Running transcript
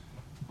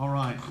All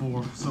right,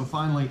 so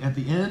finally at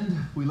the end,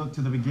 we look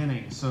to the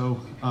beginning. So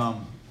I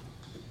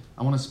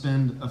want to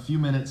spend a few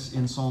minutes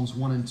in Psalms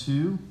 1 and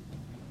 2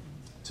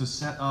 to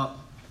set up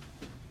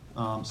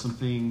some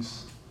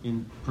things,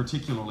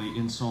 particularly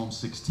in Psalm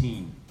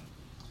 16.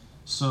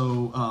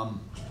 So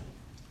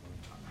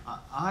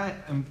I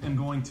am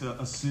going to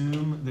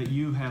assume that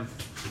you have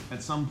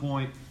at some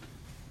point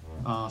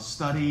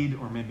studied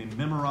or maybe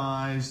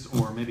memorized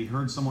or maybe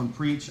heard someone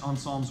preach on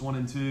Psalms 1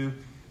 and 2.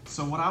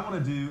 So what I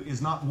want to do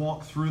is not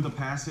walk through the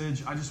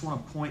passage. I just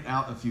want to point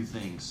out a few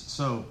things.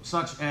 So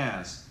such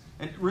as,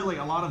 and really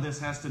a lot of this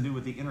has to do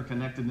with the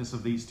interconnectedness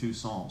of these two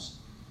psalms.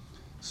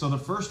 So the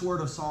first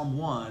word of Psalm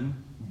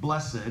 1,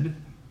 blessed,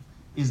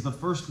 is the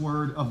first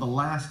word of the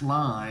last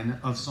line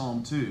of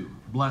Psalm 2.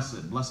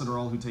 Blessed. Blessed are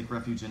all who take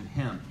refuge in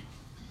Him.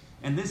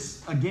 And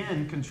this,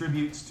 again,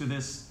 contributes to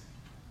this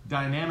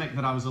dynamic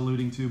that I was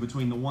alluding to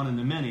between the one and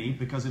the many,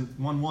 because in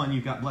 1:1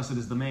 you've got blessed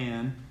is the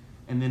man,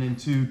 and then in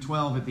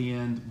 2:12 at the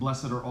end,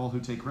 blessed are all who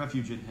take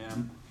refuge in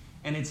Him.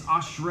 And it's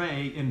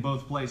ashrei in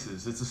both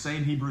places. It's the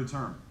same Hebrew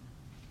term.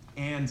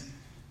 And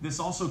this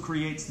also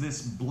creates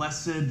this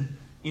blessed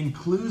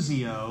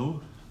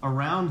inclusio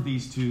around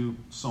these two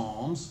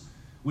psalms,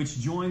 which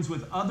joins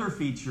with other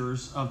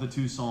features of the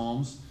two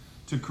psalms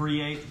to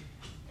create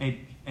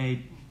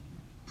a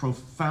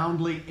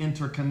profoundly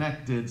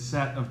interconnected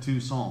set of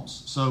two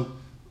psalms. So,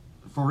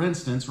 for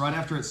instance, right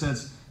after it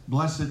says,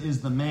 blessed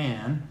is the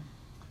man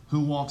who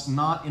walks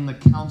not in the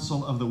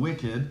counsel of the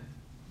wicked,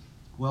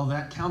 well,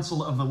 that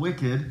counsel of the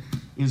wicked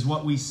is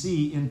what we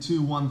see in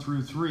 2:1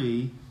 through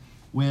 3,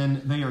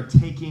 when they are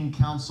taking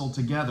counsel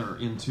together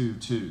in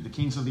 2:2. The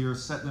kings of the earth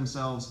set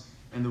themselves,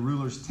 and the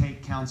rulers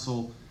take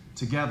counsel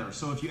together.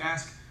 So if you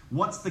ask,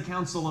 what's the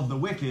counsel of the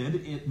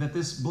wicked that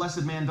this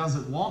blessed man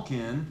doesn't walk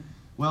in?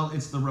 Well,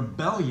 it's the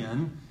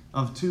rebellion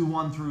of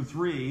 2:1 through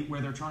 3, where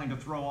they're trying to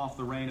throw off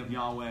the reign of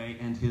Yahweh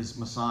and His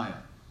Messiah.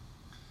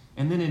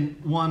 And then in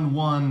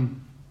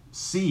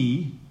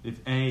 1:1c,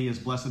 if A is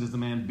blessed is the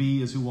man,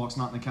 B is who walks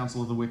not in the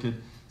counsel of the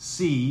wicked,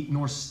 C,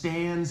 nor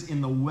stands in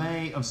the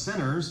way of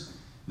sinners.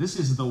 This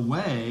is the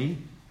way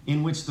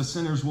in which the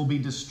sinners will be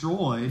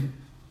destroyed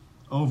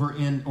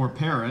or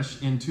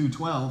perish in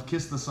 2:12.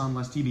 Kiss the Son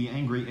lest He be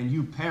angry, and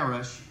you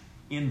perish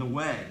in the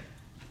way.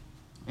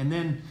 And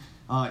then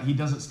He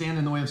doesn't stand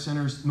in the way of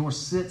sinners, nor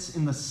sits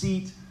in the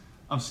seat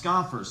of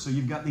scoffers. So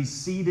you've got these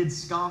seated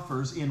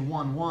scoffers in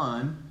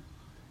 1:1,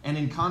 and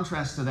in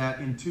contrast to that,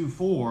 in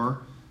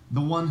 2:4,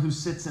 the one who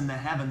sits in the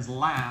heavens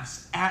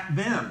laughs at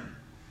them.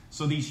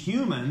 So these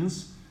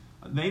humans,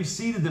 they've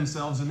seated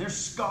themselves, and they're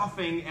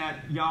scoffing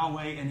at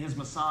Yahweh and His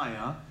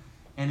Messiah.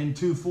 And in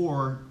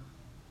 2:4,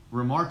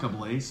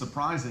 remarkably,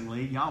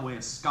 surprisingly, Yahweh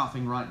is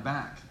scoffing right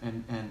back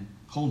and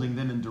holding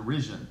them in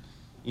derision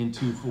in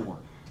 2:4.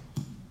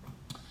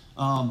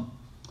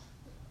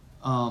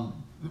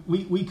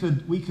 We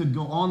could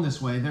go on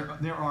this way.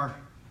 There are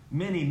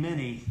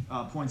many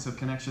points of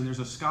connection. There's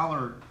a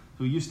scholar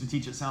who used to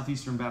teach at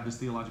Southeastern Baptist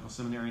Theological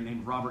Seminary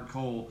named Robert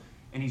Cole,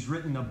 and he's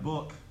written a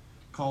book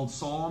called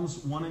Psalms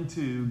 1 and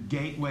 2,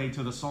 Gateway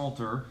to the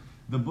Psalter.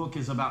 The book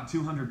is about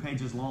 200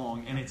 pages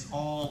long, and it's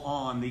all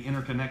on the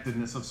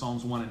interconnectedness of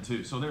Psalms 1 and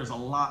 2. So there's a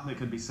lot that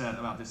could be said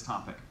about this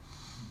topic.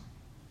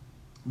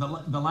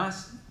 The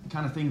last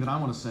kind of thing that I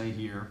want to say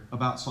here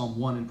about Psalm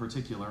 1 in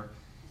particular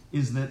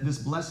is that this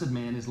blessed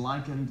man is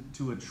likened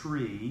to a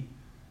tree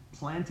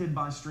planted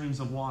by streams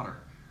of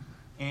water.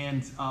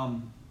 And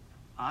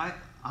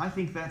I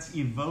think that's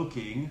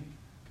evoking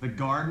the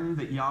garden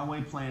that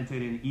Yahweh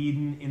planted in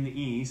Eden in the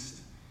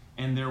east,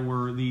 and there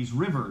were these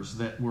rivers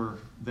that were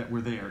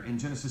there in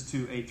Genesis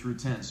 2, 8 through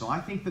 10. So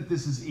I think that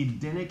this is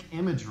Edenic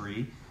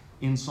imagery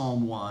in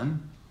Psalm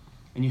 1,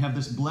 and you have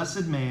this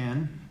blessed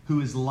man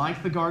who is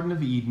like the Garden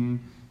of Eden,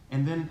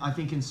 and then I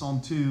think in Psalm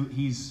 2,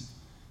 he's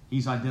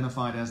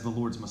identified as the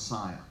Lord's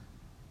Messiah.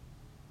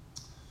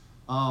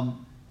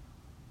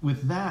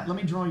 With that, let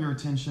me draw your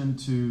attention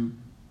to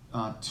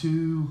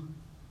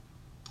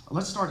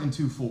let's start in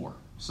 2:4.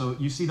 So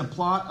you see the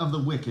plot of the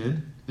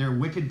wicked, their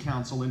wicked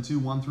counsel in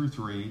 2:1 through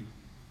 3.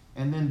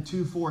 And then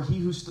 2:4, he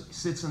who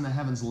sits in the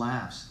heavens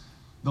laughs.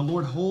 The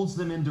Lord holds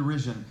them in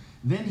derision.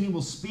 Then He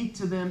will speak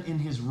to them in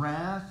His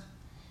wrath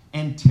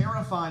and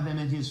terrify them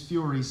in His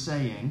fury,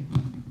 saying,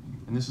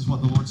 and this is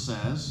what the Lord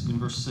says in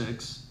verse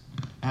 6,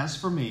 as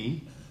for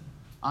me,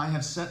 I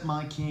have set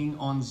my king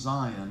on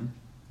Zion,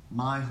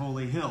 my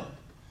holy hill.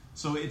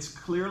 So it's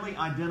clearly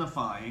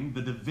identifying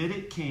the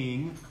Davidic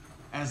king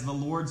as the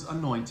Lord's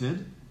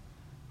anointed.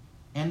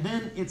 And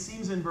then it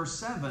seems in verse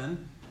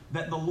 7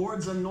 that the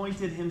Lord's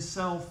anointed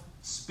Himself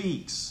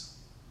speaks.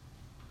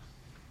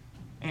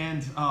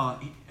 And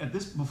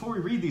before we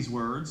read these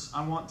words,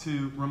 I want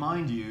to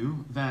remind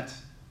you that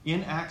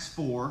in Acts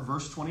 4,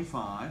 verse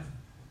 25,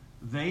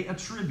 they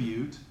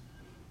attribute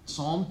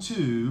Psalm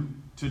 2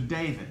 to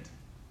David.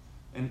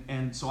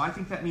 And so I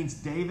think that means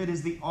David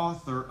is the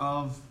author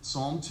of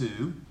Psalm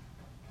 2.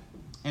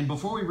 And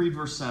before we read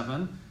verse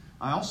 7,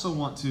 I also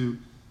want to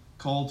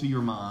call to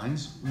your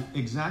minds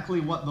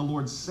exactly what the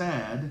Lord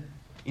said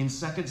in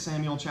 2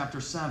 Samuel chapter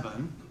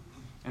 7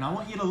 And I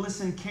want you to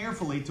listen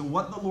carefully to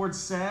what the Lord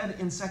said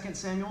in 2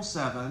 Samuel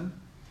 7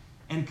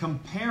 and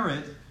compare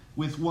it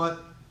with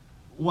what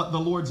the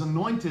Lord's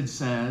anointed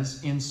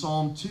says in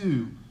Psalm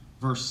 2,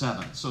 verse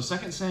 7. So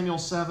 2 Samuel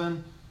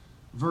 7,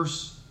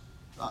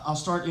 I'll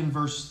start in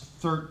verse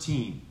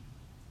 13.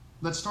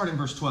 Let's start in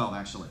verse 12,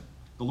 actually.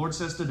 The Lord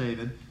says to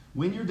David,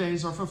 "When your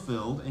days are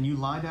fulfilled and you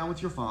lie down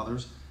with your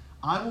fathers,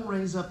 I will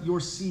raise up your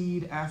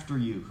seed after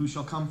you, who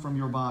shall come from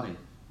your body.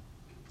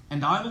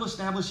 And I will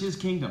establish his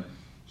kingdom.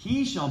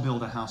 He shall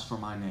build a house for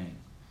my name,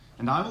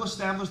 and I will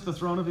establish the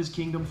throne of his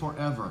kingdom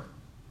forever.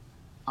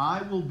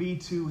 I will be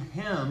to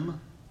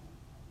him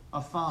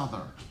a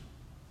father,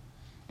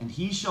 and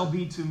he shall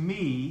be to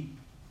me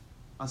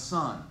a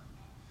son."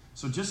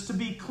 So just to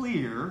be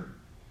clear,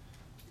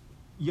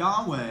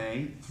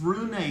 Yahweh,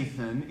 through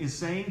Nathan, is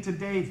saying to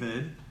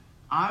David,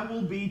 "I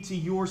will be to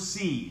your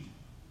seed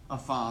a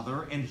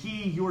father, and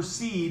your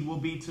seed, will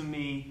be to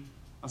me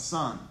a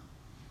son."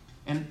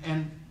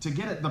 And to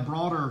get at the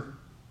broader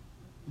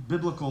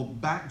biblical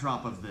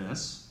backdrop of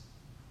this,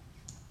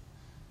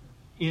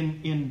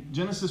 in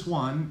Genesis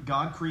 1,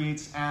 God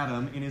creates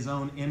Adam in his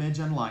own image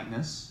and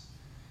likeness.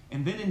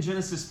 And then in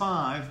Genesis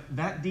 5,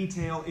 that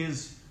detail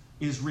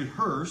is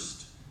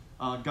rehearsed.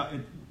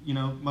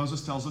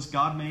 Moses tells us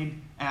God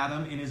made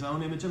Adam in his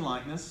own image and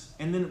likeness.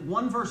 And then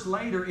one verse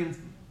later, in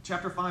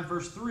chapter 5,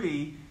 verse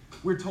 3,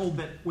 we're told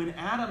that when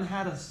Adam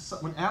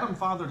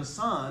fathered a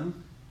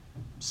son,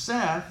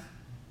 Seth,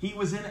 he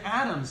was in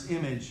Adam's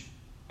image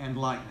and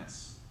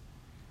likeness.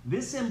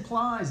 This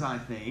implies, I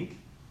think,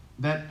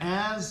 that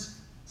as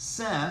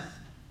Seth,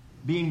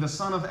 being the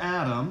son of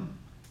Adam,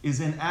 is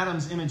in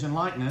Adam's image and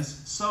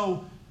likeness,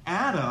 so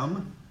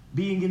Adam,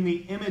 being in the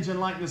image and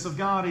likeness of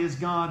God, is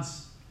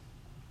God's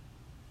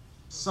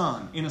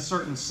son in a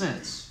certain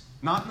sense.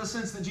 Not in the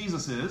sense that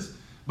Jesus is,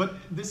 but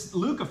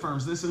Luke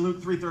affirms this in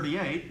Luke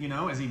 3:38.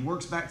 As he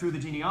works back through the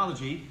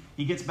genealogy,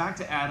 he gets back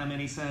to Adam and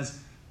he says,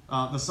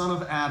 the son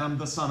of Adam,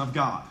 the son of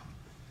God.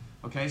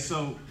 Okay,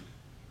 so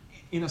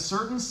in a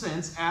certain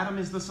sense, Adam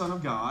is the son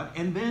of God.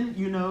 And then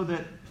you know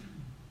that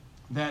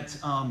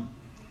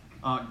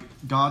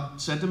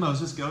God said to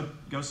Moses,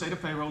 go say to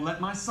Pharaoh, "Let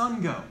my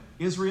son go.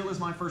 Israel is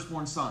my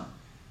firstborn son."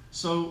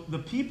 So the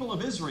people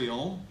of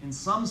Israel, in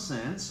some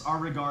sense, are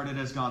regarded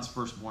as God's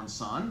firstborn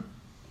son.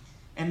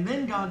 And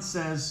then God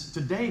says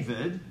to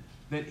David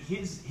that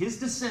his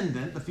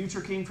descendant, the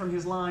future king from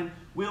his line,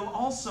 will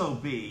also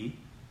be,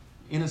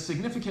 in a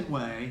significant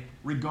way,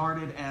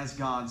 regarded as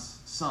God's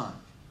son.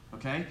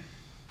 Okay?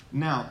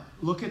 Now,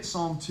 look at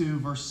Psalm 2,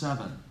 verse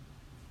 7.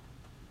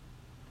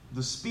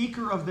 The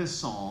speaker of this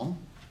psalm,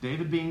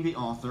 David being the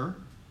author,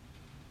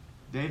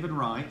 David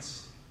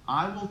writes,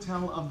 "I will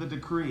tell of the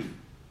decree.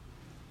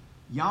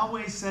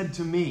 Yahweh said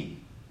to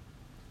me,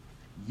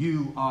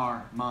 'You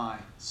are my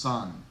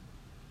son.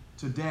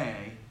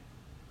 Today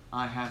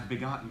I have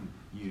begotten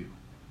you.'"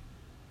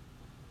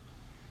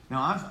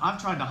 Now,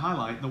 I've tried to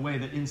highlight the way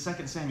that in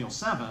 2 Samuel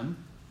 7,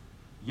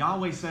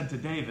 Yahweh said to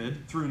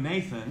David through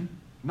Nathan,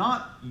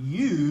 not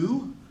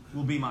 "you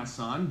will be my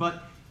son,"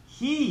 but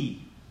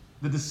he,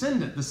 the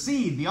descendant, the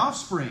seed, the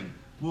offspring,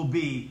 will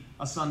be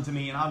a son to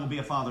me, and I will be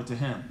a father to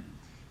him.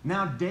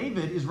 Now,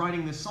 David is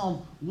writing this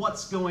psalm.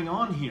 What's going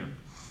on here?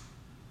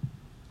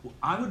 Well,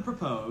 I would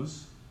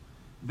propose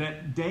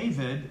that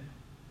David,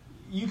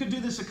 you could do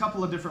this a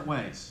couple of different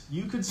ways.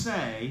 You could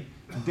say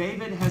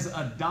David has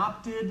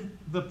adopted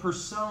the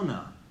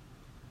persona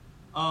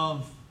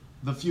of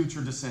the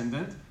future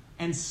descendant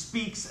and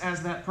speaks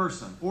as that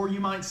person. Or you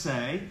might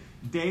say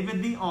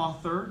David, the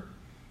author,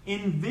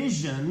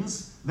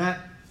 envisions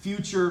that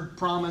future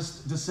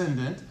promised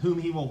descendant, whom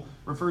he will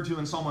refer to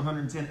in Psalm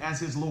 110 as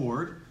his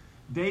Lord.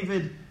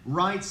 David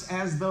writes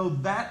as though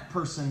that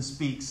person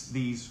speaks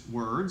these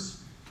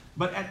words.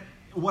 But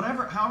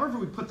however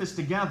we put this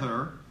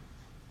together,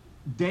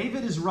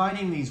 David is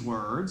writing these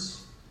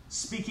words,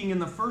 speaking in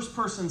the first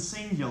person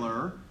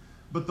singular,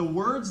 but the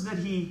words that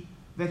he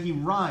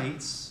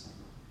writes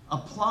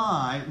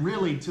apply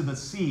really to the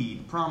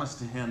seed promised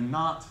to him,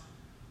 not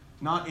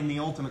in the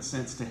ultimate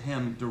sense to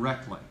him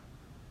directly.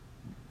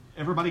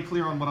 Everybody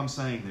clear on what I'm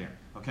saying there,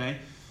 okay?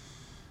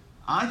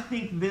 I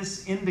think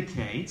this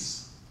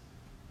indicates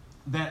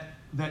that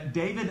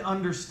David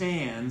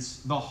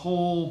understands the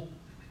whole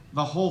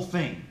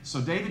thing.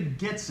 So David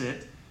gets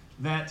it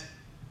that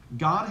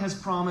God has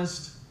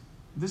promised.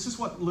 This is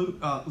what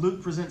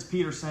Luke presents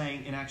Peter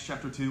saying in Acts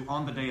chapter 2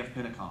 on the day of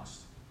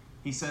Pentecost.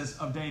 He says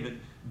of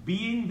David,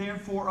 "Being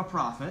therefore a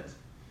prophet,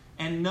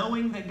 and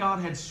knowing that God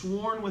had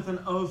sworn with an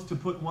oath to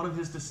put one of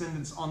his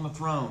descendants on the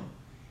throne,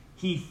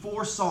 he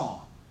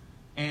foresaw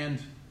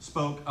and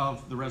spoke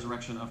of the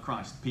resurrection of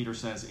Christ," Peter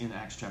says in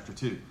Acts chapter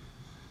 2.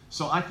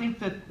 So I think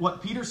that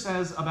what Peter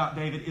says about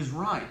David is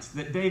right,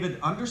 that David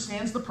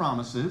understands the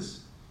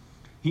promises,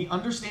 he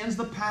understands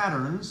the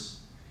patterns,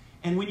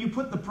 and when you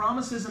put the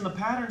promises and the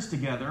patterns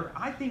together,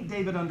 I think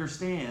David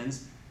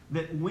understands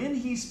that when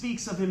he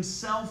speaks of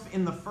himself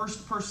in the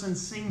first person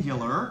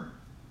singular,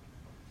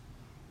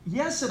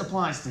 yes, it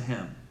applies to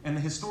him and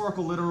the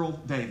historical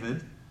literal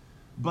David,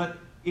 but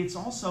it's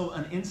also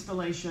an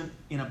installation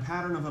in a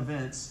pattern of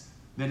events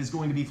that is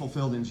going to be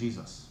fulfilled in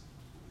Jesus.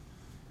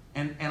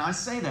 And I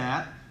say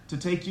that to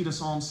take you to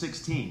Psalm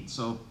 16.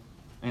 So,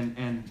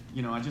 and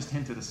I just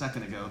hinted a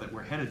second ago that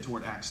we're headed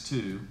toward Acts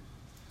 2.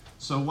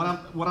 So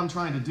what I'm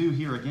trying to do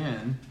here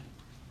again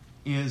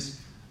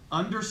is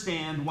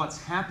understand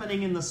what's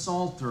happening in the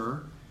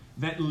Psalter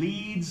that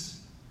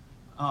leads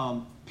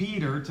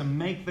Peter to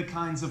make the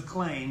kinds of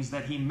claims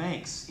that he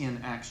makes in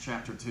Acts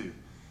chapter 2.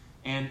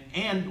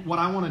 And what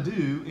I want to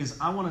do is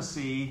I want to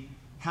see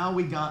how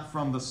we got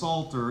from the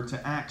Psalter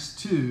to Acts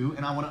 2,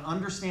 and I want to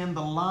understand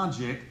the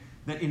logic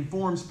that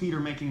informs Peter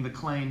making the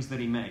claims that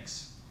he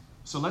makes.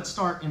 So let's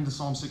start into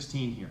Psalm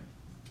 16 here.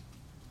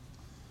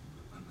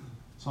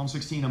 Psalm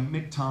 16, a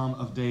miktam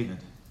of David.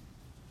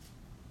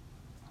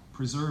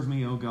 Preserve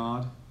me, O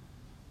God,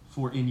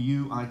 for in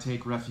you I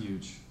take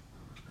refuge.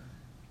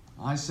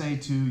 I say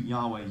to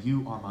Yahweh,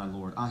 you are my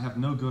Lord. I have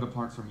no good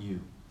apart from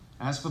you.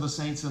 As for the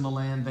saints in the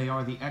land, they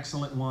are the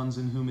excellent ones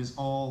in whom is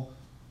all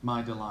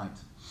my delight.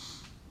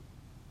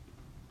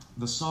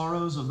 The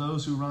sorrows of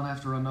those who run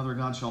after another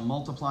God shall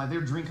multiply.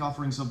 Their drink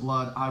offerings of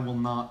blood I will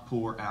not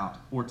pour out,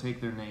 or take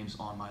their names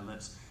on my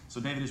lips.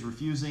 So David is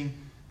refusing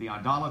the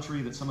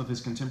idolatry that some of his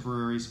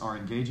contemporaries are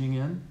engaging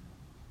in.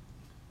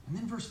 And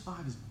then verse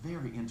 5 is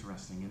very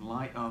interesting in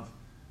light of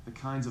the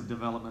kinds of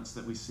developments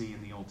that we see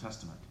in the Old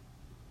Testament.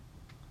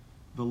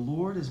 The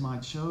Lord is my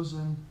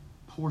chosen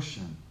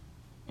portion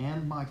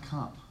and my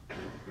cup.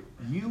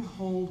 You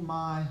hold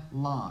my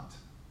lot.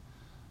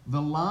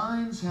 The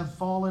lines have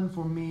fallen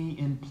for me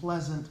in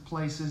pleasant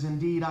places.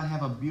 Indeed, I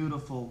have a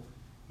beautiful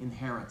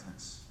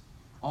inheritance.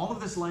 All of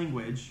this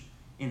language,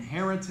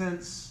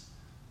 inheritance,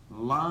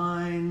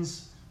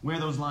 lines, where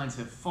those lines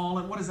have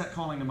fallen, what is that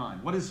calling to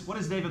mind? What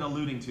is David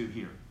alluding to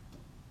here?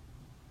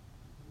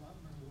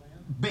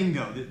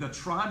 Bingo, the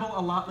tribal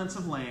allotments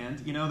of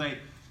land. You know,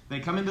 they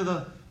come into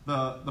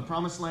the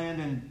promised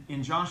land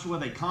in Joshua,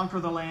 they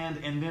conquer the land,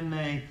 and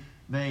then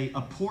they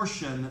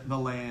apportion the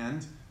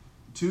land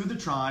to the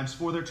tribes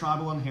for their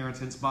tribal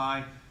inheritance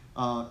by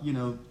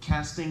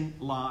casting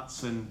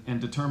lots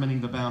and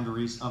determining the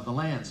boundaries of the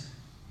lands.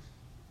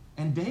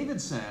 And David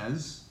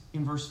says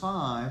in verse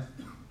 5,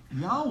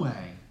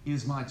 Yahweh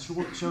is my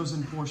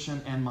chosen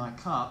portion and my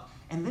cup.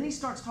 And then he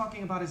starts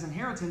talking about his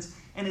inheritance,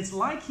 and it's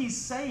like he's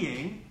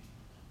saying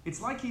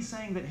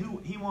that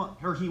he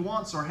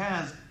wants or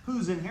has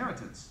whose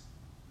inheritance?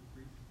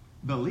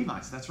 The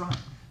Levites, that's right.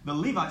 The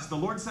Levites, the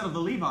Lord said of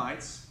the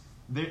Levites,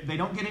 they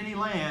don't get any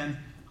land,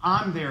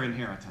 I'm their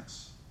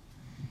inheritance.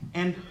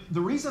 And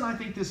the reason I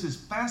think this is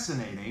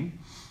fascinating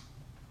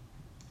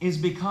is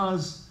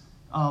because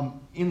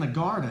in the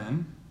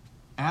garden,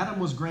 Adam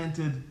was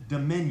granted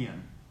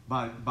dominion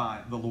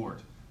by the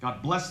Lord.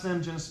 God blessed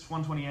them, Genesis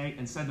 1:28,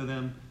 and said to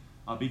them,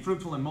 be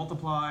fruitful and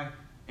multiply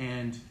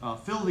and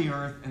fill the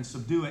earth and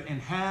subdue it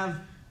and have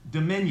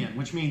dominion,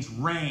 which means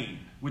reign,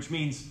 which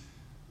means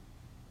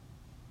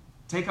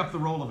take up the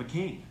role of a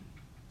king.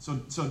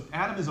 So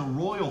Adam is a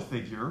royal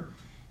figure.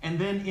 And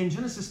then in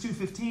Genesis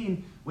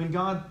 2:15,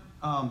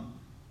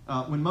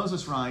 when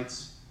Moses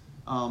writes,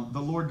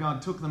 the Lord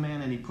God took the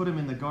man and he put him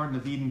in the Garden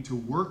of Eden to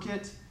work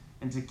it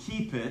and to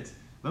keep it.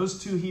 Those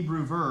two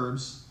Hebrew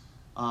verbs,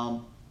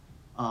 avad,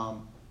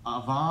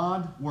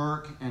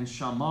 work, and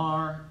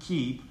shamar,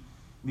 keep.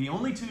 The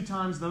only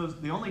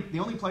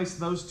place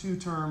those two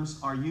terms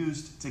are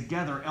used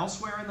together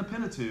elsewhere in the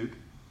Pentateuch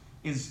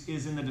is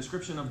in the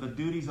description of the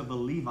duties of the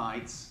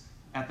Levites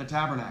at the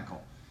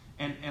tabernacle.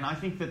 And I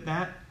think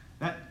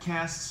that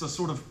casts a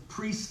sort of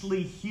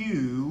priestly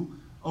hue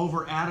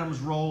over Adam's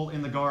role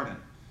in the garden.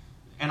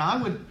 And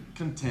I would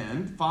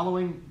contend,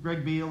 following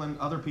Greg Beale and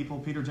other people,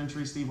 Peter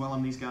Gentry, Steve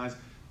Wellham, these guys,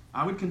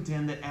 I would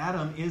contend that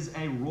Adam is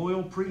a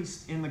royal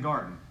priest in the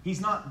garden.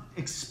 He's not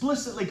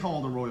explicitly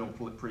called a royal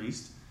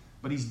priest,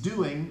 but he's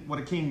doing what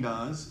a king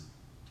does,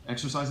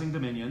 exercising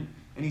dominion,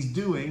 and he's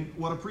doing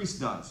what a priest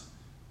does.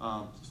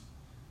 I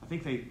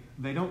think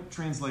they don't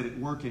translate it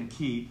work and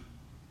keep.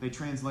 They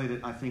translate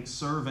it, I think,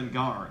 serve and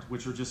guard,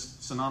 which are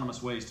just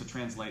synonymous ways to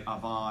translate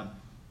avad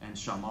and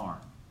shamar.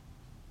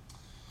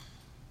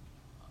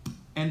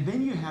 And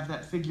then you have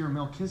that figure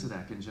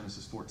Melchizedek in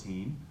Genesis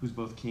 14, who's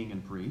both king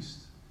and priest.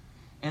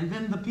 And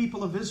then the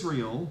people of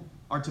Israel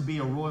are to be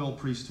a royal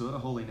priesthood, a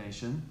holy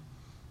nation.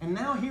 And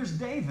now here's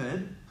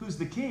David, who's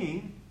the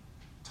king,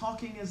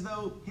 talking as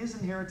though his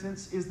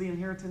inheritance is the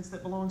inheritance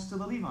that belongs to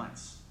the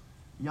Levites,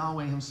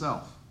 Yahweh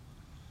himself.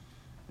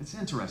 It's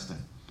interesting.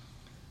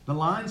 The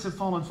lines have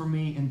fallen for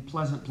me in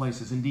pleasant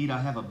places. Indeed, I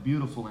have a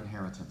beautiful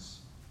inheritance.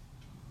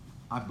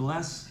 I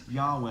bless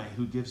Yahweh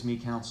who gives me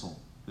counsel.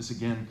 This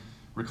again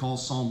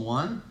recalls Psalm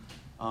 1.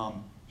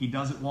 He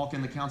doesn't walk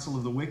in the counsel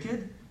of the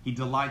wicked. He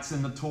delights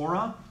in the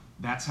Torah.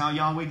 That's how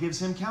Yahweh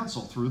gives him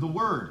counsel, through the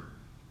Word.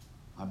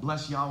 I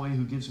bless Yahweh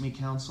who gives me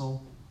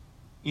counsel.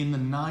 In the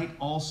night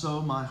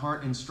also my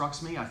heart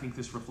instructs me. I think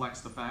this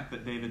reflects the fact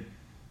that David,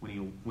 when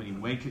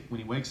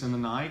he wakes in the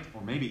night,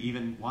 or maybe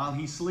even while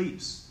he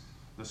sleeps,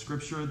 the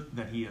scripture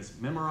that he has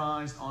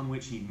memorized, on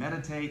which he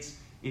meditates,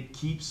 it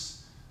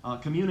keeps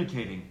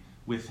communicating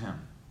with him.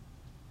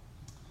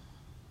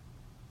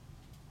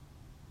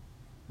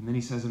 And then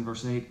he says in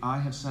verse 8, I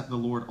have set the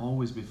Lord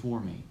always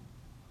before me.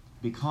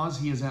 Because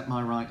he is at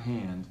my right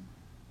hand,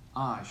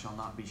 I shall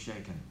not be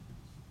shaken.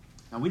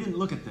 Now, we didn't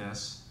look at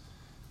this,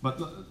 but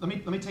let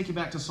me take you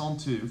back to Psalm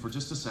 2 for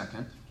just a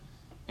second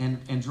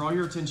and draw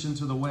your attention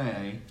to the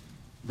way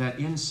that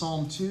in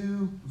Psalm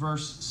 2,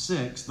 verse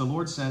 6, the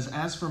Lord says,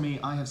 As for me,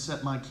 I have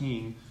set my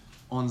king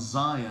on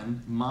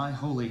Zion, my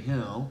holy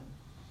hill.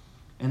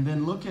 And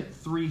then look at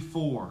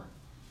 3:4.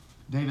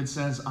 David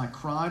says, I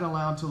cried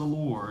aloud to the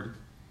Lord,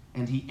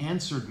 and he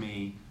answered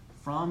me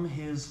from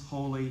his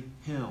holy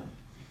hill.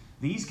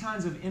 These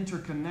kinds of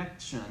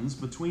interconnections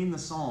between the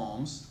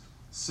Psalms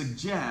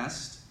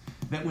suggest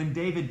that when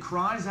David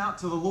cries out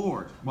to the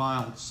Lord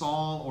while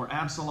Saul or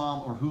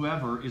Absalom or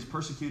whoever is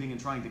persecuting and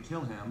trying to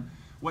kill him,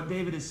 what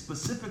David is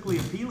specifically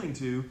appealing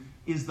to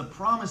is the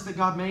promise that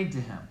God made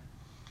to him.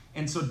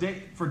 And so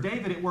for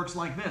David, it works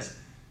like this.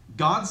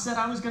 God said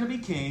I was going to be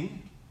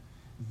king.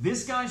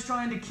 This guy's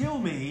trying to kill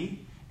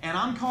me, and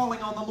I'm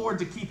calling on the Lord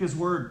to keep his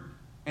word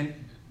and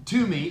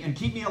to me and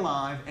keep me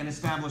alive and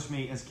establish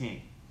me as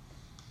king.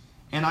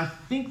 And I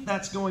think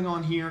that's going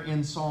on here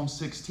in Psalm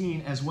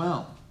 16 as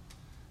well.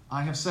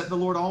 I have set the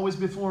Lord always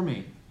before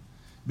me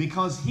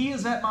because he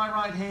is at my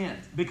right hand,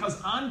 because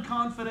I'm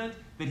confident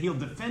that he'll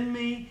defend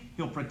me,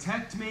 he'll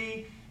protect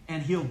me,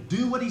 and he'll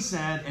do what he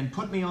said and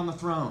put me on the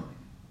throne.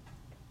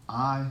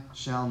 I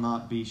shall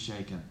not be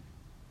shaken.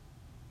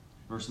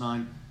 Verse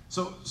 9.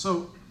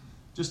 So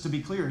just to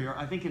be clear here,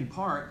 I think in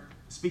part,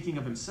 speaking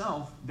of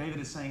himself, David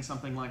is saying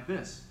something like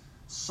this.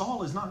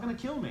 Saul is not going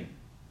to kill me.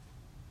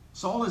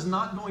 Saul is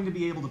not going to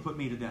be able to put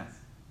me to death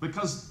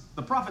because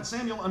the prophet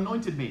Samuel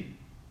anointed me.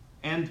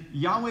 And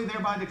Yahweh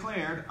thereby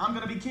declared, I'm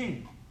going to be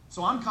king.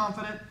 So I'm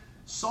confident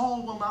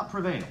Saul will not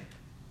prevail.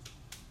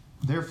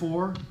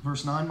 Therefore,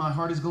 verse 9, my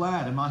heart is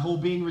glad and my whole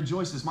being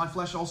rejoices. My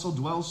flesh also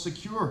dwells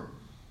secure.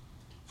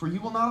 For you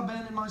will not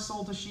abandon my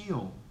soul to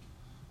Sheol,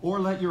 or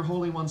let your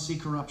Holy One see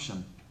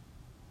corruption.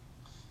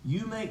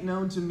 You make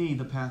known to me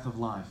the path of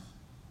life.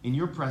 In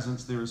your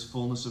presence there is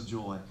fullness of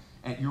joy.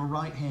 At your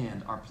right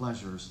hand are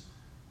pleasures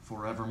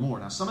forevermore.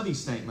 Now, some of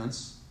these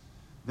statements,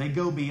 they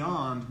go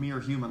beyond mere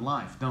human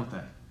life, don't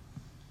they?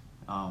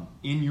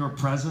 In your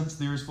presence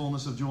there is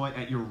fullness of joy.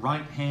 At your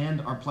right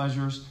hand are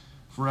pleasures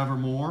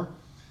forevermore.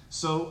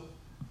 So,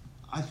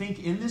 I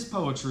think in this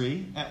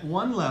poetry, at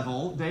one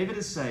level, David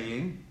is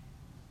saying,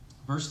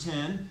 verse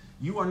 10,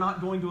 you are not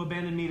going to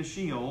abandon me to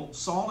Sheol.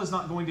 Saul is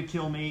not going to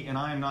kill me, and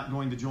I am not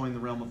going to join the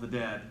realm of the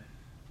dead.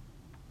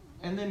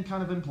 And then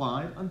kind of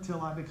implied,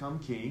 until I become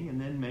king, and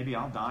then maybe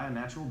I'll die a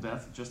natural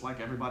death just like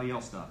everybody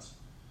else does.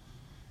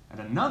 At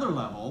another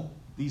level,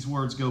 these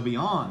words go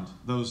beyond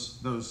those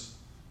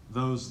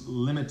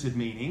limited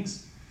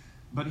meanings.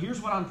 But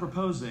here's what I'm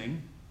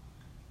proposing.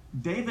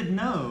 David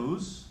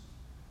knows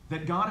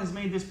that God has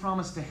made this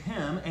promise to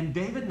him, and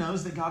David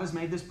knows that God has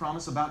made this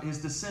promise about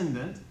his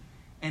descendant.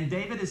 And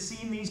David has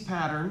seen these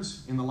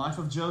patterns in the life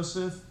of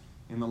Joseph,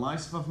 in the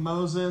life of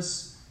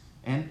Moses,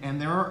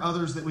 and there are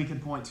others that we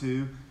could point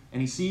to. And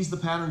he sees the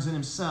patterns in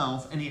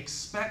himself, and he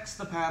expects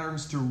the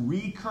patterns to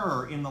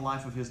recur in the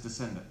life of his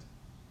descendant.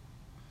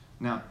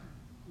 Now,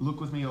 look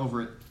with me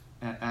over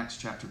at Acts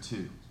chapter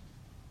 2.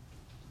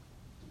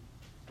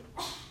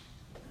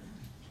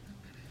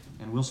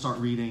 And we'll start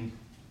reading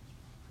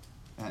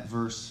at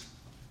verse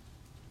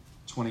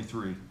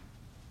 23.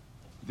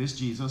 This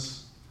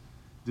Jesus,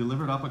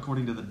 delivered up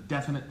according to the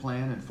definite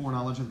plan and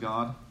foreknowledge of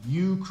God,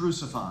 you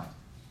crucified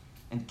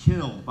and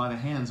killed by the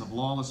hands of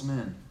lawless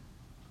men.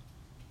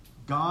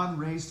 God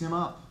raised him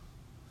up,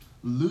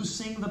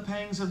 loosing the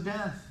pangs of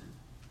death,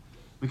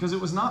 because it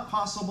was not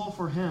possible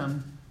for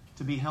him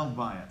to be held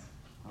by it.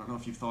 I don't know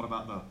if you've thought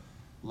about the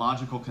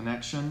logical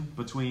connection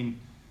between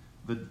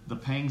the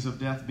pangs of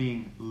death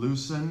being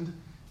loosened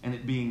and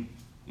it being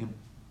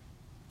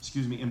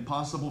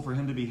impossible for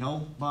him to be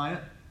held by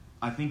it.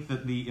 I think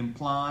that the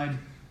implied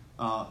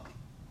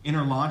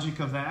inner logic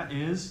of that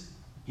is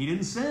he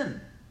didn't sin.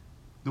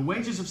 The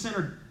wages of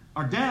sin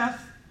are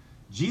death.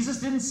 Jesus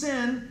didn't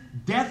sin.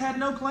 Death had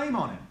no claim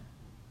on him.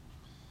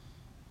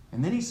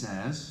 And then he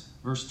says,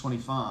 verse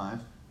 25,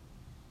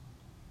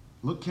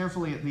 look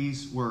carefully at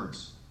these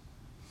words.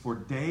 For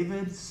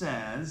David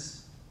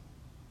says,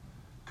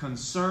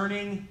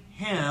 concerning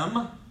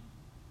him,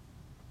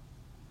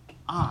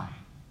 I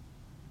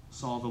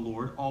saw the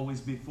Lord always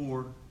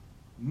before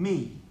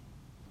me.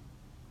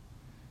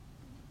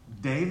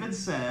 David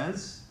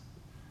says,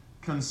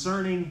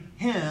 concerning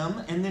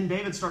him, and then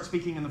David starts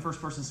speaking in the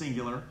first person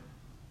singular.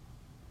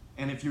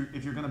 And if you're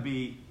going to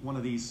be one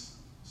of these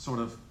sort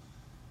of,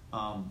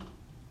 I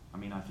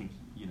think,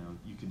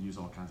 you could use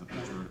all kinds of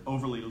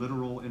overly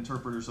literal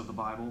interpreters of the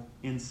Bible,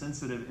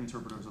 insensitive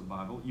interpreters of the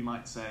Bible. You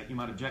might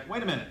object,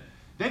 wait a minute,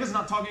 David's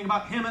not talking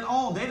about him at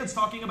all. David's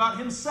talking about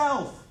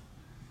himself.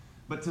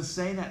 But to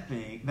say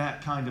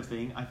that kind of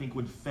thing, I think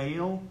would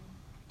fail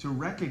to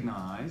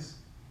recognize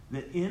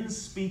that in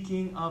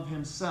speaking of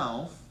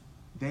himself,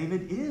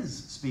 David is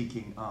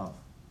speaking of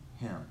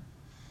him.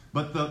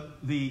 But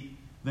the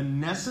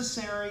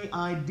necessary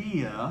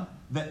idea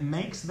that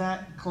makes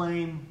that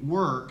claim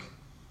work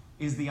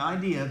is the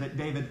idea that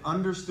David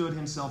understood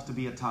himself to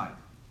be a type.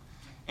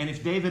 And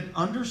if David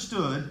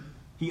understood,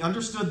 he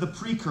understood the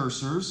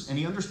precursors, and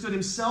he understood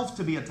himself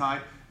to be a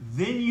type,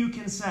 then you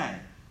can say,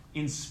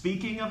 in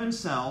speaking of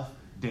himself,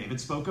 David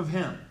spoke of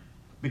him.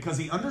 Because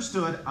he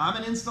understood, I'm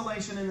an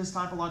installation in this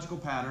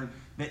typological pattern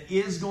that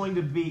is going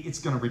to be, it's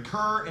going to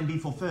recur and be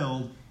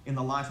fulfilled in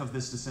the life of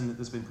this descendant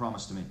that's been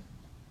promised to me.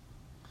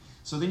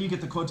 So then you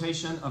get the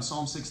quotation of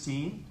Psalm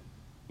 16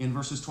 in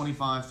verses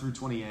 25 through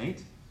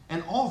 28.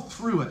 And all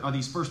through it are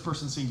these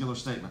first-person singular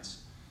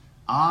statements.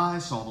 I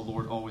saw the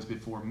Lord always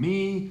before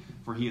me,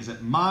 for he is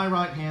at my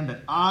right hand,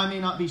 that I may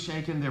not be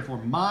shaken. Therefore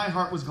my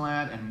heart was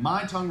glad, and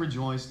my tongue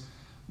rejoiced.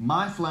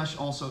 My flesh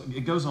also.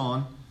 It goes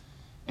on.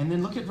 And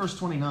then look at verse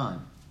 29.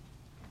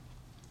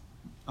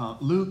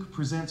 Luke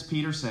presents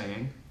Peter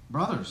saying,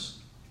 brothers.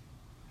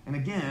 And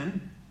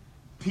again,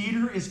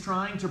 Peter is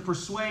trying to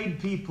persuade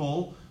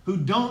people who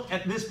don't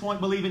at this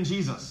point believe in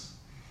Jesus.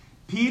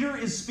 Peter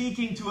is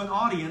speaking to an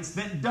audience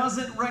that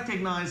doesn't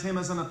recognize him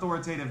as an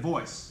authoritative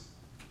voice.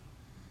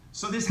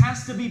 So this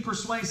has to be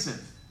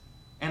persuasive.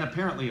 And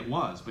apparently it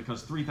was,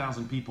 because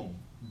 3,000 people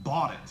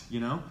bought it, you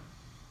know.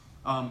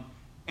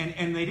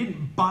 And they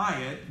didn't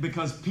buy it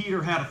because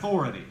Peter had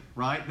authority,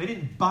 right? They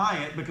didn't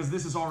buy it because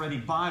this is already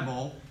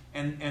Bible,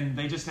 and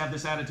they just have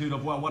this attitude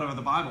of, well, whatever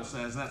the Bible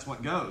says, that's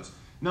what goes.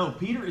 No,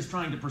 Peter is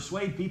trying to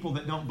persuade people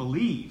that don't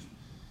believe.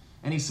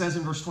 And he says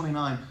in verse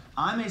 29,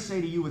 I may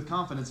say to you with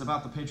confidence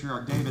about the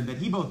patriarch David that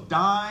he both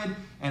died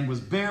and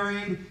was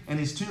buried, and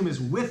his tomb is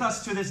with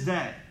us to this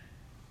day.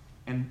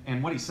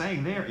 And what he's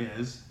saying there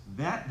is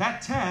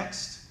that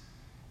text,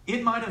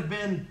 there might have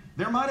been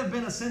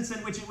a sense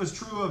in which it was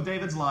true of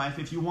David's life,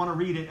 if you want to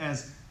read it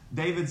as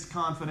David's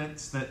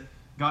confidence that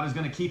God is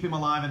going to keep him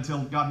alive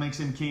until God makes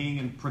him king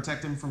and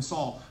protect him from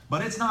Saul.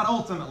 But it's not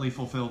ultimately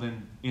fulfilled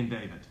in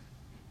David,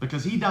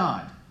 because he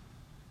died.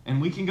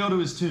 And we can go to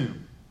his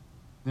tomb.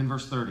 Then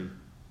verse 30.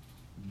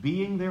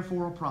 Being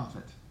therefore a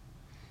prophet,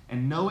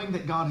 and knowing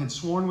that God had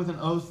sworn with an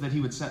oath that he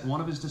would set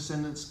one of his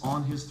descendants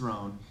on his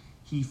throne,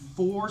 he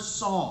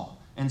foresaw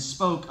and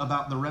spoke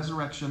about the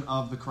resurrection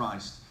of the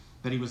Christ,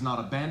 that he was not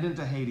abandoned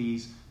to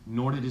Hades,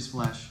 nor did his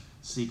flesh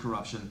see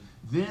corruption.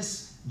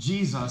 This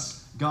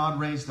Jesus God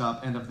raised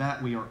up, and of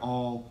that we are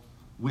all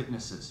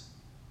witnesses.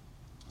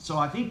 So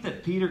I think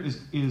that Peter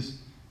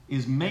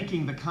is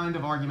making the kind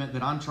of argument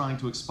that I'm trying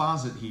to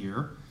exposit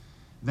here,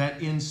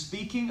 that in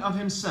speaking of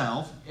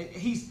himself,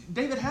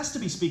 David has to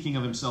be speaking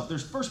of himself.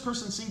 There's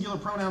first-person singular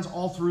pronouns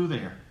all through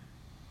there.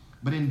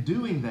 But in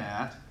doing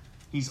that,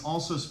 he's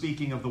also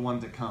speaking of the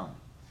one to come.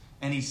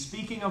 And he's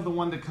speaking of the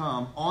one to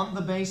come on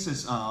the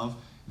basis of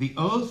the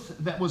oath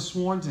that was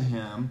sworn to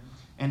him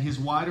and his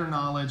wider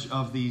knowledge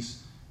of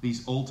these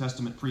Old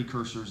Testament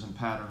precursors and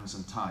patterns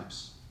and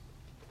types.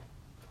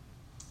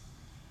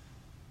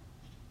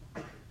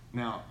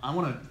 Now, I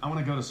want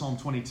to go to Psalm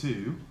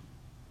 22,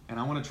 and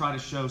I want to try to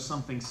show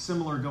something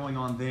similar going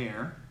on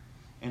there.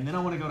 And then I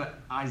want to go to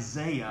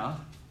Isaiah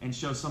and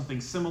show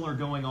something similar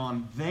going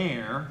on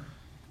there,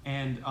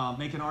 and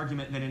make an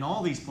argument that in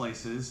all these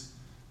places,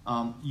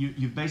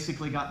 you've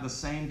basically got the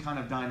same kind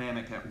of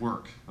dynamic at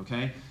work,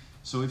 okay?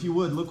 So if you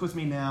would, look with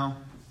me now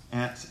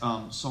at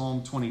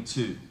Psalm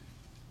 22.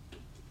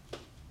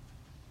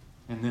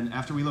 And then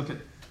after okay,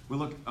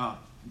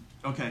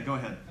 go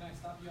ahead. Can I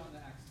stop you on the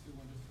Acts 2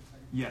 one just for a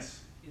second?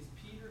 Yes. Is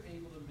Peter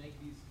able to make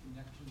these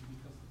connections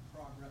because of the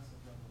progress of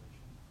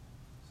Revelation?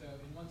 So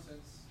in one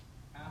sense,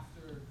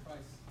 after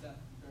Christ's death,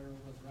 burial,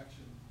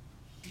 resurrection,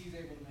 he's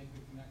able to make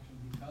the connection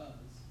because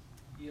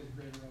he has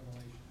greater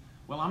revelation.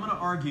 Well, I'm going to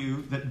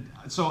argue that,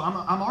 so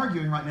I'm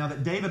arguing right now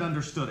that David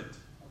understood it.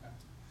 Okay.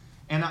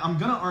 And I'm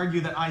going to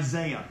argue that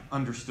Isaiah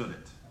understood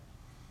it.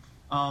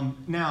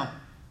 Now,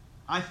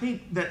 I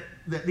think that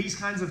these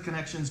kinds of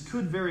connections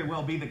could very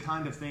well be the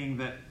kind of thing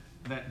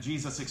that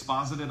Jesus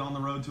exposited on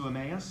the road to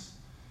Emmaus.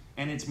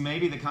 And it's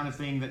maybe the kind of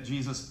thing that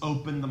Jesus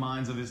opened the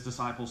minds of his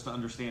disciples to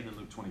understand in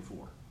Luke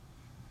 24.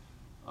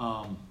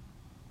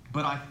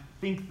 But I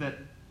think that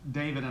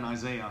David and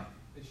Isaiah...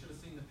 They should have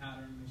seen the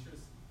pattern. They should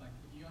have, like,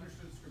 if you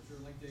understood Scripture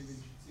like David, you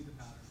should see the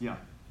pattern. Yeah.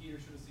 Peter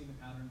should have seen the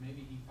pattern.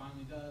 Maybe he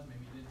finally does.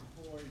 Maybe he did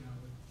before. You know,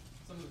 with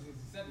some of the things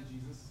he said to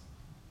Jesus,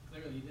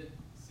 clearly he did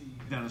see.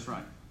 That is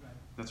right. Right.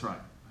 That's right.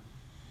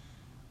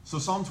 So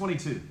Psalm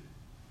 22.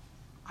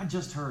 I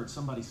just heard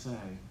somebody say,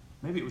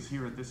 maybe it was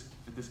here at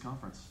this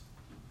conference,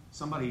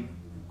 somebody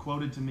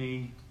quoted to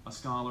me a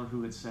scholar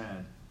who had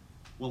said,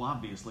 well,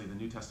 obviously the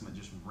New Testament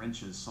just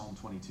wrenches Psalm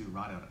 22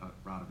 right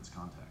out of its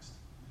context.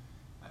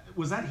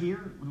 Was that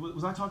here?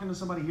 Was I talking to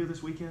somebody here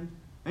this weekend?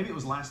 Maybe it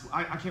was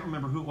I can't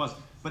remember who it was.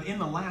 But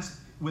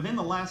within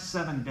the last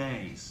 7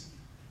 days,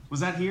 was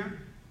that here?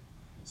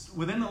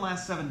 Within the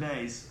last 7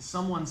 days,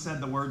 someone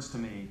said the words to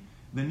me,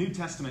 the New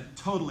Testament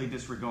totally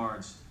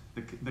disregards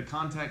the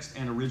context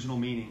and original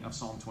meaning of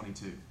Psalm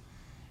 22.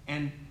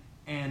 And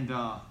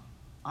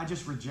I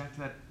just reject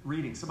that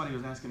reading. Somebody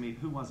was asking me,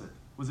 who was it?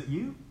 Was it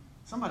you?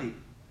 Somebody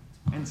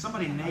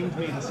named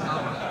me the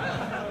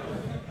scholar.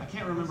 I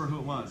can't remember who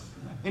it was.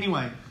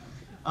 Anyway,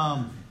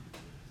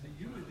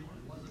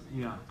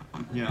 yeah.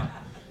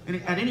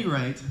 At any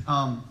rate,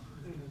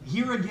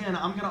 here again,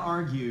 I'm going to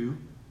argue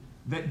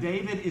that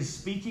David is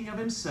speaking of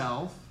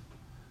himself,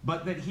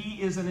 but that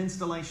he is an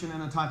installation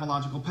in a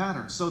typological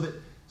pattern. So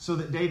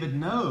that David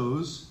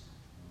knows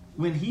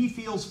when he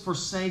feels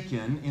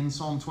forsaken in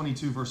Psalm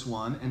 22, verse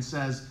 1, and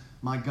says,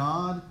 my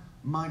God,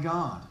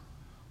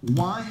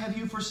 why have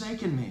you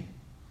forsaken me?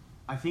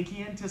 I think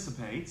he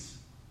anticipates,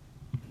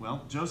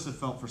 well, Joseph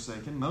felt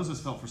forsaken, Moses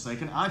felt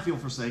forsaken, I feel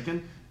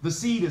forsaken, the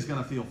seed is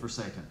going to feel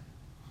forsaken.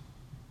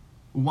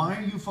 Why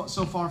are you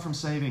so far from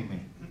saving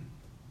me?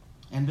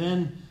 And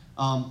then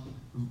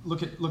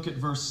look at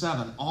verse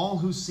 7. All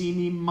who see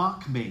me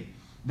mock me.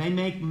 They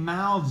make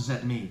mouths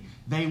at me.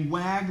 They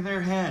wag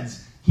their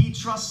heads. He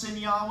trusts in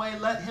Yahweh.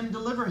 Let him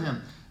deliver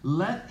him.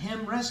 Let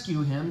him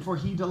rescue him, for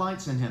he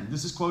delights in him.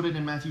 This is quoted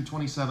in Matthew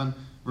 27,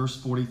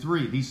 verse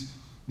 43.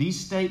 These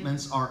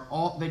statements are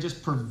all, they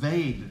just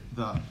pervade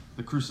the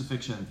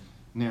crucifixion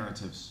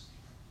narratives.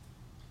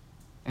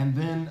 And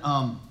then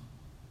I'm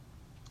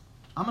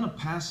going to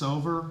pass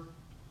over,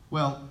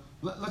 well,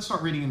 let's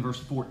start reading in verse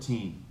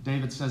 14.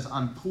 David says,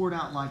 I'm poured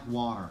out like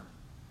water,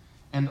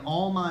 and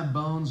all my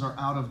bones are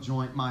out of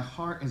joint. My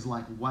heart is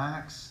like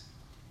wax.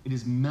 It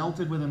is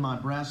melted within my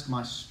breast.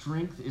 My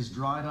strength is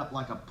dried up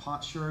like a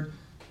potsherd,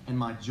 and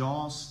my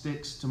tongue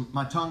sticks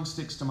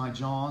to my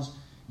jaws.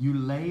 You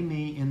lay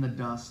me in the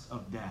dust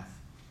of death.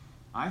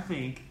 I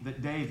think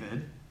that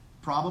David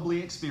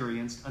probably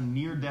experienced a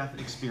near-death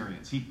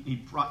experience.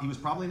 He was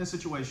probably in a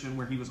situation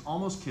where he was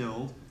almost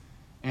killed,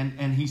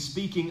 and he's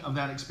speaking of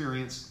that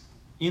experience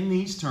in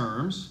these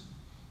terms.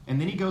 And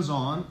then he goes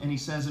on, and he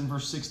says in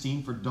verse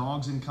 16, for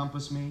dogs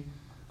encompass me,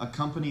 a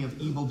company of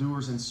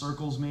evildoers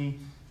encircles me.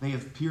 They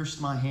have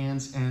pierced my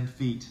hands and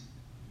feet.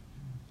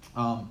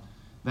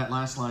 That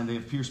last line, they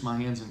have pierced my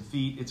hands and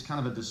feet, it's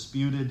kind of a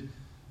disputed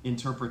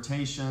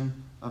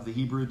interpretation of the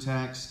Hebrew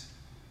text.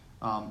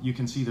 You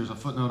can see there's a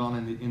footnote on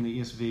in the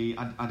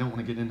ESV. I don't want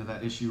to get into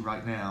that issue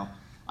right now.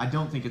 I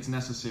don't think it's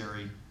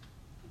necessary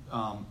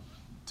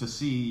to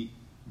see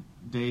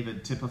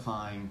David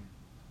typifying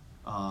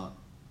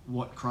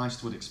what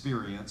Christ would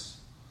experience.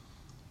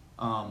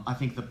 I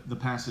think the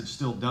passage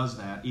still does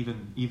that,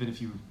 even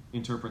if you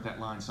interpret that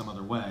line some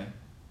other way.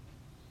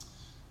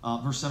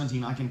 Verse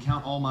 17, I can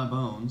count all my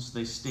bones.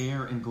 They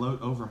stare and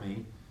gloat over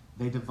me.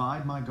 They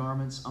divide my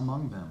garments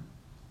among them,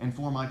 and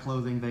for my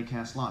clothing they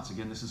cast lots.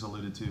 Again, this is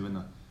alluded to in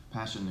the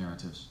Passion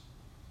narratives.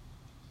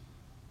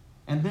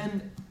 And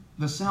then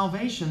the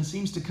salvation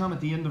seems to come at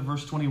the end of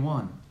verse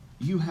 21.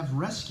 You have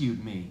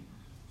rescued me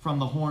from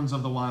the horns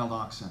of the wild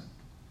oxen.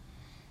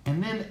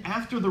 And then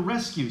after the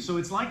rescue, so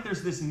it's like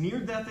there's this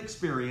near-death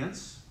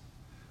experience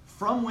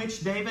from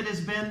which David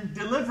has been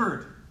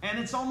delivered. And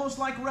it's almost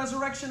like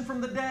resurrection from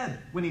the dead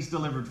when he's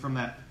delivered from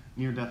that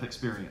near-death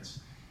experience.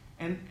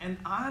 And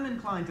I'm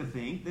inclined to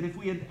think that if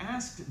we had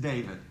asked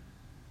David,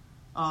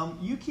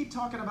 you keep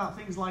talking about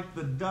things like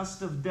the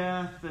dust of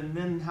death and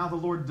then how the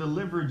Lord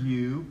delivered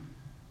you,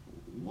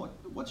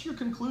 what's your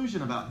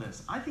conclusion about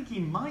this? I think he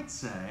might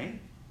say,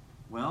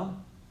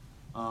 well,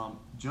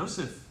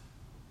 Joseph,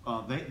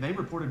 they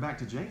reported back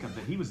to Jacob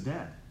that he was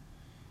dead.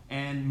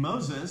 And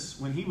Moses,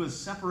 when he was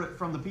separate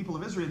from the people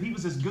of Israel, he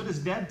was as good as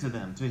dead to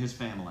them, to his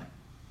family.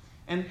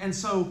 And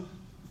so,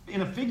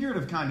 in a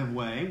figurative kind of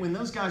way, when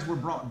those guys were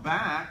brought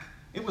back,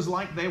 it was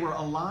like they were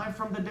alive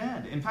from the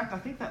dead. In fact, I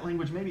think that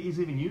language maybe is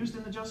even used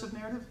in the Joseph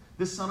narrative.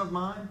 This son of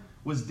mine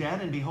was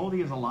dead, and behold, he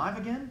is alive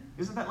again.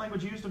 Isn't that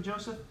language used of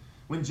Joseph?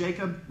 When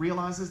Jacob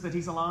realizes that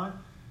he's alive?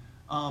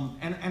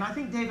 And I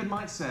think David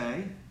might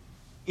say,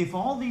 if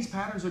all these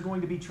patterns are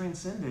going to be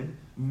transcended,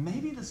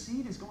 maybe the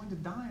seed is going to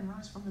die and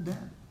rise from the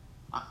dead.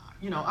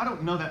 I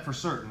don't know that for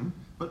certain,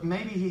 but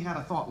maybe he had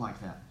a thought like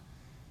that.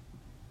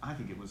 I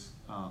think it was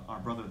our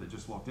brother that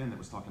just walked in that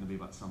was talking to me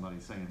about somebody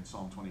saying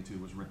Psalm 22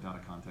 was ripped out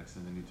of context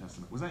in the New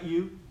Testament. Was that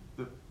you?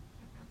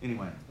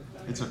 Anyway,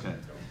 it's okay.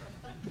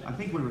 I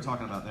think we were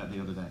talking about that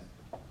the other day.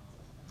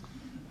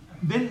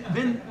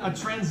 Then a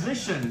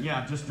transition.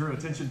 Yeah, just drew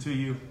attention to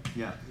you.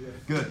 Yeah,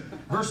 good.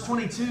 Verse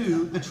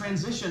 22, the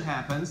transition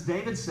happens.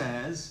 David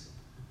says,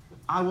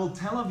 I will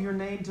tell of your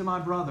name to my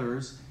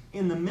brothers.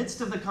 In the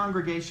midst of the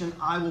congregation,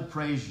 I will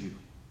praise you.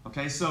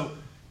 Okay, so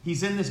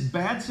he's in this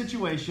bad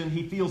situation.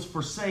 He feels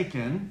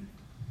forsaken.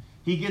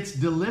 He gets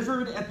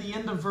delivered at the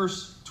end of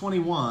verse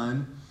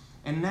 21.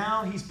 And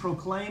now he's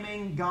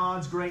proclaiming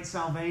God's great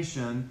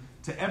salvation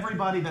to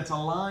everybody that's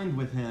aligned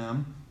with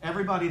him,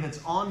 everybody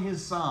that's on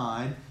his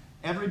side,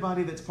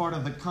 everybody that's part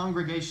of the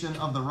congregation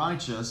of the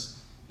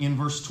righteous in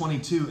verse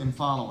 22 and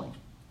following.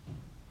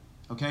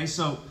 Okay,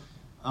 so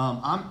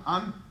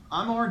I'm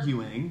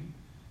arguing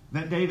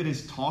that David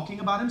is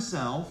talking about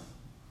himself,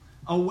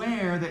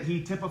 aware that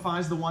he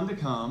typifies the one to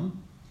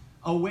come,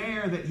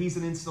 aware that he's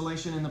an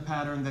installation in the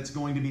pattern that's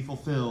going to be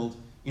fulfilled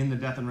in the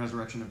death and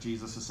resurrection of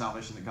Jesus, the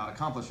salvation that God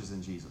accomplishes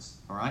in Jesus.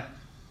 All right?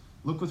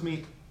 Look with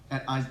me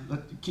at,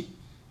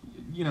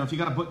 if you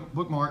got a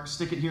bookmark,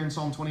 stick it here in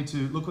Psalm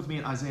 22. Look with me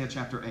at Isaiah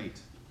chapter 8.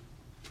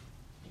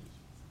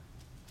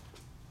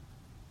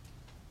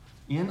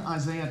 In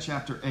Isaiah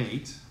chapter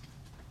 8,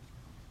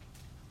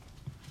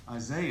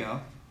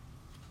 Isaiah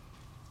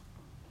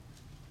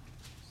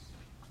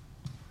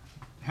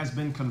has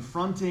been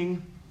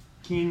confronting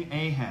King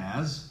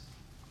Ahaz.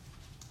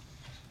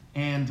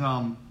 And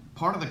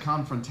part of the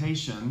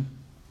confrontation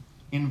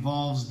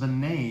involves the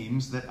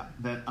names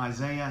that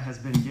Isaiah has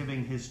been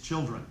giving his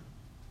children.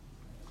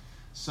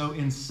 So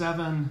in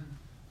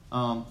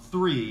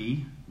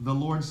 7:3, the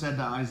Lord said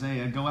to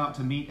Isaiah, "Go out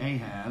to meet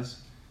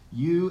Ahaz,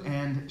 you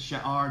and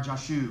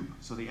Shear-Jashub."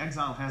 So the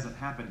exile hasn't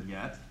happened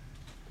yet.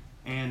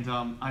 And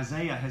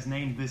Isaiah has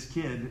named this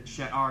kid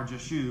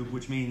Shear-Jashub,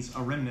 which means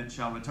a remnant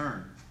shall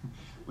return.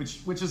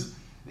 which is,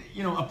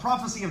 a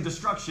prophecy of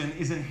destruction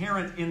is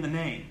inherent in the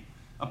name.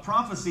 A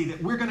prophecy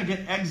that we're going to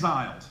get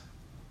exiled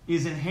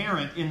is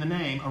inherent in the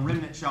name, a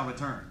remnant shall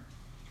return.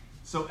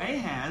 So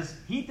Ahaz,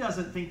 he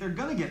doesn't think they're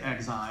going to get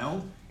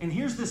exiled. And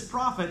here's this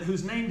prophet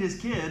who's named his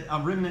kid,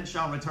 a remnant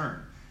shall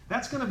return.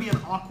 That's going to be an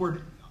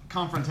awkward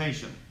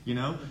confrontation,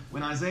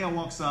 when Isaiah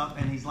walks up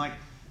and he's like,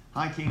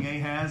 "Hi, King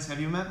Ahaz, have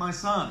you met my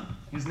son?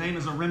 His name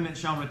is a remnant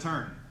shall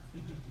return."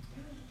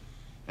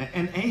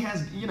 And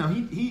Ahaz,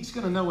 he's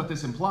going to know what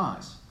this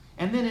implies.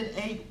 And then in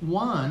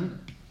 8:1,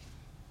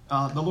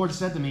 the Lord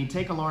said to me,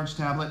 "Take a large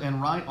tablet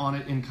and write on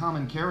it in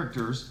common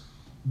characters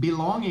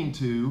belonging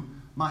to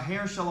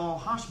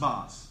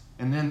Maher-shalal-Hashbaz."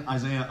 And then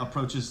Isaiah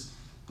approaches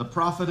the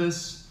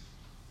prophetess.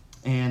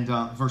 And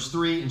verse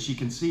 3, "And she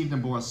conceived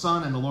and bore a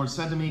son, and the Lord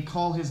said to me,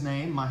 call his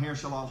name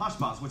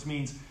Maher-shalal-Hashbaz," which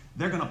means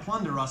they're going to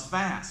plunder us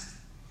fast.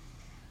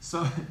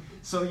 So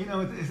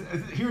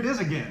here it is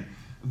again.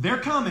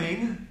 They're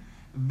coming.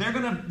 They're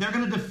going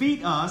to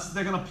defeat us.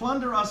 They're going to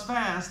plunder us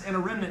fast, and a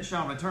remnant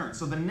shall return.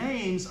 So the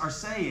names are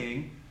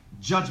saying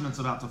judgment's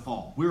about to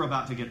fall. We're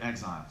about to get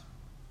exiled.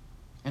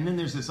 And then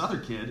there's this other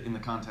kid in the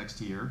context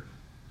here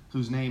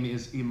whose name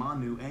is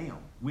Immanuel.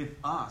 With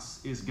us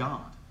is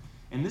God.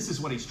 And this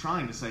is what he's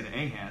trying to say to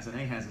Ahaz, and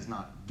Ahaz is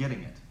not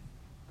getting it.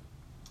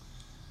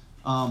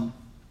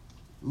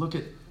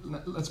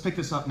 Let's pick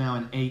this up now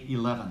in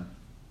 8:11.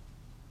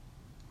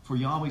 "For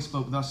Yahweh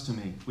spoke thus to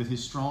me with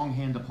his strong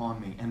hand upon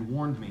me, and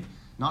warned me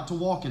not to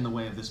walk in the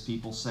way of this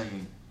people,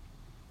 saying,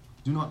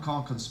 do not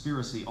call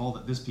conspiracy all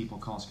that this people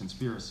calls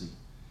conspiracy,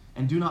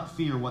 and do not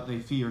fear what they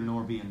fear,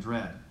 nor be in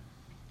dread."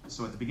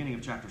 So at the beginning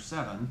of chapter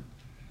 7,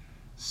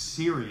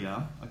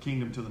 Syria, a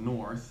kingdom to the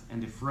north,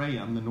 and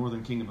Ephraim, the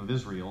northern kingdom of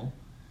Israel,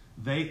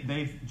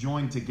 they've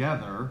joined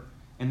together,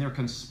 and they're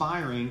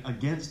conspiring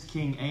against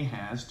King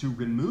Ahaz to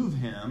remove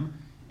him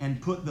and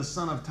put the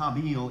son of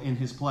Tabeel in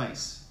his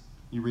place.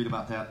 You read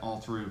about that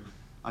all through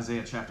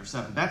Isaiah chapter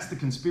 7. That's the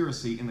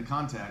conspiracy in the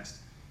context.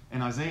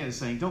 And Isaiah is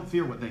saying, don't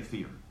fear what they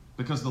fear.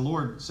 Because the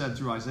Lord said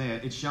through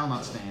Isaiah, "It shall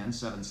not stand,"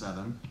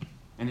 7:7,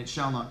 "and it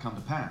shall not come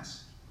to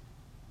pass."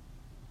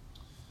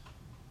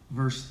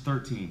 Verse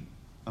 13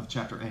 of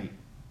chapter 8.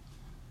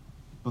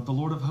 "But the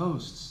Lord of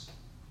hosts,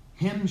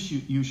 him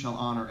you shall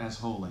honor as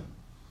holy.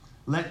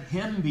 Let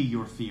him be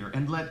your fear,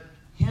 and let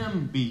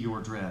him be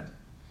your dread.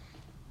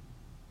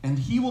 And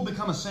he will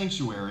become a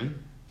sanctuary,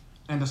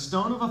 and a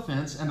stone of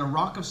offense, and a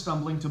rock of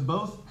stumbling to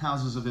both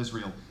houses of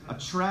Israel, a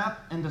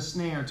trap and a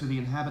snare to the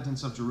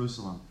inhabitants of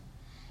Jerusalem.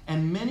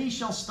 And many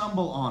shall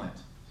stumble on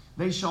it.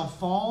 They shall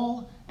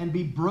fall and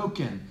be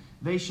broken.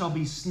 They shall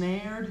be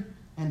snared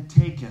and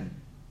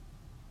taken."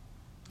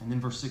 And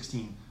then verse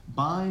 16,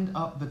 "Bind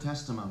up the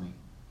testimony,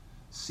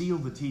 seal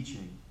the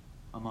teaching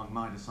among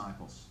my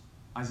disciples."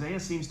 Isaiah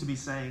seems to be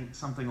saying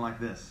something like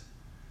this: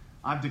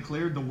 I've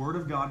declared the word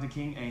of God to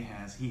King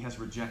Ahaz. He has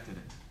rejected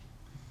it.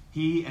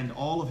 He and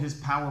all of his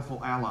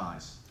powerful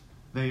allies,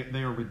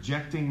 they are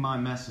rejecting my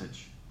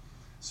message.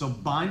 So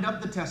bind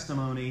up the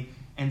testimony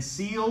and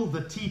seal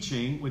the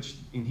teaching, which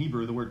in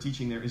Hebrew the word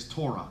teaching there is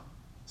Torah.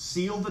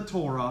 Seal the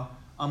Torah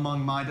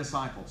among my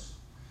disciples.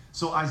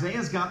 So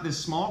Isaiah's got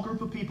this small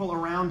group of people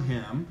around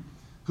him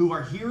who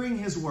are hearing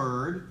his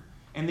word,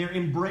 and they're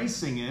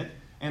embracing it.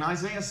 And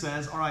Isaiah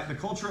says, all right, the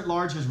culture at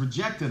large has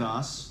rejected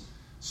us,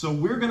 so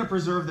we're going to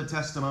preserve the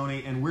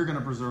testimony and we're going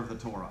to preserve the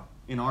Torah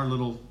in our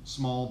little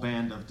small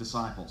band of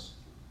disciples.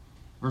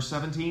 Verse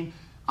 17,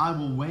 "I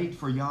will wait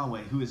for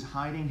Yahweh, who is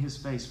hiding his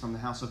face from the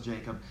house of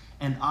Jacob,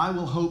 and I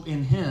will hope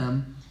in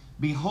him.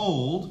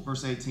 Behold,"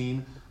 verse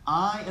 18,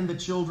 "I and the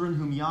children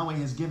whom Yahweh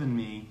has given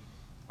me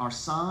are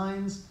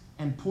signs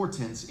and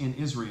portents in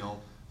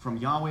Israel from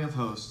Yahweh of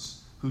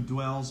hosts, who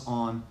dwells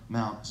on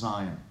Mount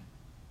Zion."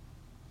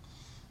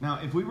 Now,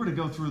 if we were to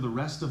go through the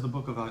rest of the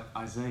book of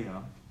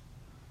Isaiah,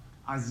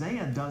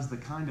 Isaiah does the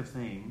kind of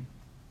thing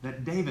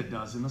that David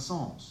does in the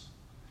Psalms.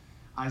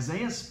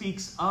 Isaiah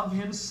speaks of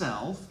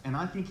himself, and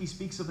I think he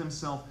speaks of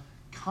himself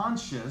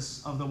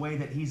conscious of the way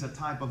that he's a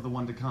type of the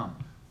one to come.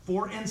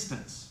 For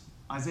instance,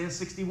 Isaiah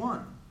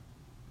 61,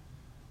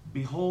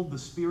 "Behold, the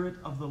Spirit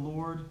of the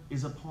Lord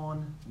is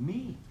upon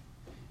me,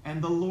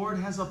 and the Lord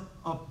has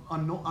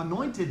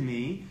anointed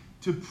me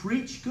to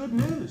preach good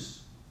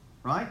news."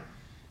 Right?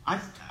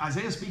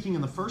 Isaiah speaking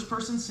in the first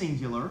person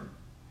singular,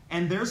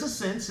 and there's a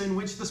sense in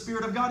which the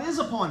Spirit of God is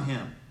upon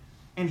him,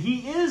 and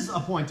he is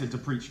appointed to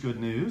preach good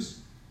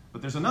news.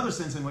 But there's another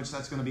sense in which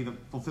that's going to be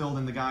fulfilled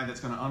in the guy that's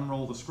going to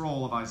unroll the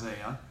scroll of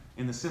Isaiah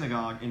in the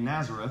synagogue in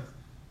Nazareth.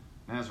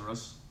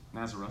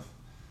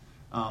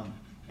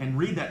 and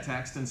read that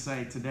text and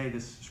say, today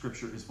this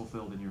scripture is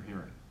fulfilled in your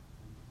hearing.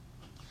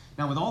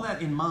 Now, with all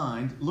that in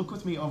mind, look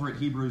with me over at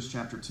Hebrews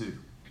chapter 2.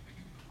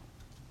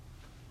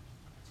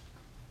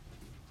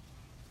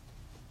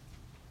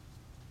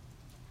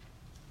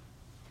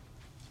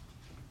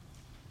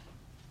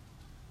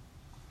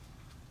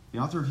 The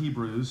author of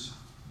Hebrews,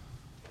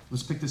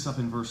 let's pick this up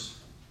in verse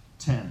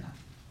 10.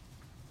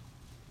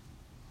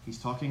 He's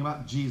talking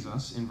about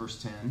Jesus in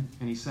verse 10,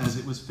 and he says,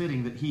 it was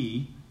fitting that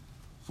he,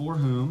 for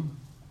whom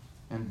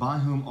and by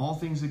whom all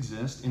things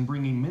exist, in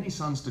bringing many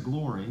sons to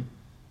glory,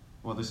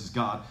 well, this is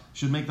God,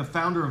 should make the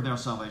founder of their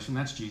salvation,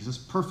 that's Jesus,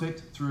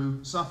 perfect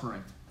through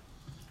suffering.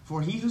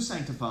 For he who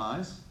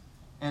sanctifies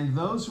and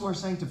those who are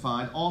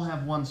sanctified all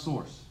have one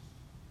source.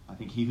 I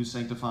think he who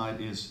sanctified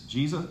is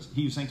Jesus.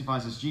 He who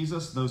sanctifies is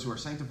Jesus. Those who are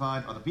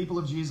sanctified are the people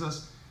of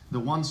Jesus. The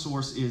one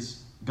source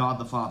is God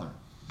the Father.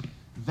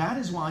 That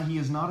is why he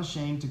is not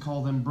ashamed to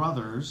call them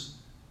brothers,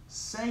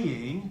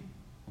 saying,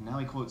 and now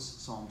he quotes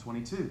Psalm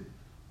 22,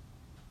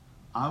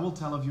 I will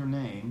tell of your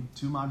name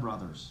to my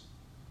brothers.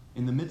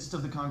 In the midst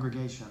of the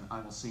congregation,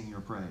 I will sing your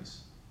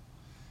praise.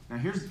 Now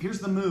here's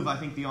the move I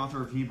think the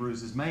author of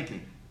Hebrews is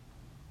making.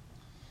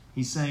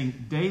 He's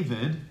saying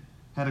David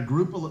had a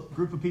group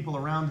of people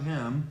around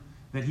him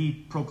that he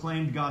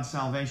proclaimed God's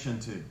salvation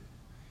to.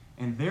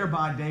 And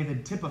thereby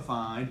David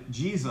typified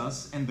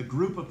Jesus and the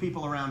group of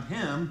people around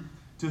him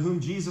to whom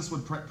Jesus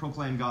would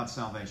proclaim God's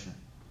salvation.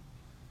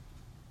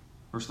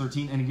 Verse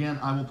 13, and again,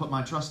 I will put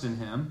my trust in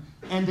him.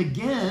 And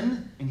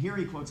again, and here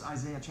he quotes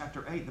Isaiah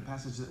chapter 8, the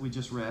passage that we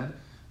just read,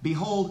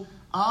 behold,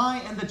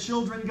 I and the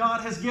children God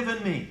has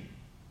given me.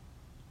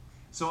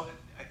 So,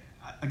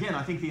 again,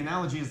 I think the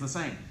analogy is the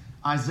same.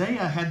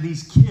 Isaiah had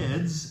these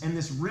kids and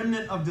this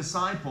remnant of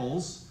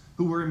disciples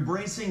who were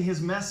embracing his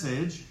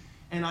message,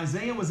 and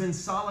Isaiah was in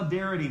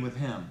solidarity with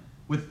him,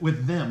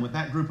 with them, with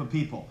that group of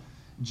people.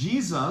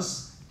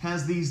 Jesus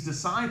has these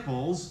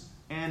disciples,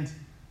 and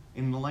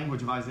in the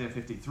language of Isaiah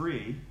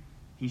 53,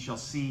 he shall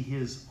see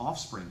his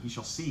offspring. He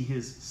shall see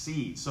his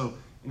seed. So,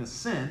 in a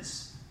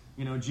sense,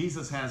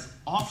 Jesus has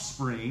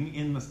offspring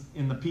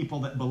in the people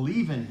that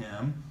believe in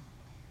him.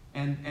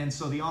 And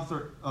so the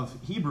author of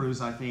Hebrews,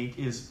 I think,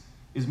 is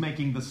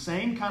making the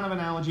same kind of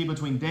analogy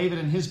between David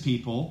and his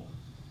people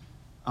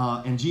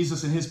and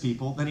Jesus and his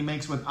people that he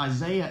makes with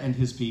Isaiah and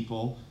his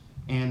people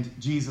and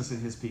Jesus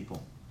and his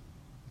people.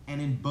 And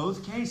in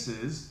both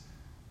cases,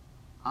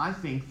 I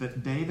think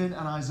that David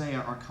and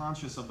Isaiah are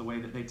conscious of the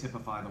way that they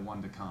typify the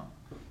one to come.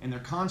 And they're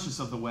conscious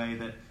of the way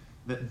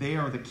that they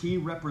are the key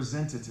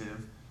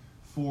representative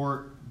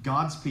for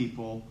God's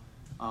people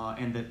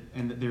and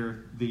that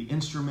they're the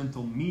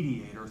instrumental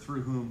mediator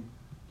through whom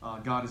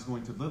God is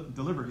going to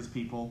deliver his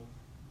people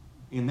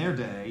in their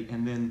day,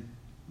 and then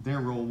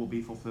their role will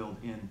be fulfilled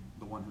in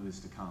the one who is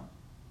to come.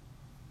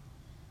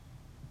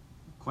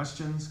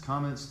 Questions,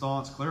 comments,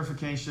 thoughts,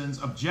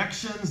 clarifications,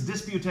 objections,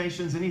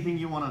 disputations, anything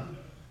you want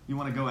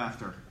to go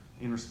after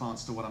in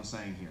response to what I'm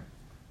saying here?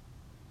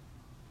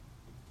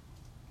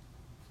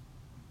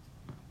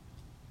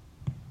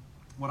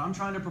 What I'm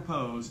trying to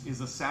propose is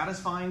a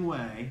satisfying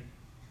way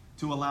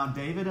to allow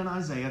David and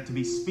Isaiah to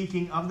be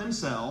speaking of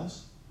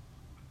themselves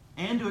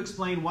and to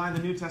explain why the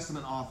New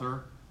Testament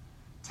author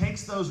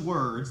takes those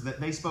words that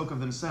they spoke of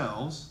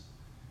themselves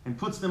and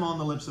puts them on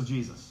the lips of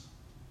Jesus.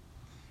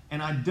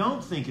 And I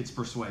don't think it's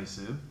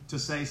persuasive to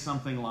say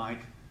something like,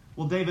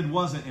 well, David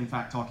wasn't in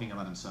fact talking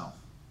about himself.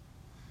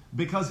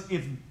 Because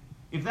if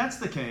that's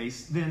the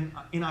case, then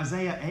in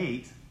Isaiah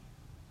 8,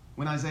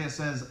 when Isaiah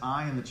says,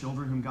 I and the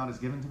children whom God has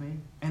given to me,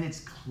 and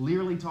it's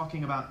clearly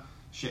talking about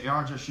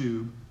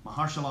She'ar-Jashub,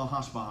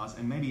 Maher-Shalal-Hashbaz,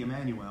 and maybe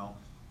Emmanuel.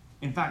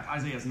 In fact,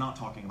 Isaiah is not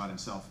talking about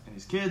himself and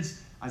his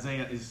kids.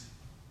 Isaiah is,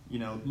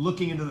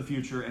 looking into the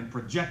future and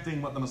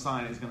projecting what the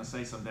Messiah is going to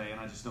say someday, and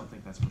I just don't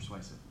think that's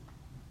persuasive.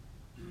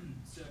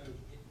 So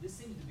this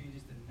seems to be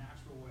just a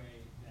natural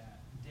way that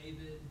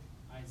David,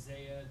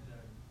 Isaiah, the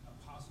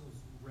apostles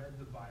read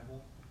the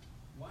Bible.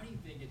 Why do you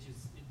think it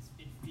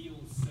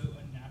feels so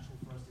unnatural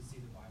for us to see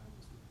the Bible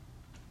this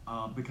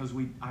way? Because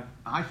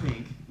I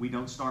think we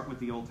don't start with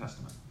the Old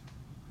Testament.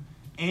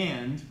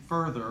 And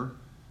further,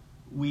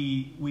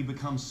 we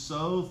become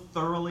so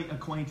thoroughly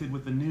acquainted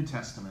with the New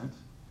Testament,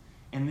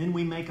 and then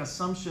we make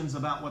assumptions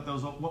about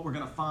what we're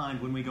going to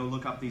find when we go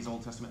look up these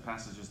Old Testament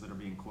passages that are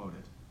being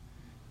quoted.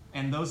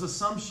 And those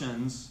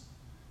assumptions,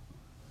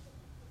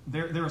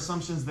 they're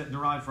assumptions that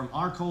derive from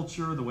our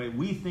culture, the way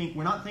we think.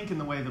 We're not thinking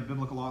the way the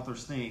biblical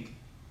authors think.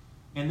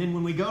 And then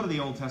when we go to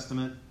the Old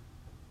Testament,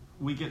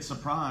 we get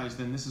surprised,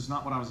 and this is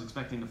not what I was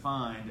expecting to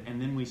find,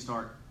 and then we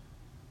start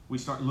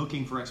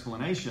looking for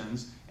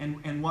explanations.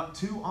 And what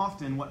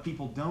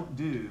people don't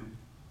do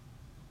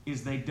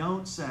is they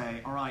don't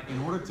say, all right,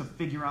 in order to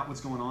figure out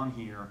what's going on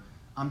here,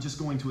 I'm just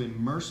going to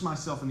immerse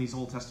myself in these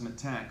Old Testament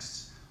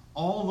texts,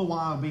 all the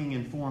while being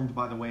informed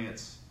by the way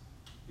it's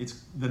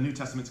the New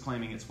Testament's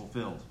claiming it's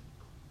fulfilled.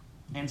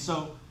 And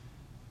so,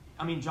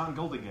 John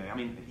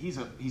Goldingay, he's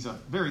a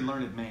very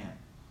learned man.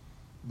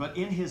 But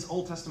in his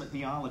Old Testament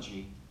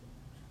theology,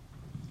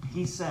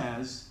 he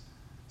says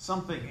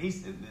something,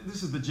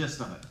 this is the gist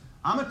of it.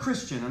 I'm a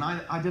Christian and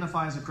I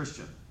identify as a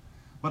Christian,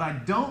 but I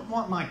don't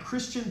want my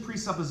Christian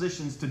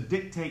presuppositions to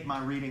dictate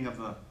my reading of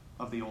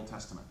the Old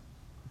Testament.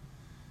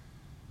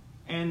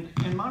 And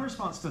my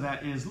response to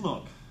that is,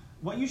 look,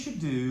 what you should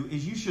do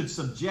is you should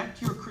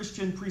subject your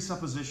Christian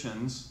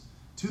presuppositions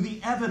to the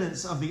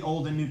evidence of the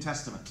Old and New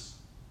Testaments.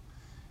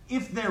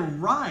 If they're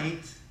right,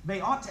 they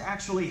ought to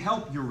actually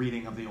help your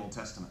reading of the Old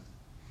Testament.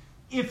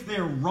 If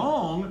they're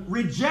wrong,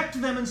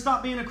 reject them and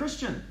stop being a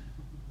Christian.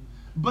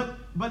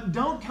 But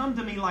don't come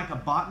to me like a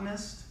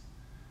botanist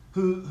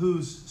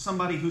who's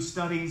somebody who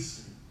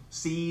studies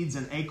seeds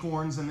and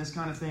acorns and this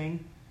kind of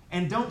thing.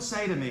 And don't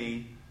say to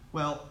me,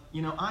 well,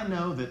 I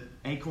know that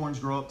acorns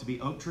grow up to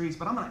be oak trees,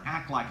 but I'm going to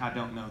act like I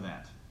don't know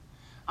that.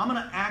 I'm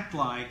going to act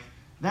like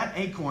that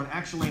acorn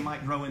actually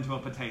might grow into a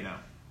potato.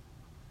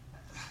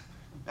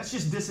 That's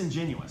just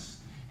disingenuous.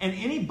 And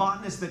any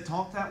botanist that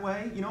talked that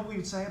way, you know what we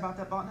would say about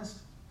that botanist?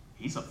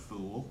 He's a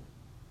fool.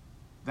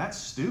 That's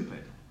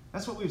stupid.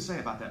 That's what we would say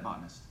about that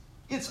botanist.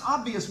 It's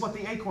obvious what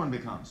the acorn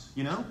becomes,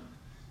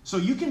 So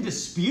you can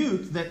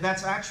dispute that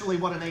that's actually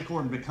what an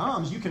acorn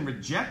becomes. You can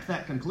reject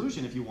that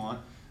conclusion if you want,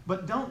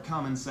 but don't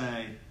come and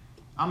say,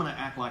 I'm going to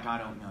act like I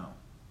don't know.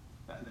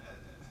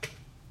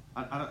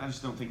 I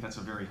just don't think that's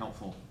a very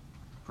helpful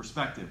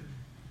perspective.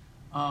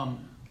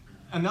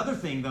 Another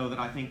thing, though, that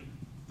I think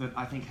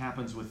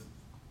happens with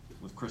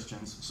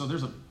Christians. So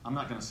I'm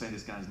not going to say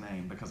this guy's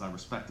name because I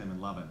respect him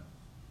and love him.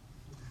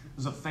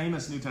 There's a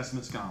famous New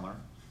Testament scholar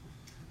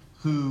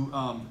who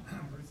What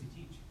does he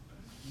teach?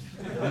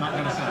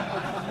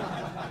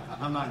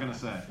 I'm not going to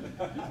say.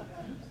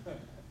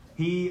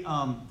 He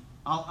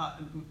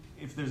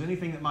if there's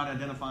anything that might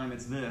identify him,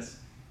 it's this.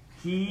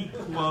 He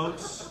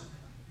quotes.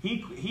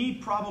 He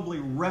probably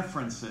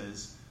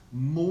references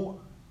more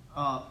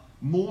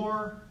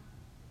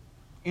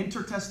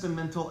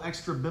intertestamental,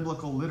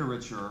 extra-biblical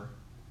literature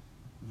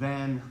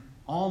than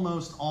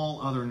almost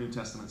all other New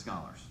Testament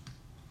scholars.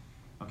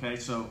 Okay,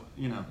 so,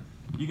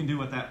 you can do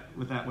with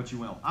that what you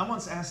will. I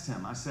once asked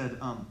him, I said,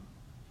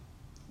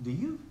 do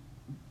you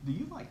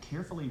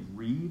carefully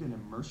read and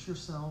immerse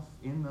yourself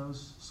in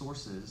those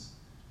sources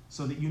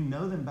so that you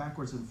know them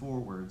backwards and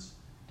forwards,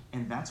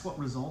 and that's what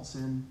results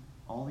in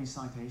all these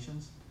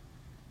citations?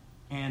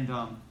 And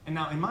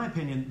now, in my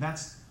opinion,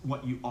 that's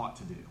what you ought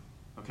to do,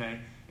 okay?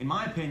 In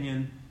my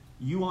opinion,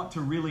 you ought to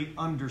really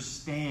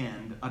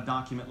understand a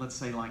document, let's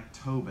say like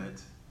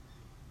Tobit,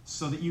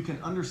 so that you can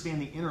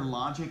understand the inner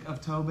logic of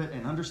Tobit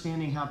and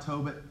understand how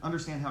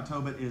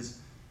Tobit is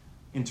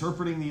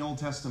interpreting the Old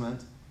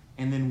Testament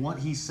and then what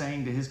he's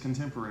saying to his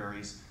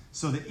contemporaries,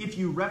 so that if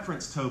you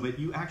reference Tobit,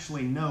 you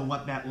actually know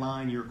what that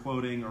line you're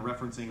quoting or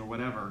referencing or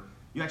whatever,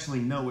 you actually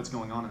know what's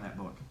going on in that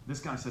book. This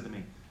guy said to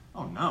me,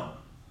 oh no,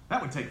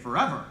 that would take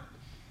forever.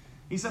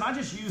 He said, I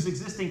just use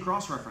existing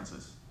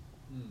cross-references.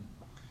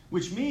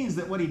 Which means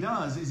that what he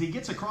does is he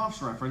gets a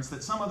cross-reference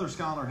that some other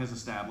scholar has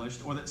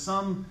established or that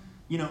some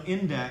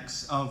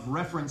index of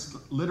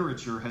referenced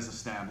literature has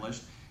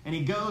established, and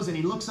he goes and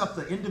he looks up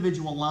the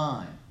individual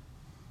line.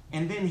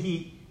 And then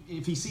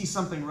if he sees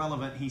something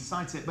relevant, he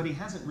cites it, but he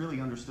hasn't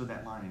really understood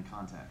that line in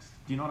context.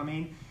 Do you know what I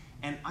mean?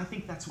 And I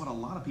think that's what a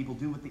lot of people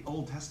do with the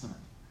Old Testament.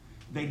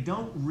 They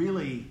don't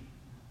really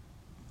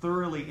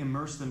thoroughly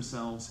immerse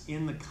themselves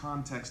in the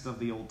context of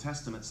the Old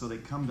Testament so they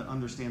come to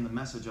understand the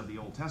message of the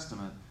Old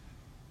Testament.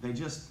 They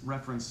just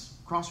reference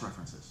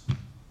cross-references.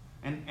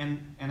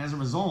 And as a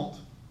result,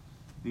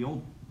 the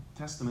Old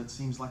Testament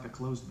seems like a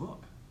closed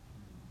book.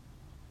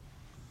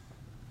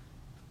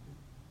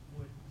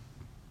 Do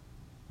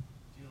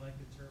you like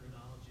the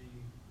terminology,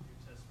 New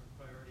Testament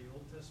priority,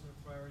 Old Testament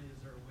priority? Is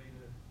there a way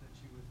that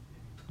you would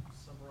maybe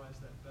summarize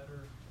that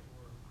better?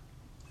 Or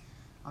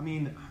I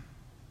mean,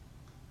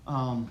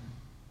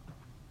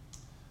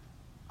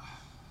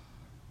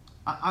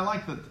 I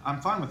like that. I'm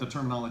fine with the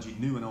terminology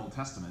New and Old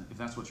Testament, if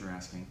that's what you're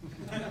asking.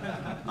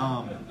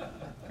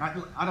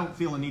 I don't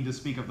feel a need to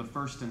speak of the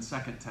First and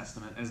Second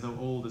Testament as though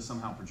old is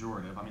somehow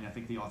pejorative. I mean, I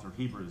think the author of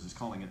Hebrews is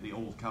calling it the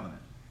Old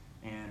Covenant.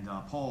 And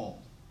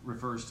Paul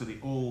refers to the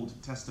Old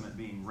Testament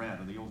being read,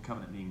 or the Old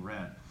Covenant being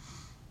read.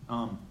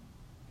 I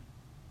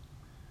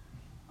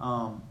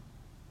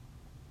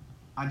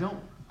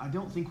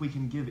don't think we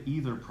can give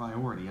either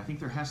priority. I think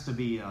there has to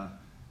be a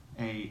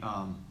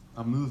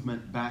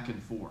movement back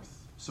and forth.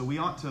 So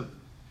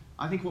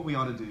I think what we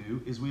ought to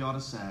do is we ought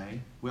to say,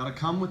 we ought to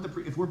come with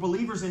if we're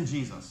believers in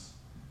Jesus,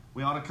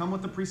 we ought to come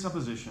with the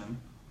presupposition,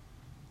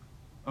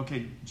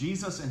 okay,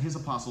 Jesus and his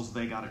apostles,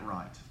 they got it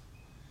right.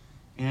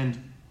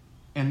 And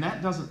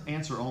that doesn't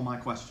answer all my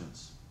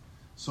questions.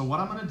 So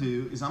what I'm going to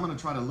do is I'm going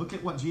to try to look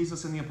at what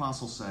Jesus and the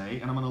apostles say,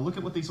 and I'm going to look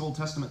at what these Old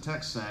Testament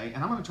texts say,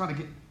 and I'm going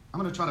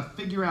to try to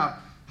figure out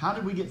how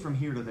did we get from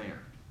here to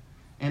there.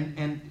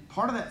 And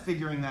part of that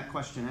figuring that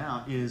question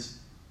out is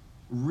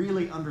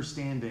really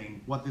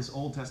understanding what this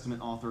Old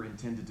Testament author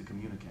intended to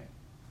communicate,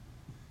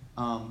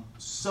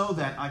 so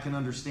that I can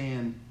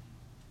understand,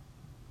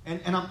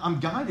 and I'm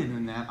guided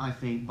in that, I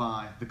think,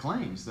 by the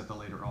claims that the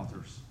later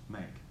authors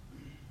make.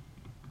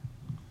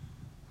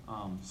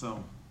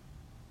 So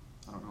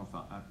I don't know if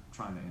I'm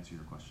trying to answer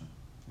your question.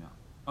 Yeah.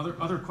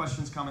 Other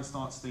questions, comments,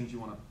 thoughts, things you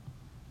want to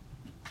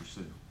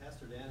pursue?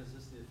 Pastor Dan, is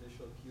this the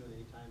official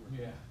Q&A time? Or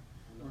Yeah,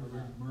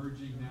 we're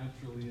merging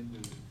naturally into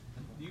it.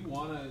 Do you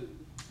want to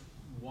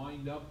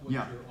wind up what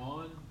Yeah. you're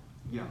on?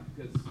 Yeah.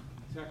 Because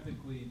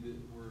technically we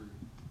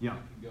Yeah.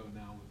 can go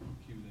now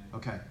with Q&A.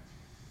 Okay.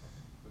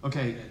 But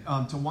Okay, go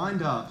ahead. to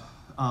wind up,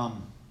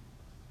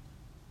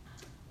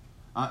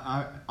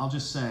 I'll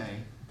just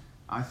say,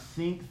 I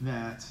think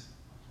that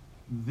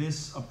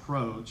this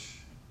approach,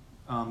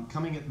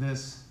 coming at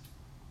this,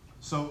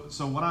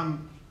 so what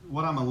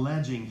I'm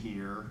alleging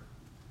here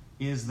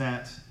is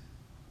that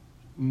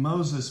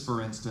Moses,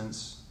 for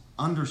instance,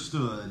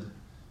 understood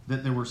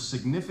that there were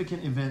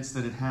significant events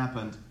that had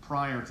happened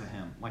prior to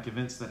him, like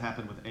events that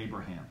happened with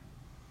Abraham,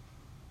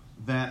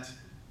 that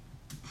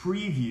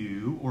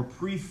preview or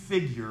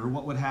prefigure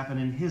what would happen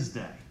in his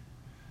day.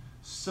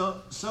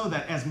 So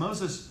that as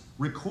Moses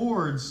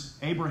records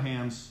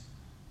Abraham's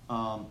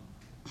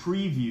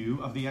preview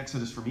of the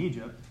Exodus from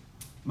Egypt,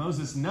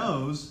 Moses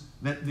knows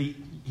that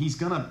he's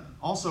going to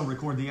also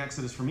record the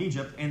Exodus from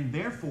Egypt, and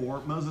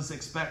therefore Moses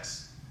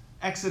expects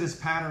Exodus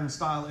pattern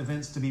style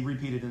events to be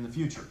repeated in the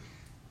future,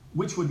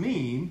 which would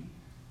mean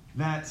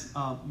that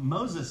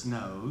Moses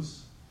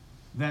knows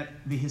that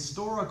the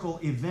historical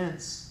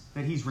events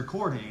that he's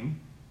recording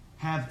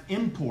have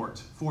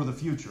import for the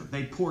future.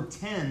 They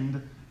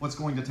portend what's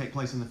going to take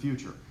place in the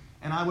future.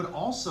 And I would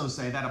also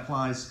say that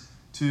applies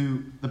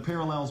to the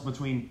parallels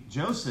between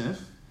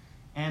Joseph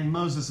and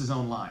Moses'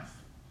 own life.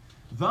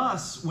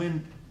 Thus,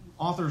 when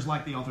authors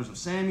like the authors of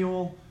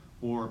Samuel,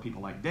 or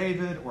people like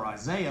David or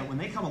Isaiah, when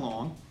they come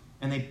along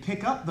and they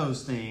pick up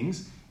those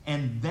things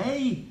and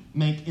they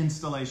make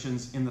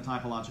installations in the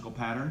typological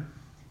pattern,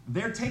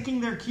 they're taking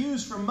their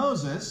cues from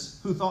Moses,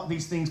 who thought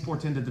these things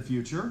portended the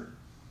future,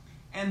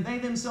 and they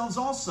themselves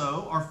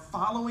also are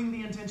following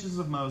the intentions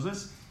of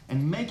Moses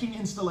and making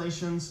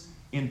installations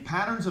in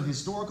patterns of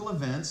historical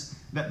events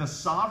that the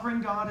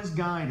sovereign God is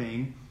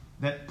guiding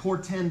that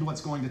portend what's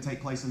going to take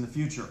place in the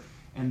future.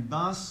 And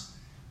thus,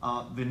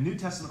 the New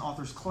Testament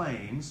authors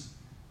claims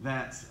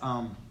that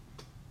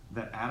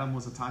Adam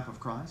was a type of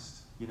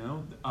Christ. You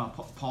know,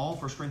 Paul,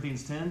 1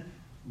 Corinthians 10,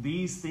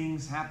 these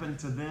things happened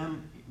to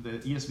them. The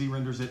ESV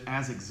renders it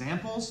as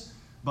examples,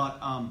 but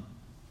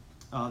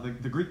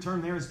the Greek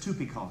term there is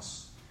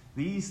tupikos.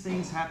 These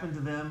things happened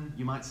to them,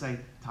 you might say,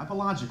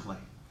 typologically.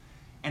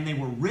 And they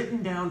were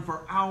written down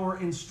for our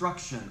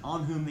instruction,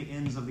 on whom the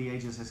ends of the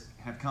ages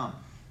have come.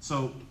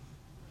 So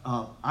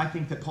I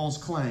think that Paul's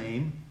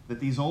claim that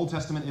these Old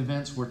Testament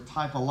events were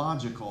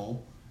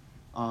typological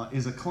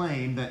is a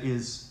claim that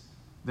is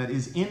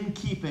in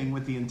keeping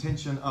with the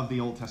intention of the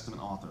Old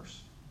Testament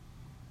authors.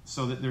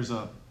 So that there's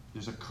a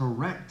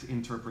correct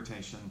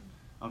interpretation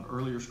of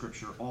earlier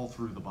Scripture all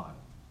through the Bible.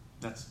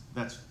 That's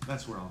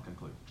where I'll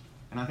conclude.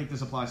 And I think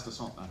this applies to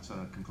Psalm.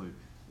 Conclude.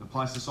 It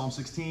applies to Psalm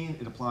 16.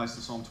 It applies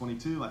to Psalm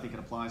 22. I think it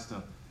applies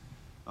to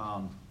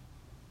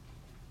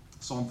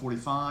Psalm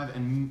 45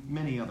 and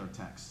many other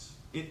texts.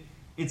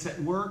 It's at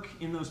work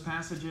in those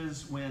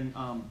passages when,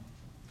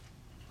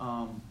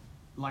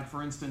 like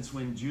for instance,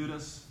 when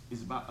Judas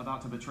is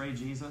about to betray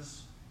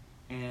Jesus,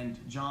 and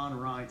John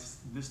writes,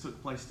 "This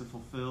took place to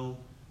fulfill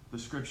the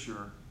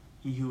Scripture.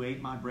 He who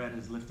ate my bread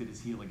has lifted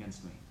his heel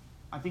against me."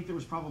 I think there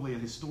was probably a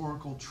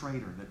historical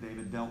traitor that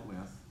David dealt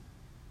with,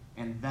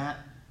 and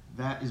that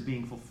is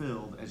being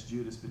fulfilled as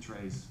Judas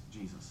betrays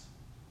Jesus.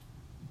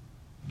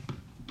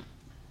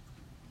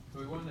 So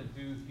we want to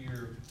do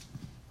here,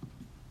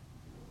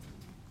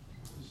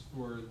 just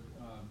for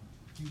a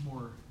few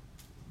more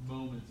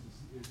moments,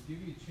 is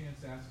give you a chance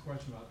to ask a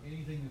question about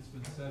anything that's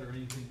been said or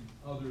anything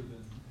other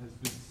than has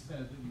been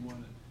said that you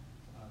want to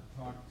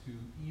talk to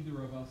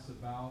either of us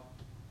about.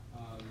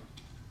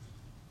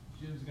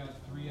 Jim's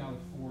got 3 out of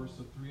 4,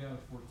 so 3 out of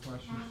 4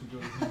 questions should go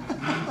to him at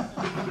least.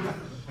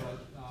 But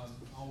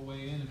I'll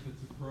weigh in if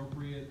it's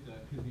appropriate.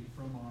 That could be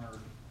from our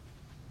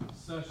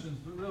sessions,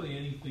 but really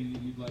anything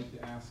that you'd like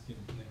to ask him.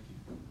 Thank you.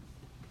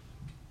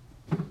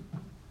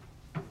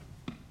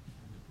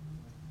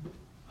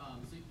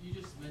 So you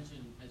just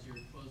mentioned, as you're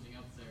closing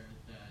up there,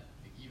 that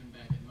even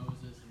back at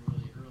Moses and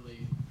really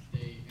early,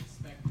 they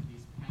expected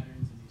these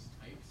patterns and these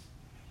types.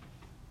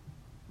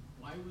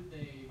 Why would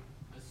they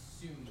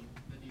assume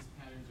that these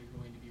patterns are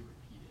going to be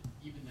repeated,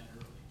 even that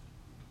early?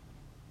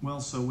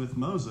 Well, so with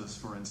Moses,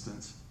 for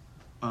instance,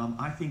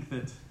 I think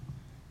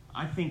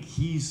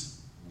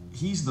he's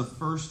the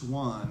first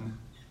one.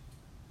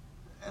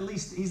 At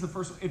least he's the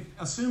first.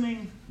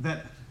 Assuming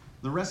that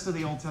the rest of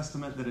the Old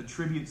Testament that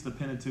attributes the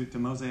Pentateuch to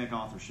Mosaic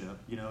authorship,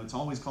 you know, it's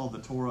always called the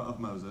Torah of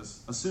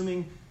Moses.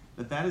 Assuming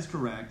that is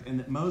correct, and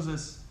that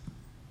Moses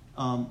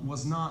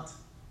was not.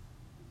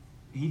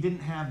 He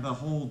didn't have the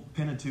whole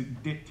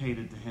Pentateuch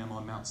dictated to him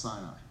on Mount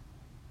Sinai.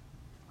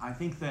 I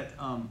think that.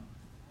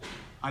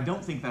 I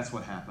don't think that's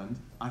what happened.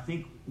 I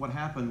think what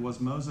happened was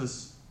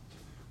Moses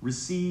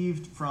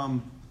received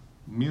from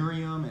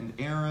Miriam and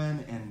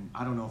Aaron, and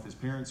I don't know if his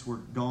parents were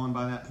gone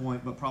by that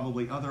point, but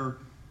probably other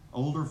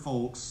older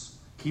folks.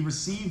 He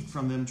received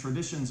from them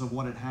traditions of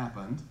what had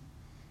happened,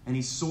 and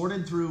he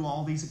sorted through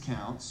all these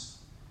accounts,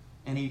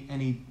 and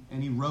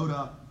he wrote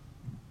up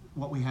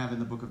what we have in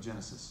the book of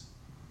Genesis.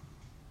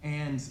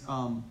 And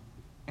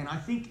I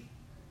think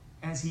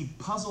as he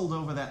puzzled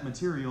over that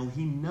material,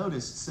 he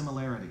noticed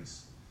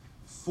similarities.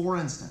 For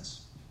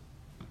instance,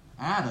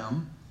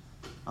 Adam,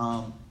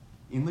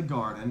 in the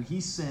garden, he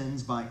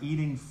sins by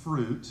eating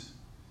fruit,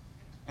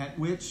 at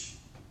which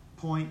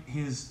point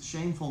his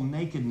shameful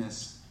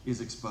nakedness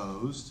is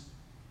exposed,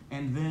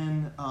 and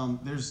then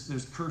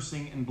there's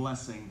cursing and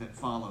blessing that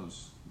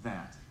follows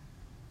that.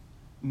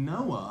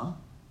 Noah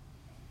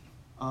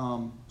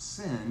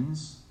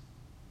sins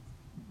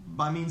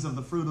by means of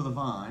the fruit of the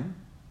vine,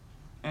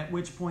 at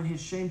which point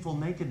his shameful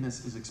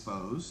nakedness is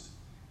exposed,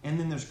 and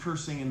then there's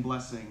cursing and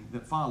blessing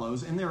that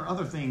follows. And there are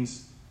other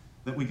things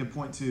that we could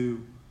point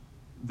to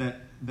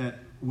that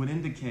would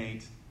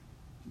indicate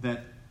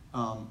that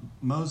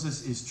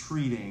Moses is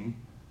treating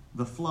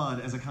the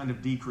flood as a kind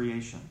of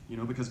decreation,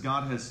 because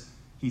God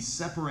He's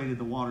separated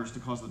the waters to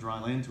cause the dry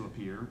land to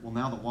appear. Well,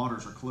 now the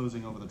waters are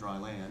closing over the dry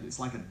land. It's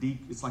like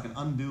an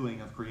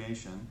undoing of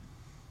creation.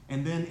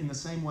 And then in the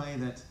same way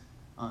that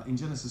in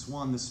Genesis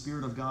 1, the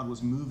Spirit of God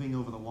was moving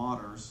over the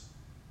waters,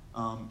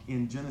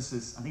 in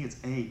Genesis, I think it's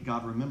 8,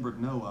 God remembered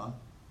Noah,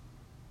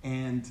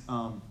 and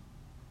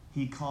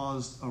he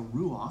caused a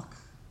ruach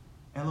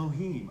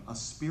Elohim, a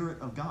spirit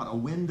of God, a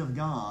wind of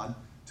God,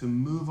 to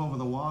move over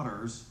the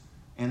waters,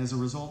 and as a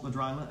result, the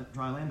dry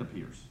land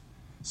appears.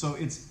 So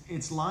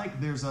it's like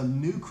there's a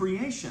new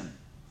creation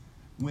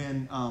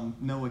when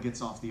Noah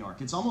gets off the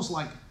ark. It's almost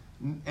like,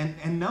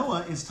 and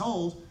Noah is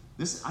told,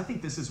 I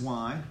think this is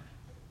why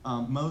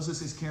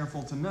Moses is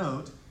careful to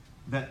note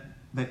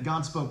that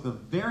God spoke the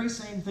very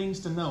same things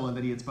to Noah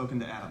that he had spoken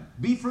to Adam.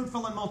 Be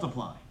fruitful and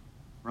multiply,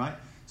 right?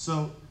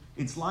 So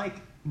it's like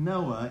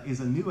Noah is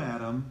a new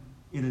Adam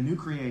in a new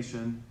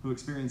creation who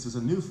experiences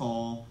a new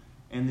fall,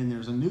 and then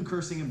there's a new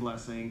cursing and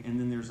blessing, and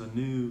then there's a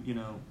new,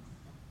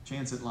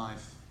 chance at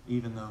life,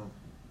 even though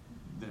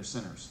they're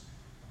sinners.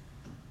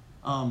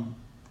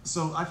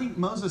 So I think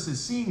Moses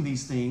is seeing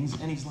these things,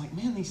 and he's like,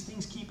 man, these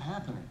things keep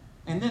happening.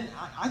 And then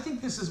I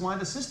think this is why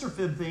the sister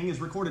fib thing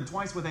is recorded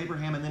twice with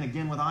Abraham and then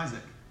again with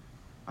Isaac.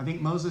 I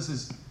think Moses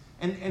is...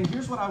 And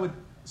here's what I would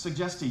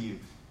suggest to you.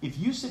 If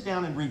you sit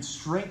down and read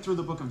straight through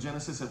the book of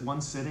Genesis at one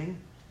sitting,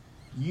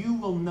 you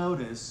will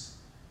notice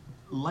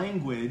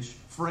language,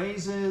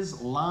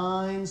 phrases,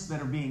 lines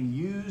that are being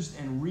used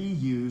and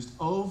reused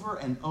over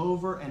and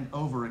over and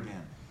over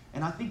again.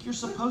 And I think you're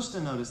supposed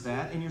to notice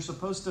that, and you're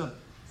supposed to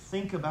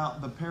think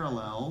about the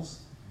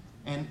parallels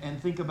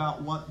and think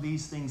about what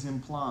these things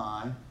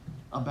imply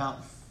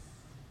about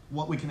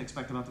what we can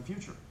expect about the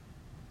future.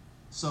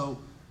 So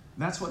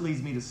that's what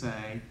leads me to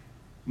say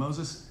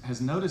Moses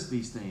has noticed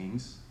these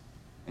things,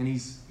 and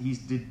he's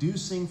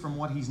deducing from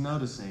what he's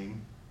noticing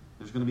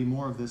there's going to be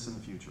more of this in the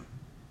future.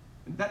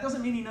 That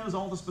doesn't mean he knows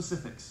all the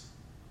specifics,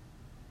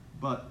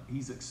 but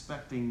he's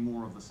expecting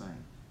more of the same. Okay.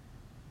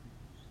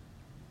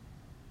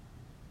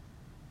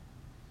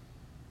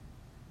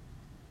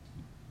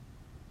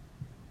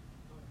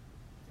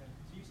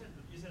 So you said at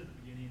the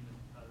beginning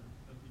that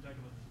you talked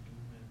about this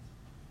movement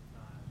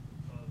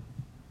of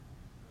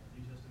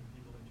New Testament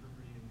people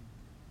interpreting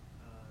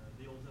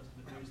the Old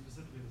Testament, maybe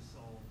specifically the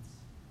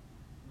Psalms,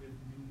 with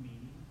new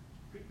meaning.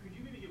 Could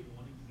you maybe give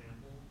one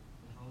example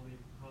of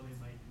how they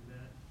might do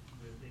that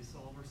with a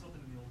psalm or something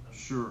in the Old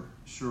Testament?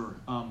 Sure.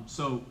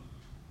 So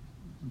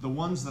the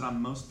ones that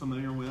I'm most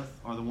familiar with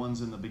are the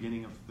ones in the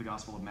beginning of the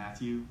Gospel of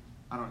Matthew.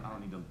 I don't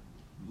need to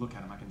look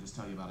at them. I can just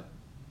tell you about it.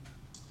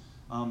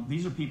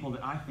 These are people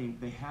that I think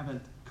they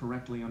haven't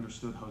correctly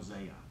understood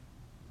Hosea.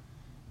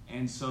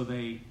 And so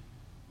they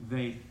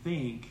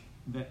think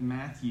that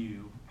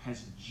Matthew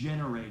has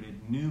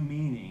generated new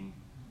meaning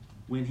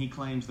when he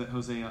claims that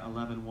Hosea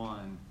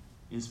 11:1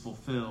 is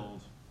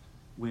fulfilled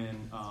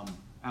when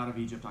out of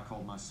Egypt I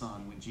called my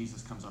son, when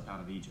Jesus comes up out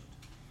of Egypt.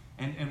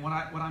 And what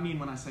I mean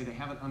when I say they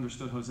haven't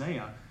understood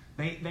Hosea,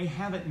 they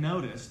haven't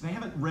noticed, they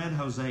haven't read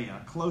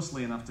Hosea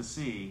closely enough to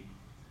see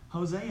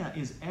Hosea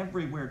is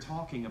everywhere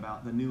talking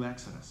about the new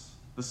Exodus,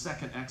 the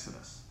second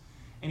Exodus.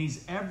 And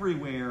he's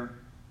everywhere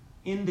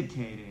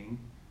indicating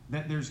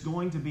that there's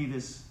going to be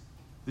this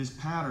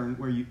pattern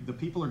where the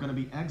people are going to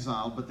be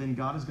exiled, but then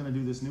God is going to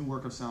do this new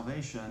work of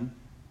salvation.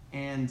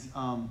 And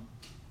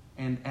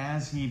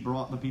as he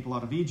brought the people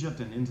out of Egypt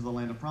and into the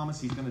land of promise,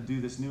 he's going to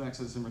do this new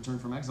Exodus in return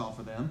from exile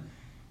for them.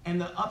 And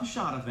the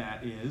upshot of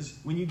that is,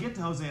 when you get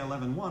to Hosea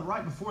 11:1,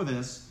 right before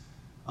this,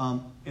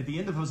 at the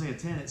end of Hosea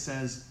 10, it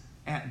says,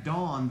 at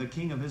dawn, the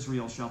king of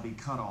Israel shall be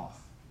cut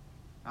off.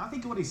 Now, I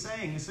think what he's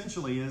saying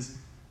essentially is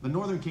the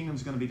northern kingdom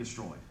is going to be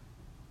destroyed.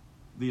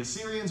 The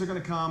Assyrians are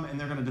going to come and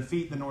they're going to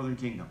defeat the northern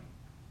kingdom.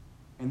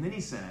 And then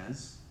he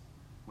says,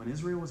 when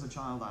Israel was a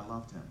child, I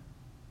loved him,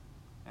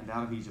 and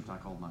out of Egypt I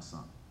called my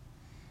son.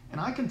 And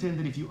I contend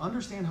that if you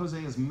understand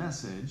Hosea's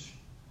message,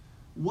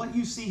 what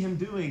you see him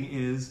doing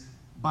is,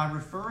 by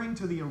referring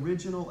to the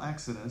original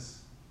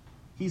Exodus,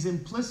 he's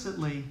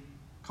implicitly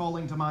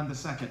calling to mind the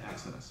second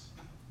Exodus.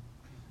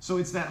 So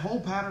it's that whole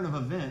pattern of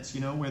events,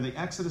 where the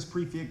Exodus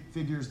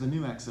prefigures the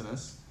new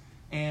Exodus,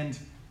 and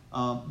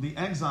the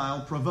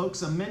exile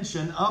provokes a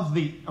mention of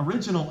the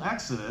original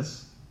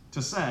Exodus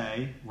to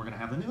say, we're going to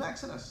have the new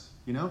Exodus,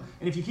 you know?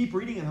 And if you keep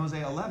reading in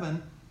Hosea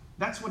 11,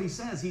 that's what he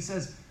says. He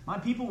says, my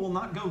people will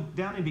not go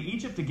down into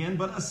Egypt again,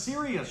 but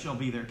Assyria shall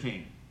be their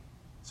king.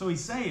 So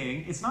he's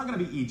saying, it's not going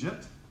to be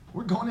Egypt.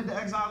 We're going into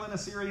exile in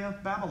Assyria,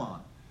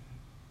 Babylon.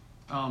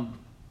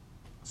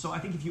 So I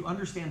think if you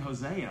understand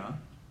Hosea,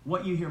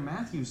 what you hear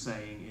Matthew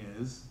saying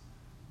is,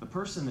 the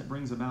person that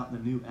brings about the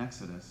new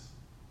Exodus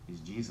is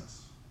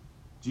Jesus.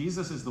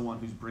 Jesus is the one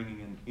who's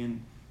bringing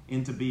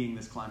into being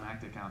this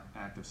climactic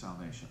act of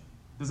salvation.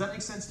 Does that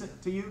make sense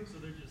to you?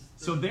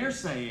 So they're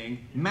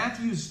saying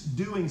Matthew's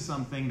doing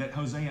something that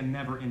Hosea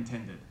never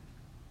intended.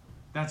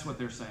 That's what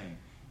they're saying.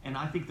 And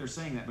I think they're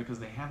saying that because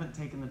they haven't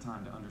taken the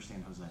time to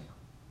understand Hosea.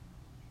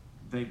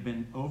 They've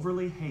been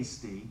overly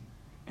hasty,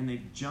 and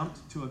they've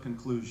jumped to a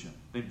conclusion.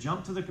 They've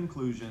jumped to the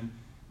conclusion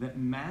that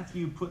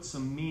Matthew put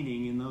some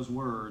meaning in those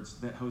words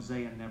that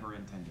Hosea never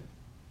intended.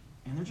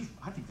 And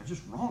I think they're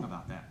just wrong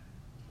about that.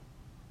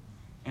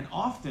 And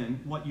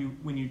often,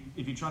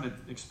 if you try to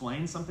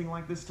explain something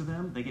like this to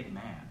them, they get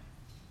mad.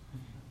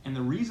 And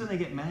the reason they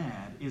get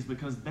mad is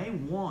because they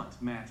want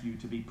Matthew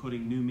to be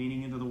putting new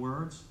meaning into the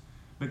words,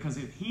 because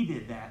if he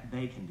did that,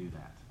 they can do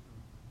that.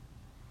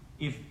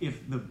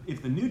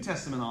 If the New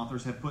Testament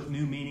authors have put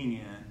new meaning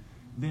in,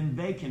 then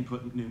they can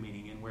put new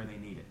meaning in where they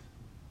need it.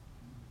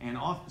 And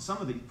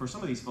for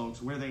some of these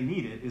folks, where they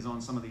need it is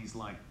on some of these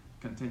like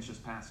contentious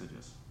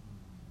passages,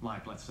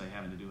 like let's say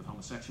having to do with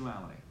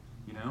homosexuality.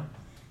 You know,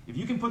 if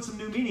you can put some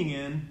new meaning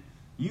in,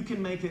 you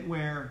can make it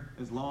where,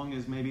 as long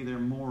as maybe they're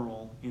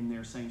moral in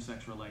their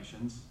same-sex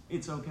relations,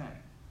 it's okay.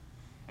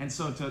 And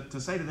so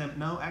to say to them,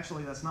 no,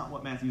 actually that's not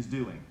what Matthew's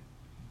doing.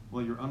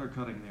 Well, you're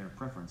undercutting their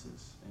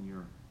preferences and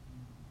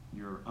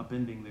you're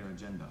upending their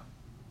agenda,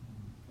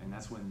 and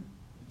that's when,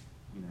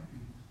 you know.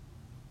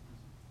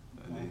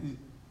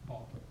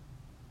 Paul.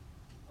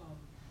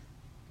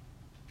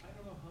 I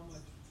don't know how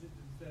much has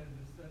been said in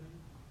this setting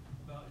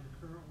about your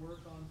current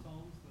work on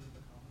Psalms,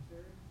 the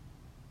commentary,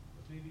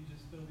 but maybe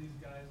just fill these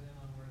guys in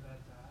on where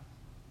that's at,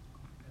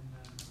 and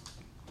then,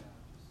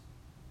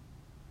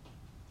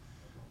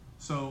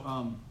 So,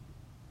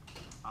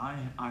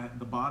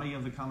 the body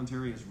of the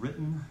commentary is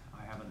written.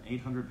 I have an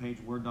 800-page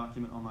Word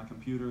document on my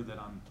computer that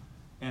I'm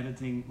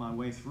editing my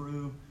way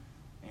through,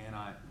 and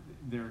I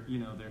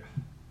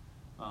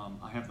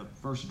have the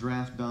first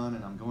draft done,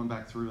 and I'm going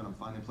back through and I'm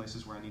finding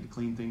places where I need to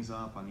clean things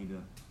up. I need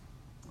to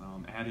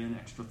add in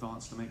extra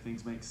thoughts to make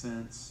things make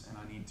sense, and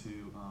I need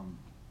to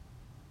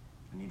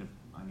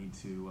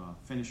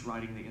finish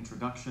writing the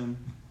introduction.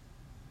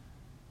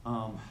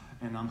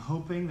 And I'm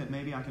hoping that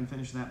maybe I can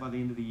finish that by the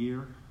end of the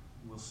year.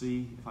 We'll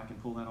see if I can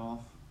pull that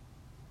off.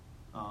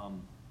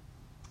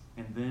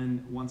 And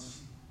then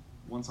once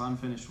I'm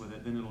finished with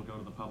it, then it'll go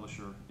to the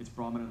publisher. It's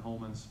Broadman and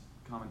Holman's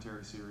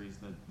commentary series,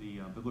 the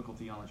Biblical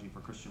Theology for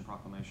Christian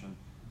Proclamation.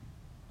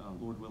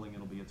 Lord willing,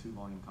 it'll be a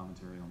 2-volume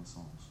commentary on the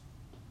Psalms.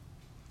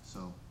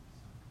 So.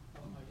 I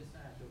just want to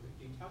ask you,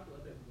 can you talk a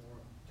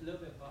little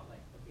bit about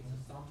like, okay, so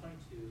Psalm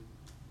 22,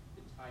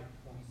 the type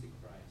points to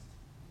Christ,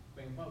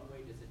 but in what way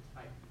does the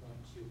type point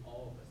to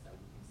all of us that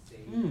we can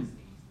say these things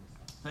in the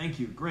Psalms? Thank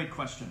you. Great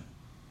question.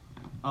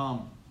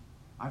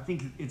 I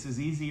think it's as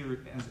easy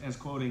as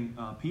quoting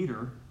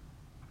Peter.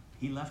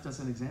 He left us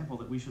an example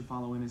that we should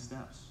follow in his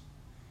steps.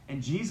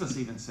 And Jesus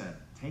even said,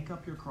 take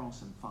up your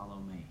cross and follow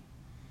me.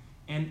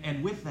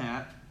 And with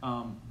that,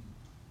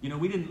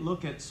 we didn't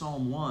look at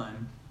Psalm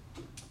 1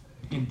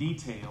 in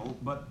detail,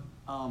 but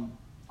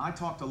I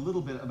talked a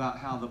little bit about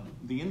how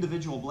the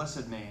individual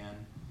blessed man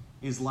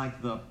is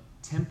like the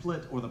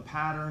template or the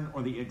pattern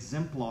or the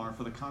exemplar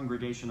for the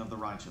congregation of the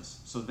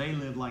righteous. So they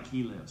live like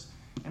he lives.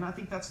 And I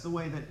think that's the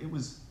way that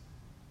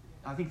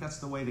that's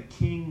the way the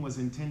king was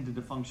intended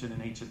to function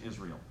in ancient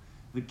Israel.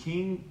 The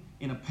king,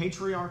 in a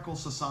patriarchal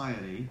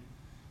society,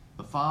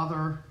 the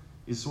father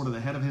is sort of the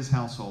head of his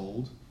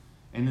household,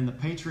 and then the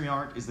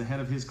patriarch is the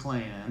head of his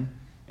clan,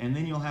 and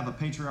then you'll have a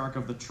patriarch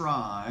of the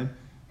tribe,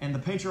 and the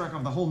patriarch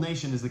of the whole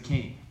nation is the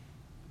king.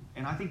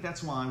 And I think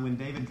that's why when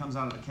David comes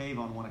out of the cave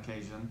on one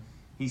occasion,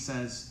 he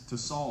says to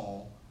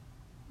Saul,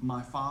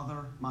 my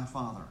father, my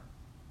father.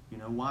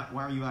 Why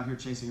are you out here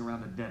chasing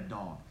around a dead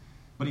dog?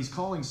 But he's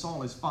calling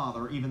Saul his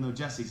father, even though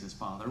Jesse's his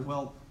father.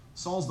 Well,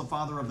 Saul's the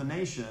father of the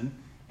nation,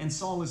 and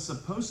Saul is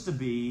supposed to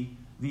be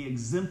the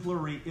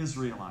exemplary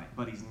Israelite,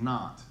 but he's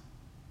not.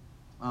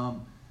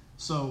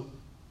 So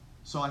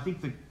I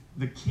think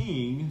the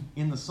king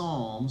in the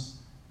Psalms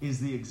is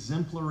the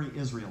exemplary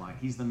Israelite.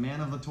 He's the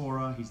man of the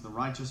Torah. He's the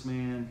righteous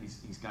man.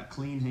 He's got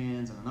clean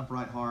hands and an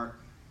upright heart.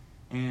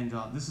 And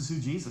this is who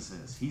Jesus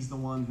is. He's the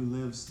one who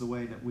lives the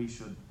way that we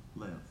should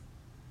live.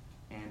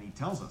 And he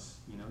tells us,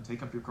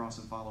 take up your cross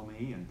and follow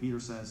me. And Peter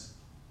says,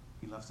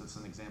 he left us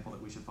an example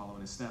that we should follow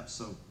in his steps.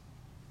 So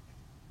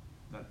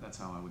that's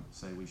how I would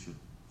say we should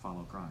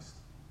follow Christ.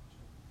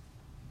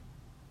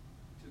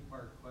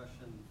 Two-part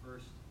question.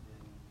 First,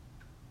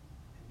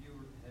 are you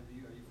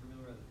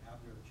familiar with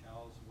Abner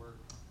Chow's work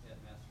at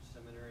Master's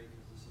Seminary?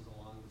 Because this is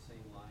along the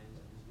same lines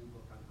in his new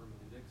book on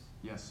hermeneutics.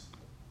 Yes.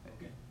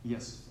 Okay.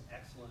 Yes. It's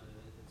excellent.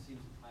 It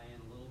seems to tie in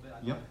a little bit.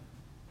 I Yep. know-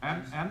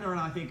 Abner and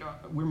I think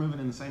we're moving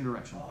in the same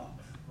direction. Oh,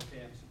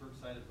 okay, I'm super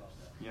excited about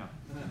that. Yeah.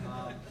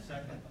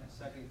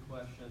 Second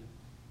question,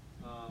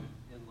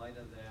 in light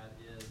of that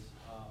is,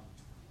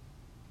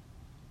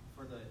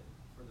 for the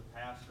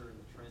pastor in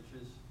the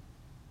trenches,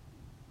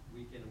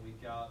 week in and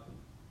week out,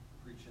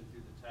 preaching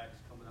through the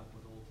text, coming up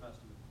with Old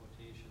Testament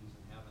quotations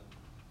and having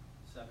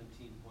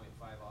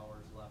 17.5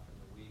 hours left in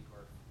the week,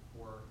 or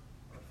 4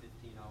 or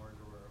 15 hours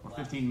or Or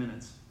less. 15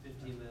 minutes.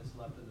 15 minutes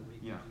left in the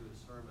week Yeah. to do a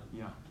sermon.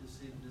 Yeah.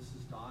 This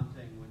is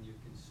daunting when you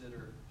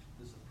consider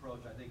this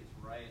approach. I think it's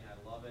right, and I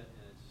love it,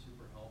 and it's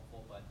super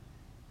helpful, but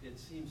it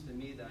seems to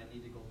me that I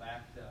need to go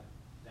back to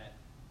that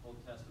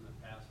Old Testament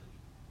passage.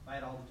 If I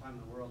had all the time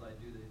in the world, I'd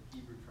do the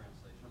Hebrew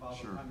translation. If I had all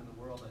Sure. the time in the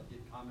world, I'd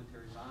get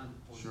commentaries on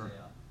Sure.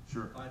 Hosea.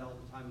 Sure. If I had all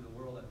the time in the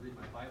world, I'd read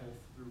my Bible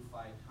through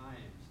 5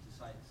 times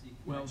to see.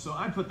 Well, so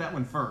I put that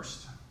one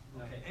first.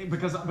 Okay.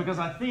 Because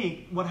I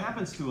think what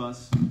happens to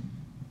us,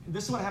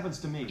 this is what happens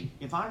to me.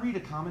 If I read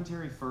a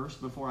commentary first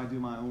before I do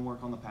my own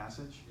work on the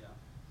passage, Yeah.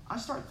 I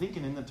start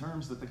thinking in the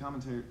terms that the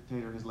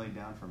commentator has laid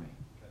down for me.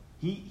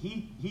 Okay.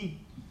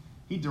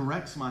 He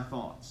directs my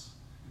thoughts.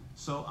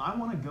 So I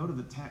want to go to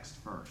the text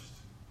first.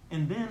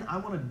 And then I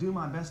want to do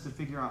my best to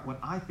figure out what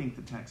I think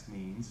the text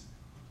means,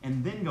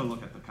 and then go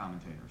look at the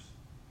commentators.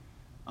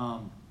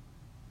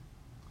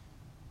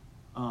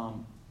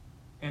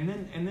 And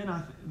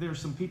then there's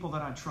some people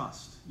that I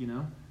trust, you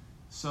know.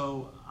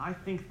 So I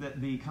think that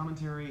the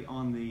commentary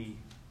on the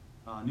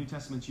New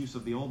Testament's use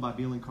of the Old by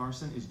Beal and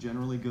Carson is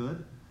generally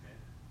good.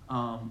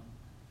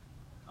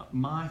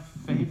 My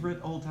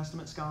favorite Old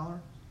Testament scholar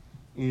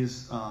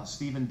is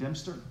Stephen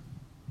Dempster,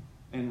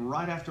 and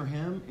right after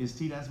him is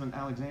T. Desmond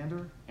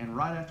Alexander, and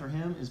right after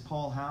him is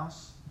Paul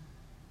House.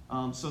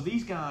 So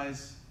these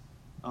guys,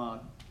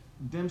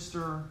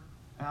 Dempster,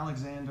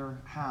 Alexander,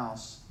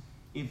 House,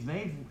 if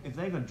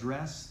they've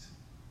addressed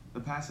the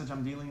passage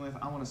I'm dealing with,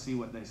 I want to see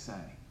what they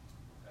say.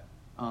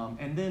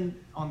 And then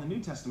on the New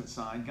Testament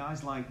side,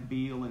 guys like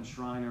Beal and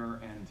Schreiner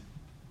and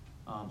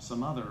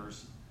some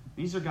others,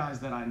 these are guys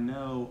that I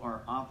know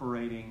are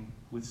operating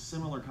with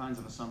similar kinds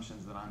of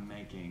assumptions that I'm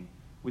making,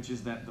 which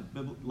is that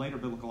the later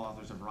biblical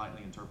authors have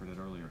rightly interpreted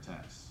earlier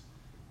texts.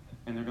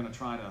 And they're going to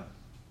try to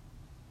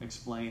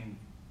explain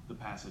the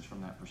passage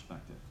from that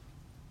perspective.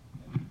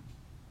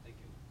 Thank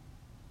you.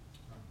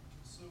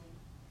 So,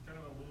 kind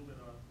of a little bit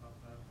off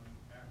that, when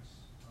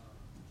Acts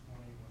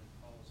 20, when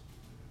Paul was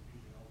speaking to the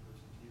Ephesian elders,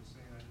 and he was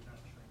saying, I did not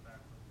shrink back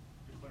from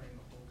declaring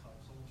the whole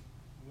counsel.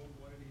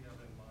 What did he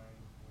have in mind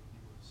when he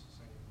was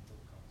saying the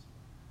whole counsel?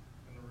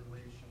 In the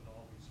relation to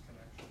all these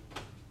connections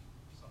and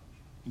such?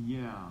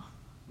 Yeah.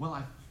 Well,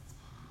 I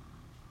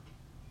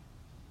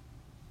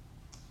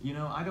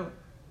don't,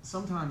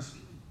 sometimes,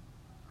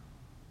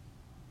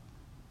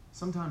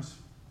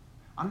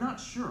 I'm not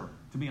sure,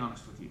 to be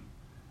honest with you.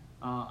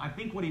 I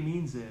think what he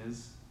means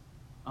is,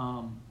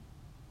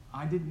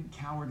 I didn't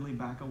cowardly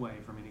back away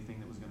from anything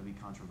that was going to be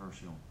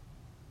controversial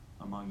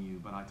among you,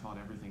 but I taught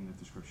everything that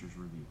the Scriptures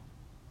reveal.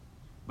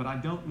 But I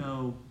don't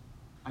know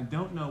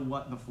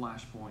what the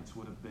flashpoints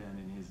would have been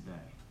in his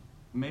day.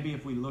 Maybe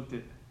if we looked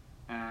at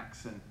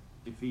Acts and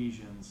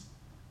Ephesians,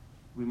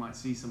 we might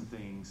see some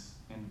things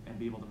and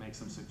be able to make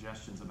some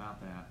suggestions about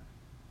that.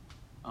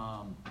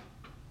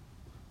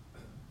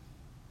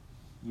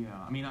 Yeah,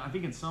 I mean, I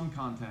think in some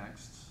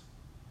contexts,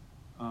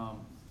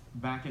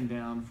 backing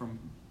down from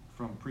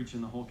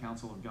preaching the whole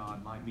counsel of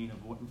God might mean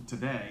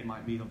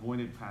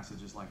avoided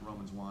passages like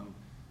Romans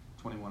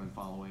 1:21 and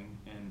following,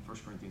 and 1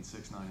 Corinthians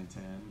 6:9 and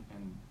 10,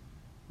 and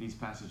these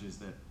passages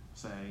that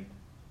say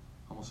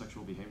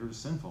homosexual behavior is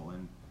sinful,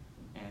 and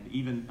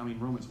even, I mean,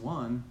 Romans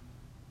 1,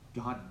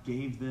 God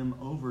gave them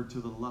over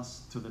to the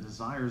lust, to the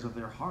desires of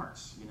their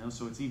hearts, you know,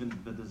 so it's even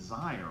the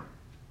desire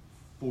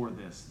for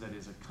this that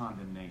is a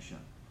condemnation.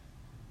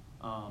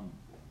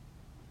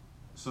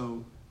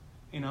 So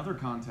in other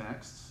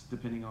contexts,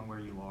 depending on where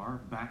you are,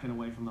 backing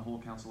away from the whole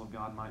counsel of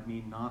God might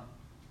mean not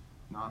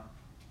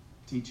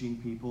teaching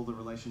people the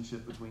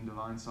relationship between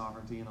divine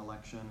sovereignty and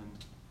election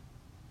and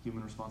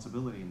human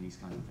responsibility and these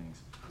kinds of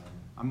things.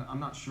 I'm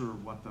not sure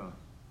what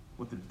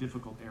the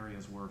difficult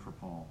areas were for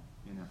Paul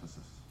in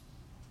Ephesus.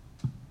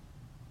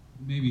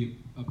 Maybe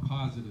a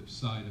positive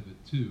side of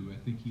it too. I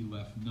think he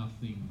left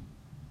nothing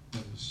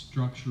that was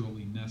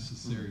structurally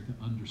necessary to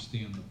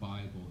understand the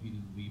Bible. He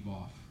didn't leave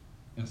off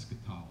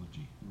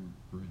eschatology,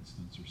 for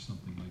instance, or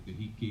something like that.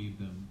 He gave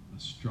them a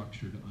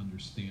structure to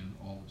understand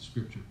all of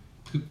Scripture.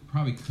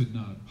 Probably could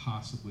not have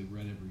possibly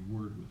read every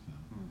word with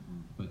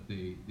them, but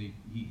he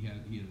had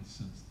a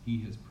sense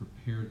he has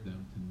prepared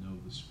them to know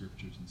the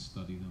Scriptures and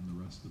study them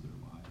the rest of their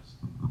lives.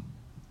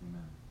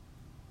 Amen.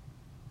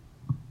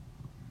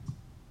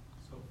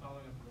 So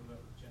following up a little bit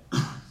with Jeff,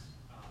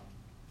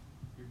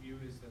 your view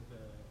is that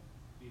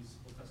these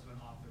Old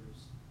Testament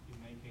authors, in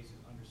many cases,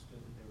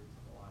 understood that they were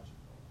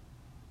theological.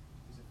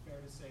 Is it fair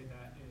to say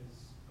that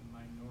is a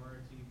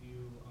minority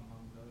view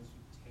among those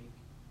who take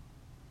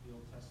the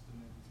Old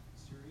Testament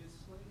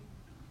seriously?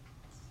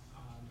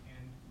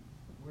 And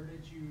where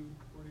did you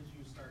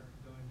start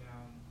going down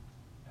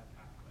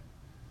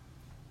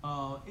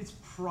It's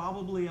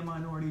probably a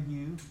minority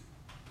view,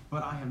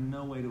 but I have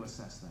no way to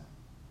assess that.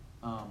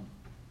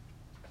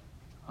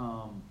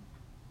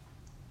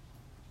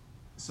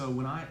 So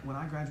when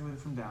I graduated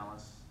from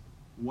Dallas,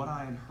 what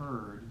I had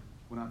heard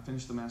when I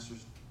finished the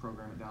master's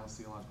program at Dallas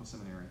Theological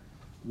Seminary,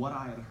 what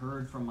I had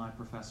heard from my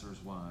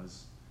professors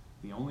was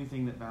the only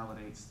thing that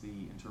validates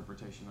the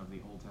interpretation of the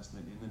Old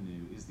Testament in the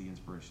New is the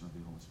inspiration of the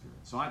Holy Spirit.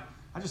 So I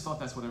just thought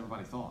that's what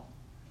everybody thought.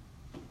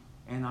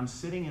 And I'm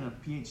sitting in a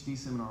PhD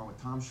seminar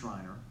with Tom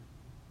Schreiner,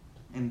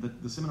 and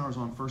the seminar is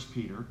on 1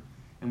 Peter,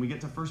 and we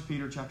get to 1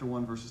 Peter chapter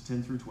 1, verses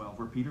 10 through 12,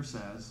 where Peter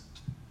says,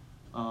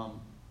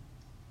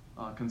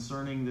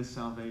 concerning this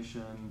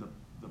salvation,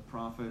 the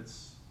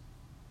prophets,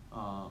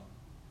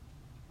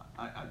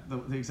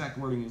 the exact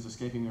wording is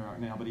escaping me right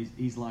now, but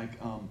he's like,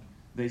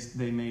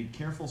 they made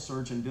careful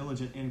search and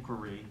diligent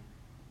inquiry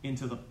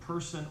into the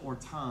person or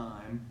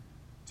time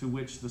to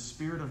which the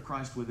Spirit of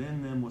Christ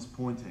within them was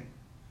pointing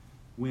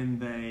when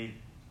they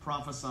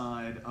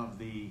prophesied of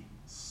the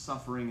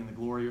suffering and the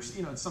glory, or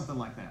it's something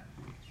like that.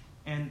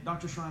 And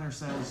Dr. Schreiner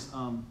says,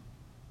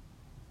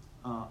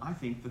 I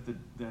think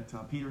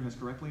that Peter has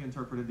correctly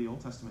interpreted the Old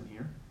Testament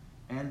here,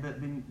 and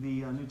that the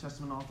New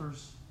Testament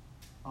authors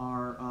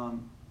are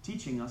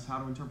teaching us how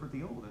to interpret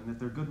the Old, and that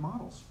they're good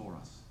models for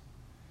us.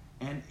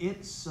 And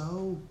it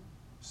so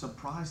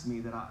surprised me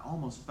that I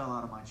almost fell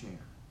out of my chair.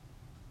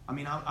 I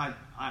mean, I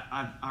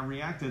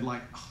reacted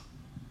like,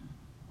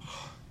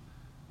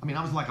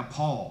 I was like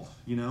appalled,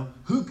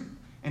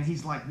 And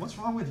he's like, "What's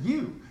wrong with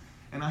you?"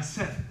 And I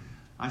said,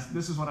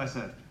 this is what I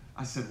said.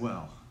 I said,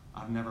 "Well,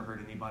 I've never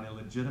heard anybody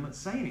legitimate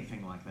say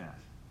anything like that."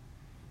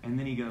 And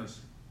then he goes,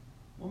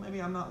 "Well,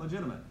 maybe I'm not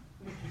legitimate."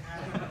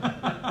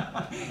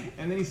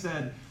 And then he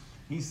said,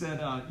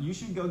 you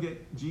should go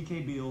get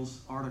G.K.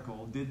 Beale's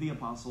article, Did the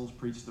Apostles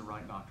Preach the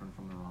Right Doctrine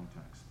from the Wrong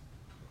Text?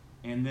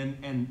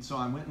 And so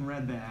I went and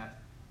read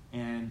that,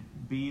 and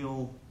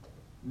Beale,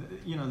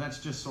 that's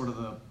just sort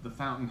of the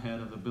fountainhead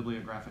of the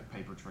bibliographic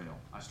paper trail.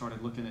 I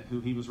started looking at who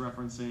he was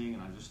referencing,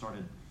 and I just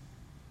started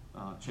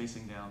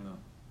chasing down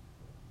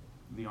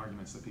the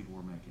arguments that people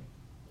were making.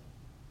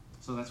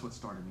 So that's what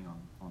started me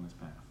on this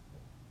path.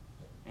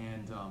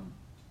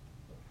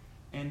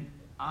 And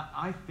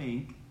I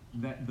think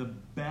that the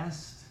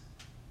best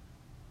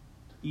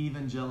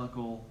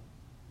evangelical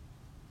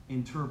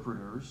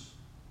interpreters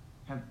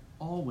have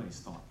always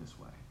thought this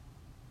way.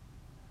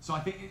 So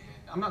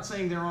I'm not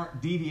saying there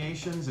aren't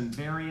deviations and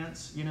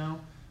variants,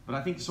 but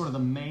I think sort of the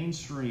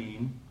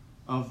mainstream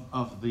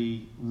of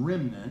the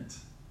remnant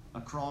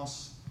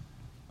across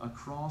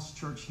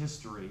church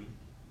history,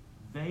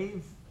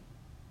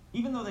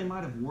 even though they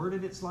might have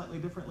worded it slightly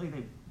differently,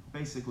 they've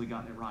basically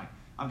gotten it right.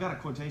 I've got a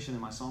quotation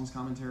in my Psalms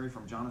commentary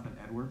from Jonathan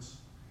Edwards.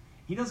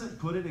 He doesn't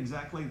put it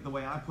exactly the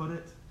way I put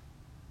it,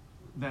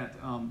 that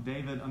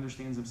David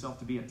understands himself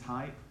to be a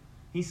type.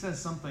 He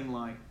says something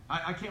like,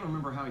 I can't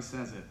remember how he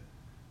says it,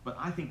 but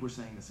I think we're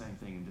saying the same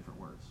thing in different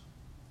words.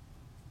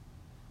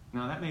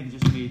 Now, that may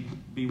just be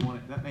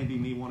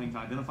me wanting to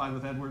identify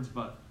with Edwards,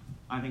 but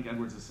I think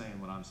Edwards is saying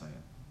what I'm saying.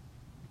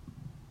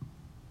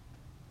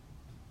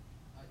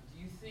 Do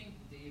you think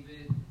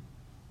David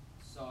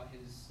saw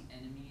his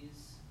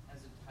enemies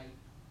as a type?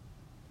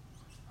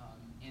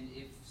 And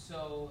if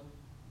so,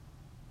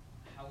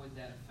 how would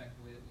that affect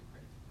the way that we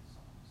pray through the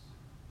Psalms?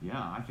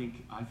 Yeah,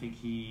 I think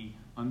he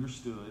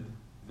understood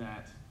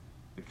that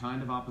the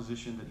kind of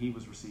opposition that he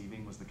was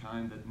receiving was the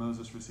kind that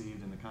Moses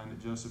received, and the kind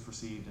that Joseph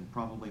received, and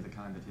probably the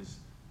kind that his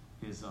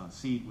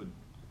seed would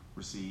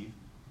receive.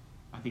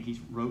 I think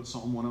he wrote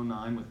Psalm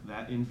 109 with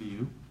that in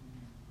view.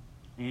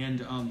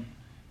 And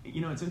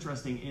it's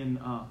interesting, in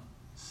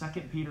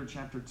 2 Peter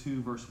chapter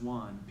 2, verse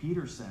 1,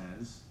 Peter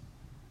says,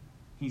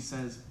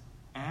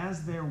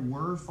 as there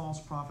were false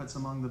prophets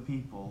among the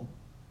people,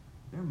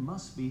 there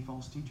must be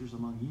false teachers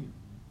among you.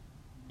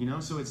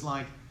 So it's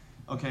like,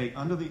 okay,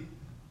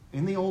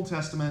 in the Old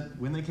Testament,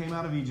 when they came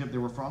out of Egypt, there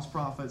were false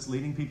prophets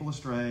leading people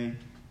astray.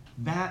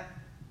 That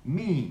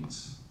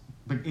means,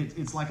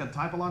 it's like a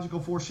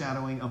typological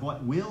foreshadowing of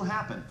what will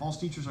happen. False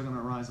teachers are going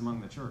to arise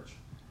among the church.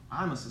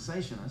 I'm a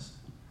cessationist.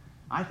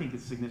 I think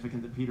it's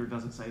significant that Peter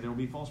doesn't say there will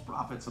be false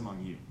prophets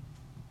among you.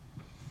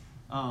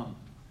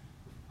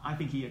 I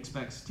think he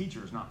expects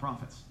teachers, not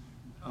prophets.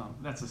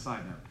 That's a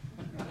side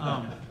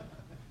note.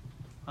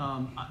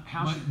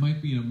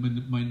 Might be a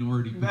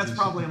minority position. That's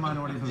probably a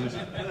minority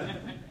position.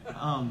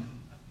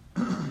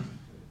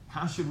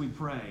 How should we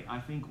pray? I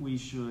think we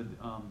should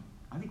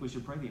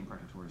pray the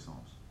imprecatory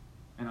psalms,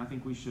 and I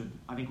think we should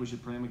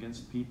pray them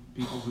against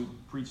people who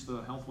preach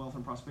the health, wealth,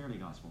 and prosperity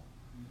gospel.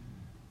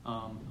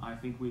 I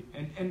think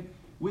and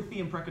with the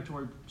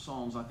imprecatory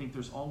psalms, I think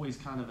there's always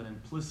kind of an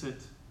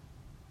implicit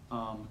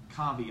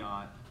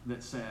caveat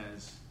that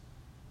says,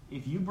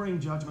 if you bring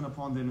judgment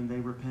upon them and they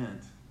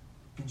repent,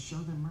 then show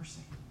them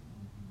mercy.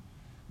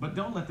 But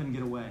don't let them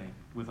get away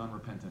with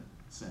unrepentant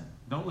sin.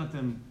 Don't let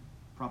them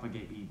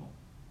propagate evil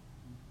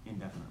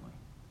indefinitely.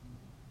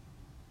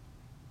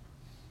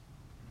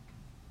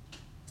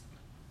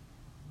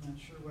 I'm not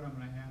sure what I'm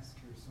going to ask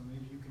here, so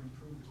maybe you can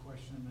improve the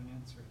question and then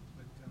answer it.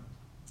 But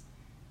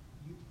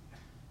you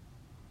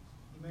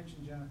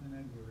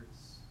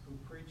Edwards, who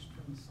preached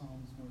from the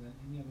Psalms more than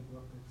any other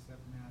book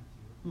except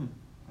Matthew.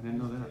 I didn't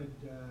know that. As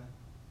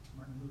did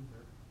Martin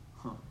Luther.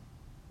 Huh.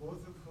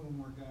 Both of whom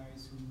were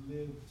guys who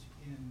lived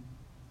in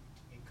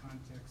a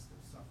context of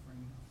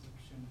suffering,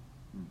 affliction,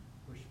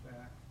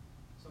 pushback.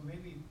 So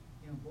maybe,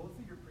 both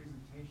of your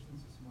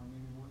presentations this morning,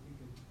 maybe what you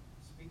could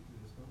speak to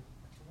this, but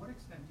to what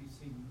extent do you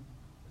see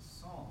the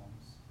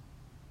Psalms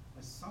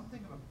as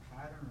something of a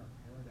pattern or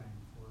paradigm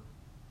for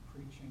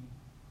preaching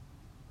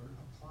or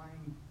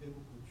applying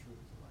biblical truth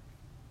to life?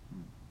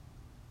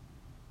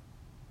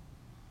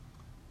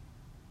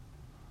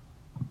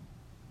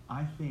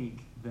 I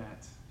think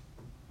that,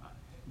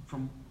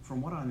 from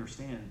what I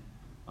understand,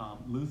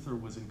 Luther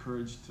was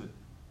encouraged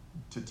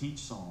to teach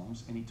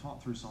Psalms, and he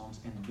taught through Psalms,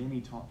 and then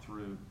he taught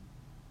through.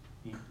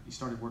 He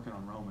started working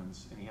on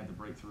Romans, and he had the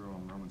breakthrough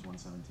on Romans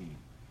 1:17. He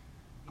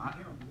became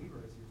a believer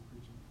as he was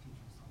teaching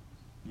Psalms.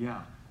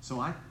 Yeah. So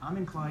I'm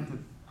inclined to.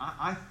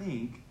 I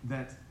think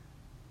that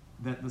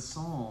the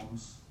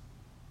Psalms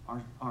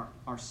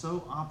are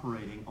so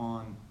operating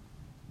on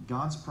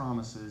God's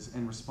promises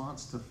and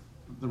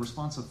the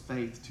response of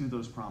faith to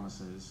those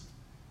promises,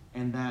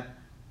 and that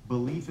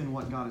belief in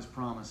what God has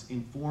promised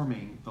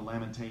informing the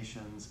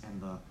lamentations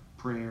and the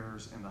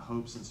prayers and the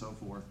hopes and so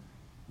forth,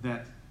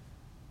 that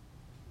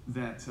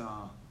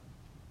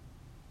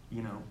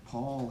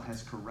Paul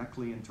has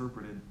correctly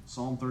interpreted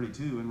Psalm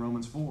 32 and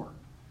Romans 4.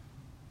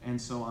 And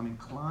so I'm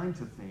inclined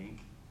to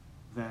think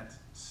that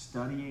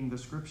studying the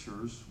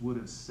Scriptures would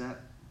have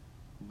set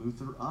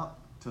Luther up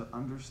to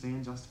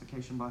understand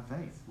justification by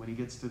faith when he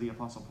gets to the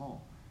Apostle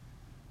Paul.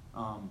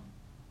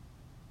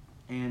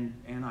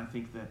 And I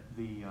think that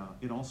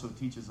it also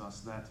teaches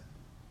us that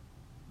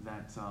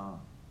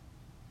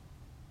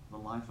the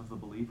life of the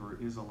believer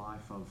is a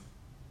life of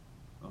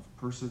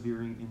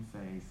persevering in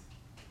faith,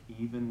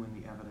 even when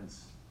the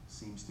evidence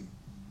seems to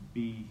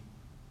be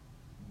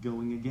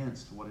going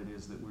against what it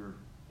is that we're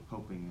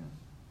hoping in.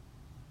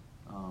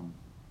 I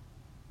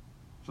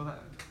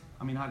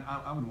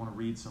would want to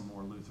read some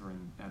more Luther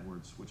and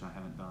Edwards, which I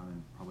haven't done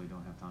and probably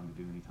don't have time to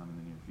do anytime in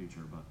the near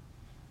future, but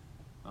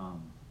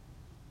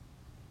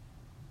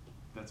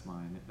that's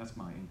my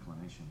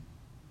inclination.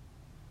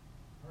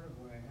 Part of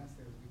why I asked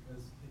that is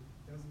because it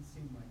doesn't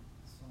seem like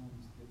the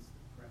Psalms gets the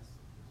press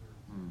it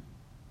deserves.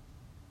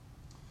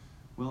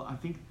 Well, I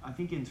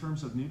think in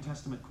terms of New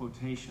Testament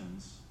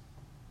quotations,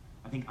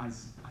 I think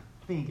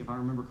if I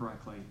remember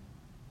correctly,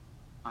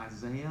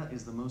 Isaiah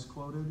is the most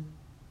quoted,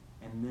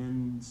 and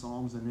then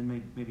Psalms, and then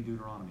maybe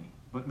Deuteronomy.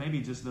 But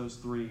maybe just those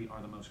three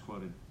are the most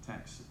quoted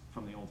texts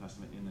from the Old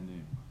Testament in the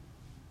New.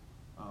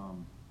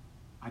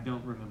 I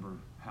don't remember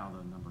how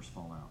the numbers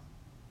fall out.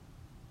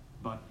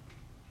 But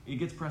it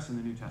gets pressed in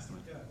the New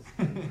Testament. It does.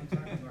 I'm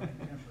talking about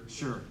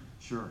contemporary.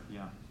 Sure,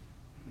 yeah.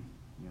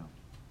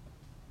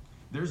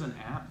 There's an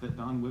app that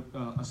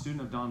a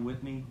student of Don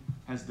Whitney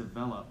has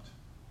developed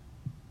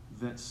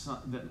that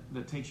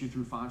takes you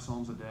through 5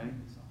 Psalms a day.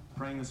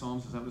 Praying the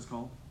Psalms, is that what it's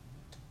called?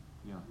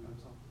 Yeah.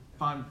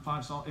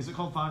 5 Psalms. Is it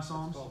called 5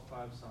 Psalms? It's called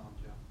 5 Psalms,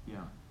 yeah.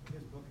 Yeah.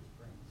 His book is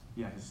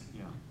Praise.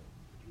 Yeah.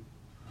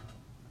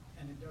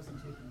 And it doesn't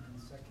take him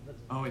consecutive.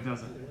 Oh, it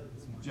doesn't.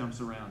 Jumps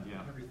around,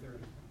 yeah. Every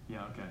 30.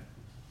 Yeah, okay.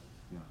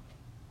 Yeah.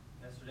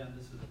 Pastor Dan,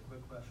 this is a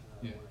quick question I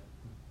wanted.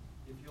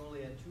 If you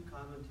only had 2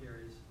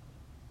 commentaries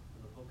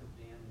in the book of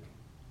Daniel,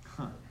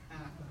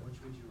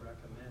 which would you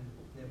recommend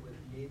that would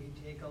maybe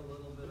take a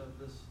little bit of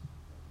this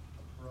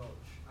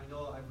approach? I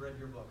know I've read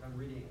your book. I'm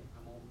reading it.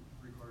 I'm only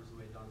 3/4 of the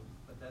way done.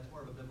 But that's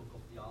more of a biblical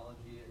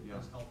theology. It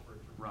does help for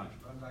interpretation. Right.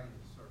 But I'm talking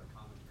this sort of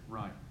commentary.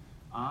 Right.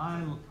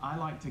 I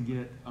like to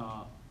get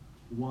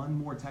one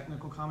more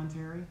technical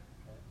commentary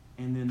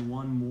and then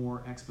one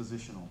more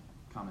expositional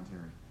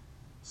commentary.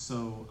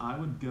 So I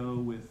would go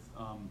with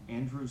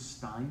Andrew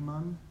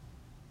Steinman.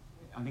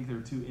 I think there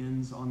are 2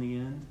 N's on the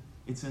end.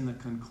 It's in the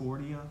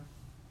Concordia.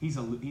 He's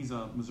a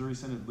Missouri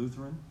Synod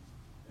Lutheran,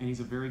 and he's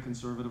a very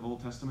conservative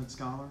Old Testament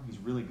scholar. He's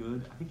really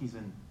good. I think he's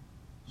in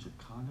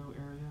Chicago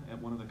area at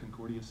one of the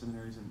Concordia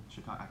seminaries in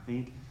Chicago. I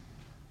think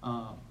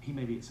he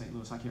may be at St.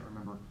 Louis. I can't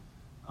remember.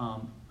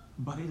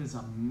 But it is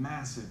a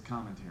massive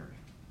commentary.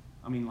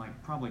 I mean,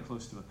 like probably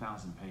close to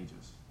 1,000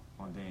 pages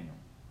on Daniel.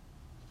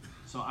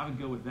 So I would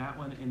go with that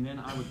one, and then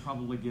I would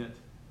probably get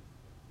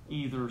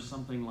either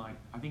something like,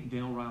 I think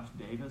Dale Ralph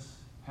Davis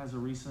has a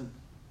recent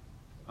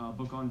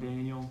book on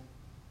Daniel,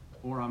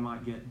 or I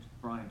might get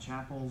Brian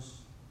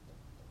Chappell's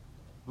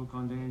book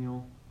on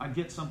Daniel. I'd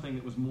get something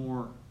that was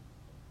more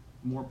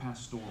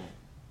pastoral.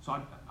 So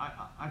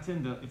I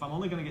tend to, if I'm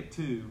only going to get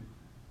 2,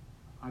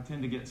 I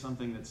tend to get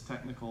something that's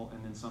technical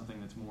and then something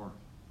that's more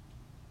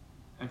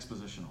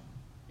expositional.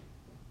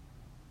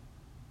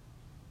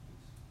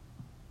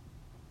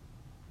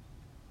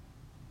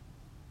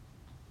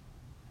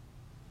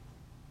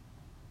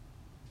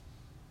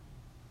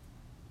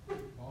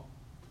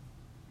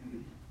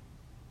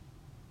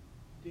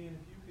 Dan,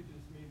 if you could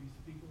just maybe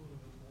speak a little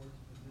bit more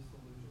to the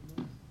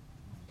disillusionment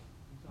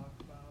you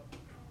talked about,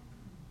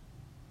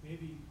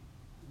 maybe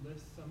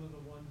list some of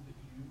the ones that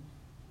you've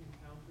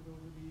encountered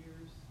over the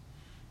years.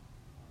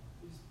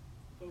 Just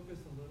focus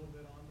a little bit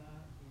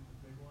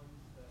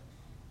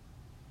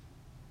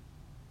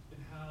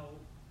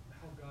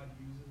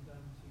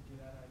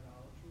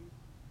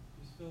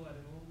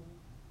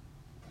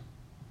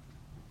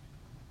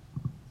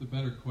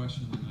better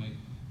question than I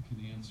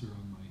can answer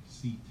on my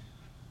seat,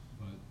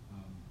 but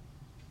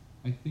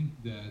I think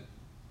that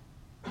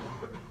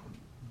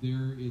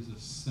there is a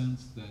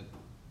sense that,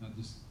 I'll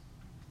just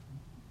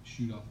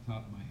shoot off the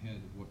top of my head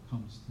of what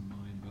comes to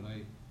mind, but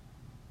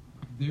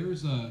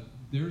there's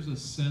a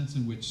sense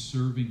in which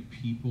serving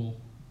people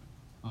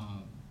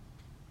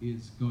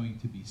is going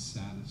to be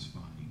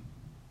satisfying.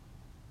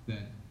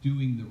 That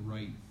doing the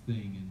right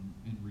thing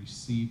and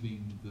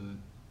receiving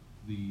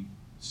the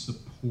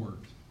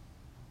support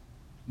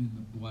and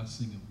the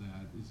blessing of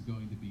that is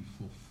going to be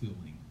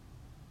fulfilling.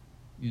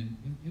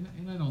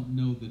 And I don't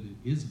know that it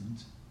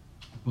isn't,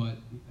 but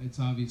it's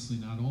obviously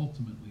not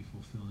ultimately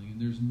fulfilling. And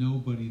there's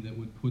nobody that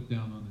would put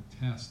down on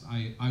a test,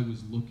 I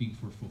was looking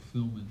for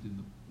fulfillment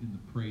in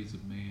the praise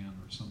of man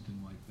or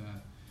something like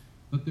that.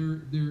 But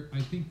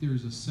I think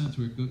there's a sense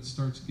where it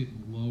starts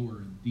getting lower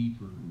and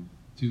deeper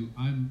to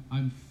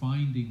I'm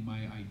finding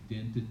my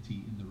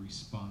identity in the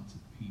response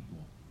of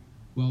people.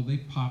 Well, they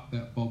pop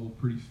that bubble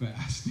pretty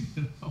fast,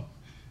 you know.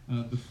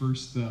 The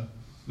first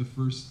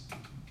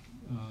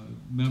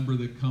member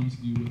that comes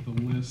to you with a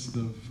list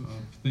of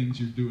things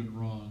you're doing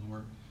wrong,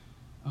 or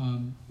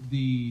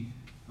the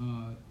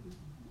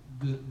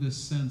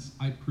sense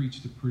I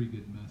preached a pretty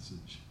good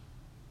message.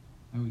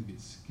 I always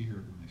get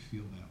scared when I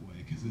feel that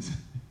way because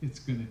it's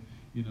gonna,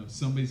 you know,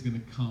 somebody's gonna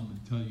come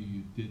and tell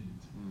you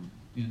didn't,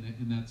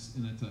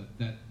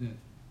 that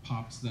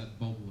pops that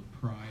bubble of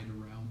pride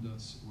around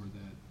us, or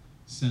that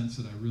sense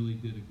that I really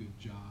did a good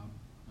job,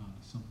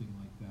 something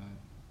like that.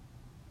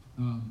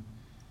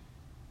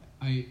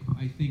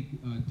 I think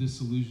a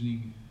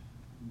disillusioning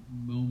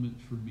moment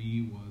for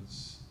me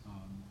was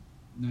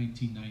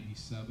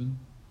 1997.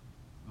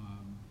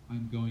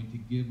 I'm going to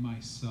give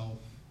myself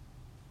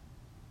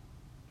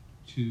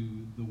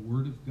to the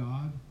Word of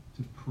God,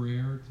 to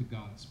prayer, to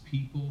God's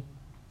people,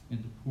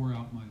 and to pour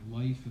out my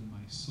life and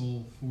my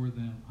soul for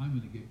them. I'm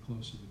going to get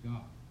closer to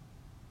God.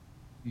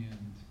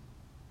 And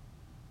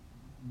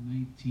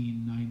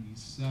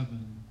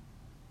 1997,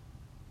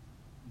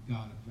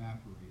 God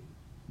evaporated.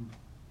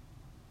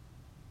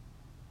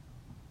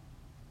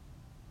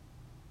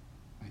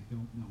 I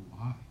don't know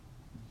why.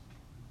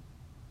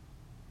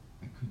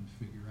 I couldn't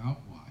figure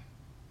out why.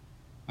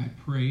 I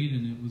prayed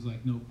and it was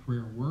like no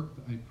prayer worked.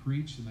 I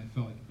preached and I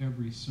felt like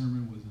every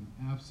sermon was an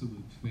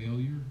absolute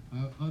failure,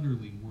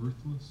 utterly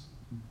worthless.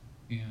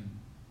 And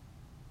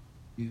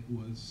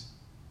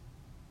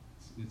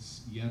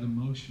it's yet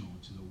emotional,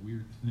 which is a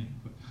weird thing,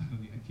 but I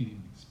can't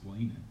even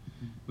explain it.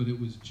 But it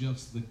was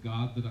just the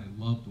God that I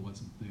loved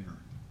wasn't there.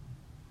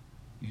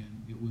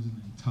 And it was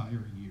an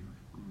entire year.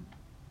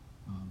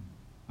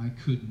 I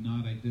could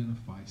not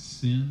identify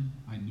sin.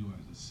 I knew I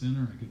was a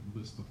sinner. I could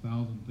list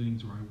 1,000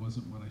 things where I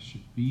wasn't what I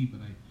should be,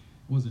 but I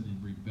wasn't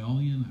in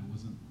rebellion. I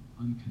wasn't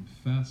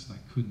unconfessed. I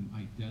couldn't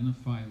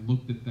identify. I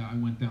looked at that. I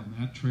went down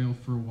that trail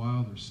for a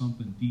while. There's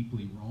something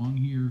deeply wrong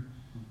here.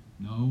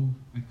 No,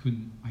 I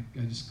couldn't. I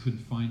just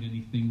couldn't find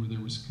anything where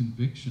there was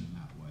conviction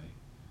that way.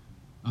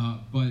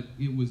 But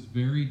it was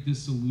very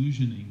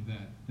disillusioning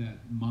that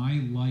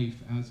my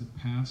life as a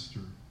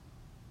pastor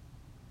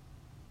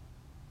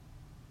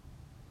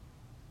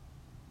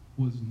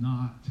was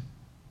not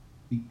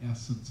the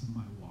essence of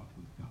my walk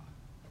with God.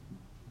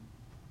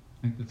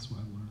 I think that's what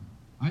I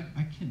learned.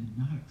 I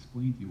cannot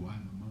explain to you why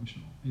I'm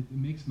emotional. It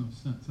makes no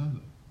sense, does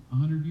it?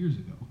 100 years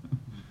ago.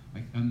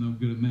 I'm no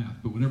good at math,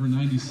 but whatever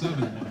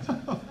 97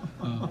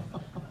 was,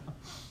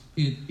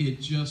 it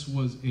just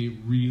was a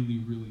really,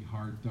 really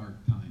hard,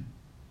 dark time.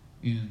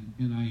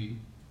 And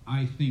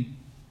I think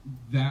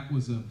that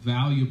was a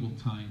valuable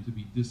time to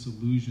be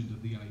disillusioned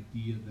of the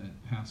idea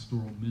that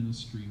pastoral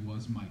ministry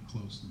was my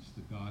closeness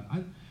to God.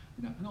 I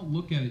don't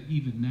look at it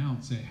even now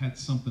and say I had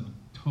something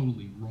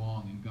totally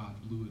wrong and God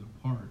blew it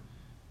apart,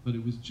 but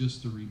it was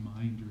just a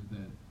reminder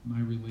that my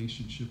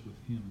relationship with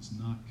Him is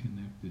not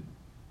connected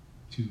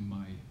to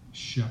my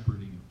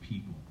shepherding of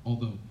people.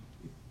 Although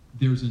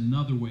there's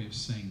another way of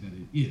saying that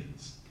it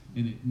is,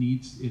 and it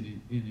needs,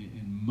 and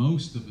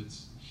most of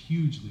it's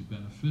hugely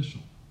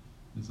beneficial.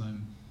 As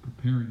I'm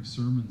preparing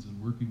sermons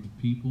and working with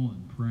people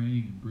and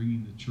praying and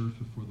bringing the church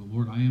before the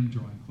Lord, I am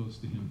drawing close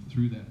to Him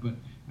through that. But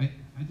I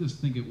just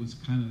think it was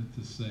kind of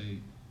to say,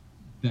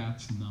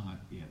 that's not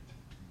it.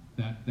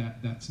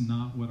 That's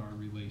not what our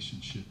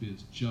relationship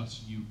is,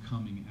 just you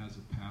coming as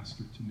a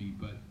pastor to me,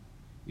 but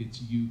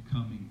it's you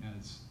coming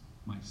as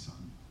my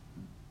son.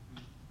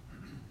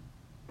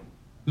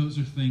 Those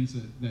are things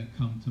that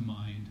come to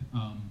mind.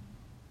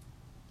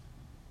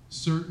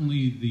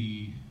 Certainly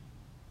the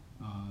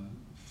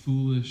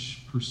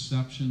foolish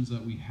perceptions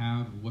that we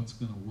have of what's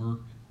going to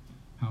work,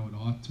 how it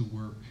ought to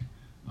work,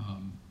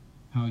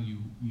 how you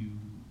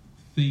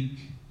think.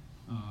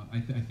 I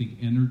think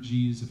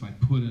energies, if I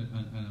put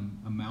an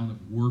amount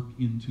of work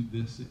into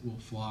this, it will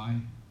fly,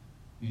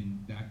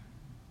 and that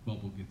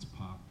bubble gets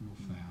popped real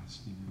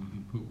fast. You know, you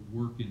can put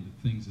work into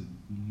things that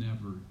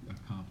never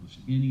accomplish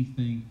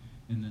anything,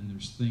 and then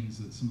there's things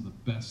that, some of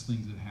the best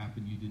things that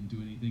happen, you didn't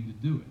do anything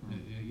to do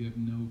it. You have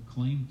no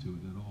claim to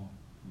it at all.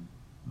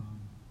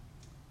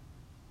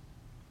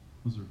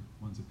 Those are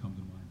ones that come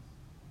to mind.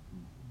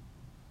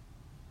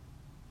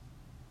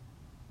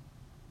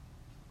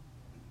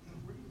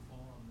 Where do you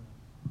fall on the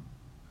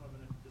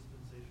covenant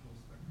dispensational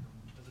spectrum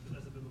as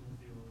a biblical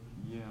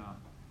theologian? Yeah.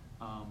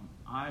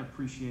 I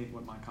appreciate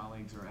what my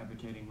colleagues are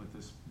advocating with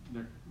this.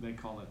 They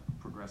call it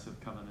progressive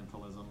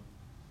covenantalism.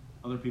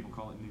 Other people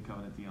call it new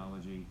covenant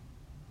theology.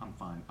 I'm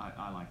fine.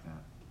 I like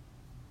that.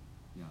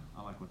 Yeah,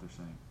 I like what they're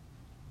saying.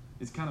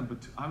 It's kind of,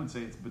 I would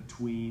say it's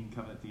between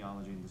covenant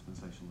theology and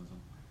dispensationalism.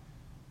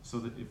 So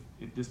that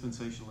if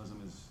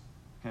dispensationalism is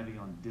heavy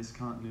on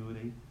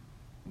discontinuity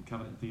and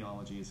covenant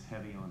theology is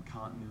heavy on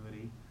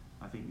continuity,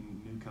 I think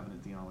new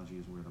covenant theology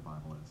is where the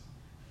Bible is.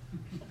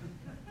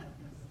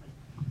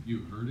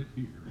 You heard it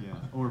here. Yeah,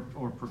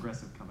 or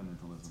progressive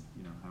covenantalism,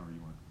 however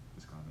you want to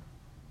describe it.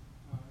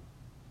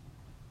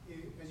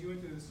 As you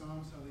went through the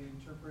Psalms, how they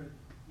interpret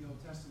the Old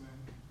Testament,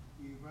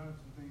 you brought up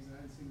some things that I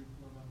hadn't seen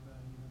before about the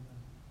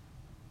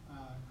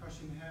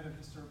crushing the head of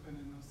the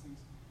serpent and those things.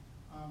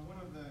 One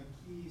of the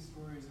key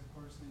stories, of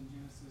course, in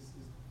Genesis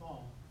is the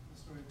fall, the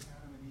story of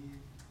Adam and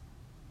Eve.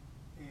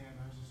 And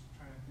I was just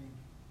trying to think,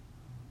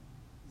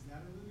 is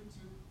that alluded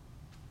to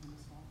in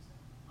the Psalms?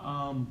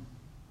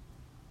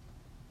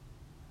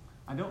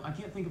 I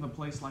can't think of a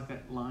place like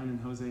that line in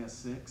Hosea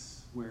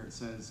 6 where it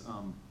says,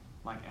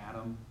 like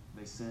Adam,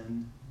 they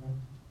sinned.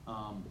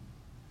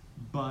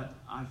 But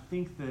I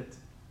think that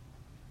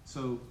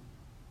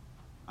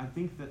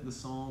the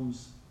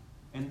Psalms,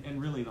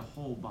 and really the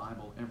whole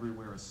Bible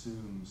everywhere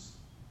assumes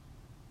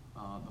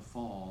the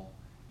fall,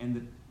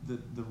 and the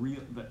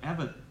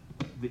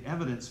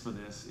evidence for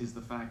this is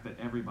the fact that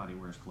everybody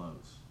wears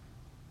clothes.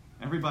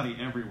 Everybody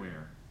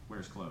everywhere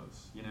wears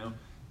clothes.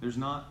 There's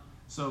not.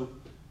 So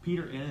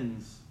Peter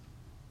ends.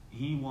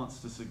 He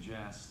wants to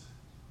suggest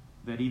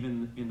that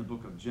even in the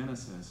book of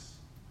Genesis,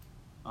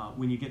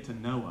 when you get to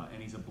Noah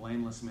and he's a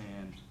blameless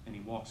man and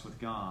he walks with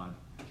God,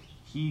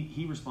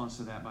 he responds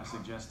to that by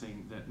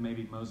suggesting that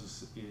maybe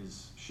Moses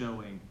is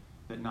showing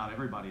that not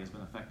everybody has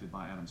been affected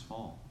by Adam's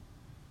fall.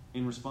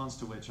 In response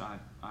to which I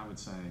would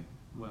say,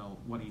 well,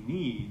 what he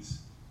needs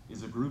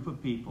is a group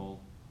of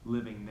people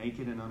living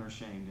naked and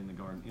unashamed in the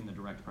garden in the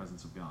direct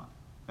presence of God.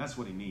 That's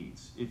what he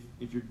needs.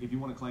 If you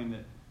want to claim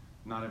that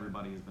not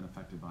everybody has been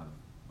affected by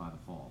the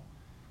fall.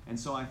 And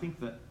so I think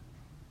that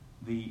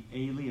the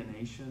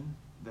alienation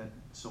that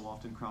so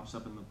often crops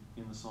up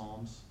in the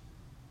Psalms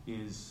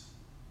is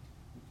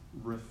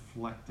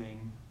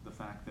reflecting the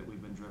fact that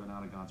we've been driven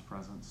out of God's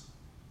presence.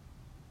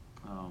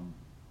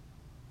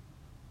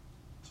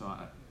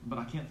 But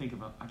I can't think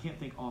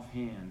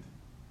offhand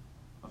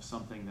of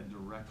something that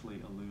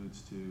directly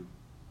alludes to.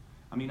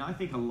 I mean, I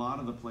think a lot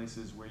of the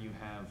places where you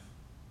have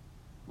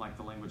like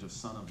the language of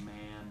son of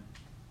man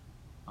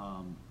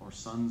or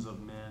sons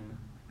of men,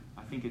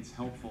 I think it's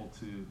helpful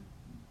to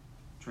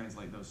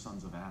translate those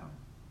sons of Adam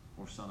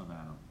or son of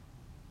Adam.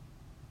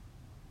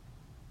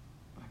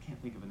 But I can't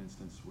think of an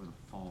instance where the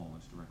fall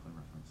is directly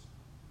referenced.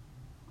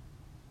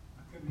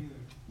 I couldn't either.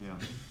 Yeah.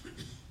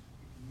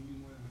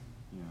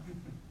 Yeah.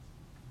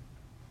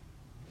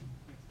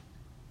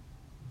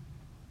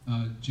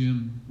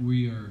 Jim,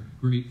 we are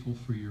grateful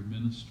for your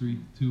ministry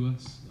to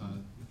us.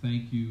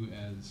 Thank you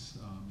as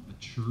a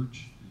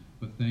church,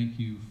 but thank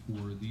you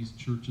for these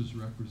churches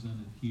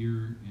represented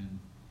here and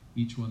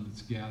each one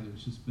that's gathered.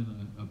 It's just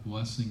been a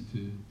blessing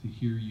to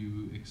hear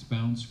you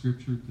expound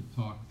Scripture, to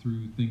talk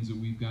through things that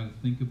we've got to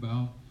think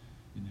about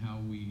and how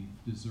we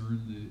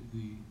discern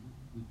the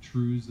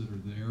truths that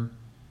are there.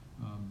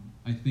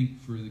 I think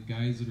for the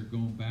guys that are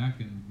going back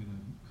and going to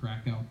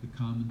crack out the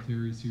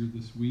commentaries here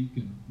this week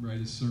and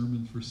write a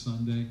sermon for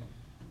Sunday,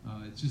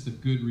 it's just a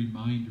good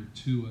reminder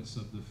to us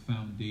of the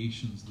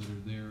foundations that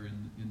are there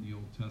in the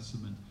Old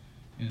Testament.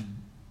 And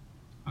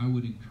I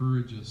would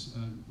encourage us,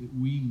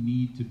 we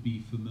need to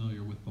be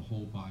familiar with the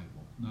whole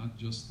Bible, not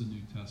just the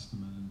New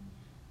Testament. And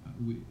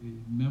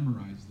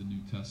memorize the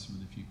New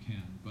Testament if you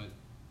can, but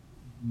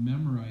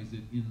memorize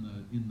it in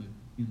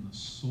the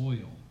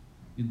soil,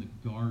 in the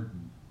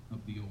garden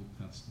of the Old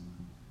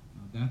Testament.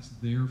 That's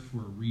there for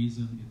a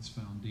reason. It's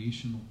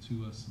foundational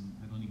to us, and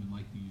I don't even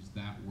like to use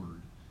that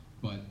word,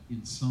 but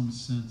in some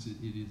sense it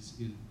is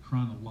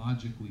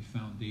chronologically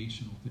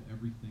foundational to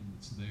everything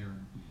that's there.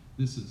 And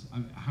this is,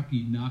 how can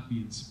you not be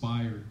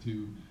inspired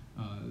to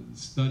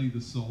study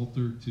the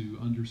Psalter, to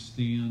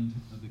understand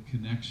the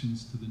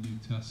connections to the New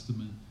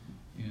Testament?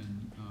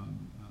 And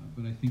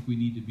but I think we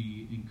need to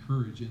be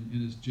encouraged.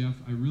 And as Jeff,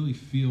 I really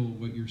feel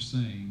what you're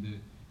saying, that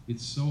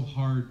it's so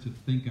hard to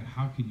think of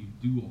how can you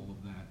do all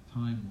of that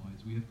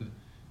time-wise. We have to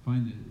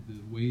find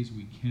the ways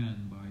we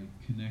can by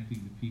connecting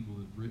to people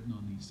that have written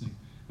on these things.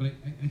 But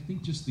I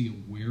think just the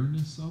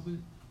awareness of it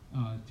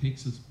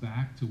takes us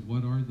back to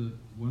what are the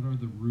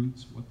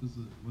roots, what does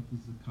the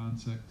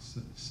context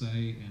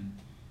say, and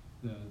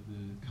the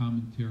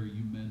commentary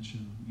you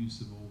mentioned,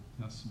 use of Old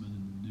Testament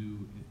and the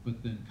New,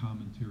 but then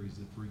commentaries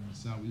that bring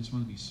us out. We just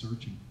want to be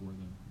searching for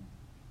them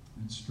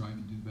and strive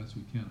and do the best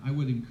we can. I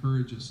would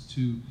encourage us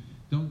to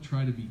don't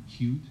try to be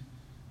cute.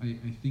 I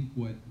think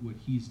what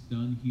he's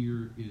done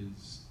here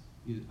is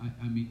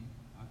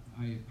I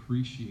I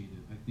appreciate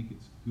it. I think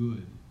it's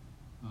good.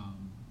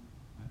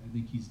 I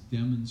think he's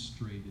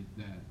demonstrated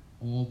that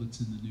all that's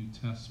in the New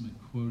Testament,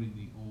 quoting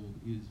the Old,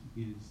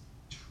 is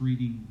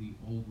treating the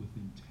Old with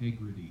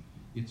integrity.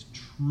 It's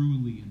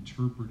truly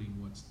interpreting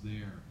what's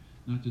there,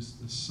 not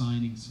just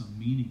assigning some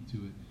meaning to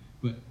it.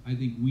 But I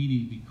think we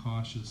need to be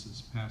cautious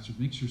as pastors.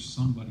 Make sure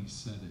somebody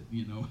said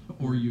it,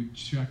 or you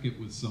check it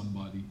with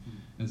somebody,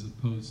 as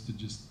opposed to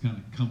just kind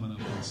of coming up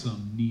with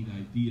some neat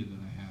idea that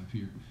I have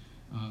here.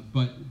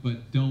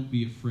 But don't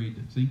be afraid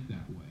to think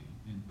that way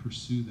and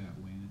pursue that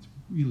way. And it's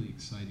really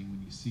exciting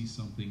when you see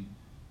something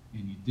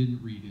and you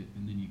didn't read it,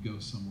 and then you go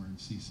somewhere and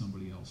see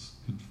somebody else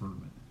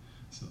confirm it.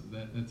 So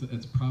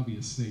that's probably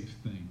a safe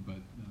thing. But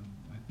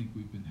I think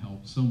we've been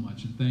helped so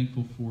much, and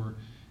thankful for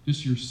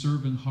just your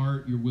servant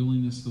heart, your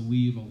willingness to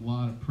leave a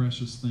lot of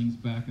precious things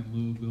back in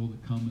Louisville to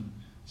come and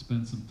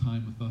spend some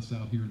time with us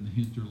out here in the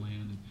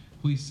hinterland. And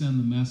please send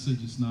the message.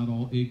 It's not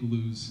all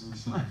igloos.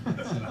 So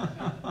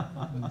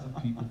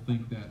people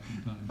think that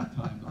from time to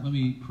time. But let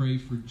me pray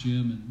for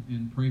Jim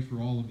and pray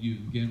for all of you.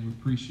 Again, we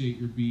appreciate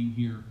your being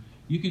here.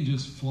 You can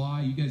just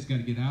fly. You guys got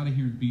to get out of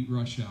here and beat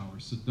rush hour.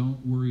 So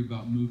don't worry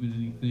about moving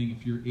anything.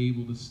 If you're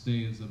able to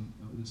stay as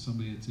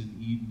somebody that's in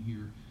Eden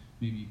here,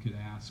 maybe you could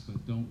ask,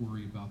 but don't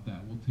worry about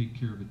that. We'll take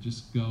care of it.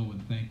 Just go,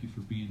 and thank you for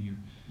being here.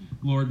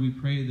 Lord, we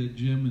pray that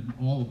Jim and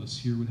all of us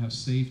here would have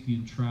safety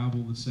in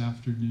travel this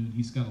afternoon.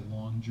 He's got a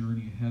long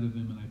journey ahead of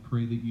him, and I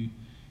pray that you'd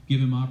give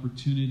him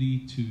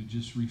opportunity to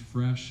just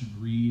refresh and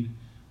read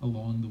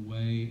along the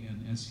way.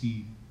 And as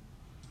he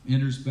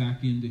enters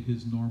back into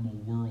his normal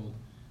world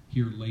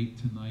here late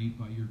tonight,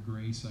 by your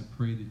grace, I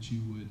pray that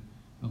you would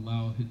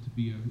allow it to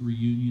be a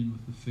reunion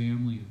with the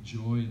family of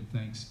joy and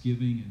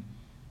thanksgiving. And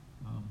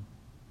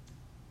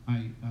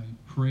I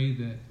pray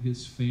that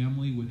his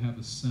family would have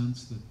a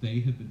sense that they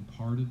have been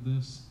part of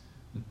this,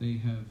 that they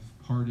have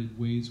parted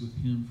ways with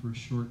him for a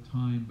short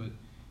time, but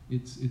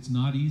it's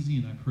not easy,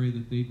 and I pray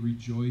that they'd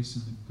rejoice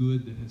in the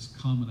good that has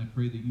come, and I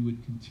pray that you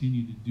would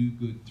continue to do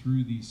good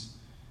through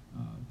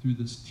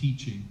this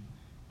teaching.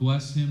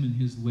 Bless him in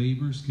his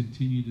labors.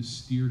 Continue to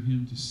steer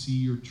him to see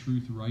your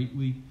truth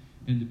rightly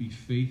and to be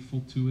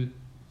faithful to it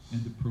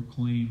and to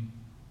proclaim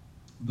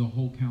the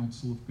whole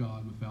counsel of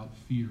God without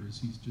fear, as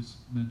he's just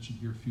mentioned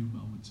here a few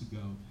moments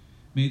ago.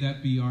 May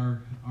that be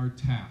our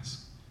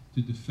task,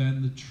 to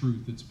defend the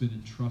truth that's been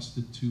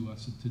entrusted to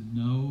us and to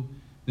know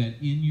that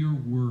in your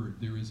word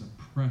there is a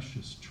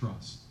precious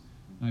trust.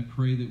 And I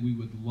pray that we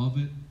would love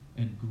it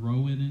and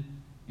grow in it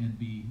and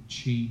be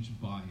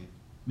changed by it.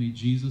 May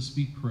Jesus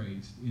be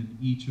praised in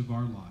each of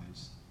our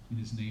lives. In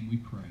his name we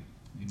pray.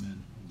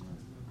 Amen.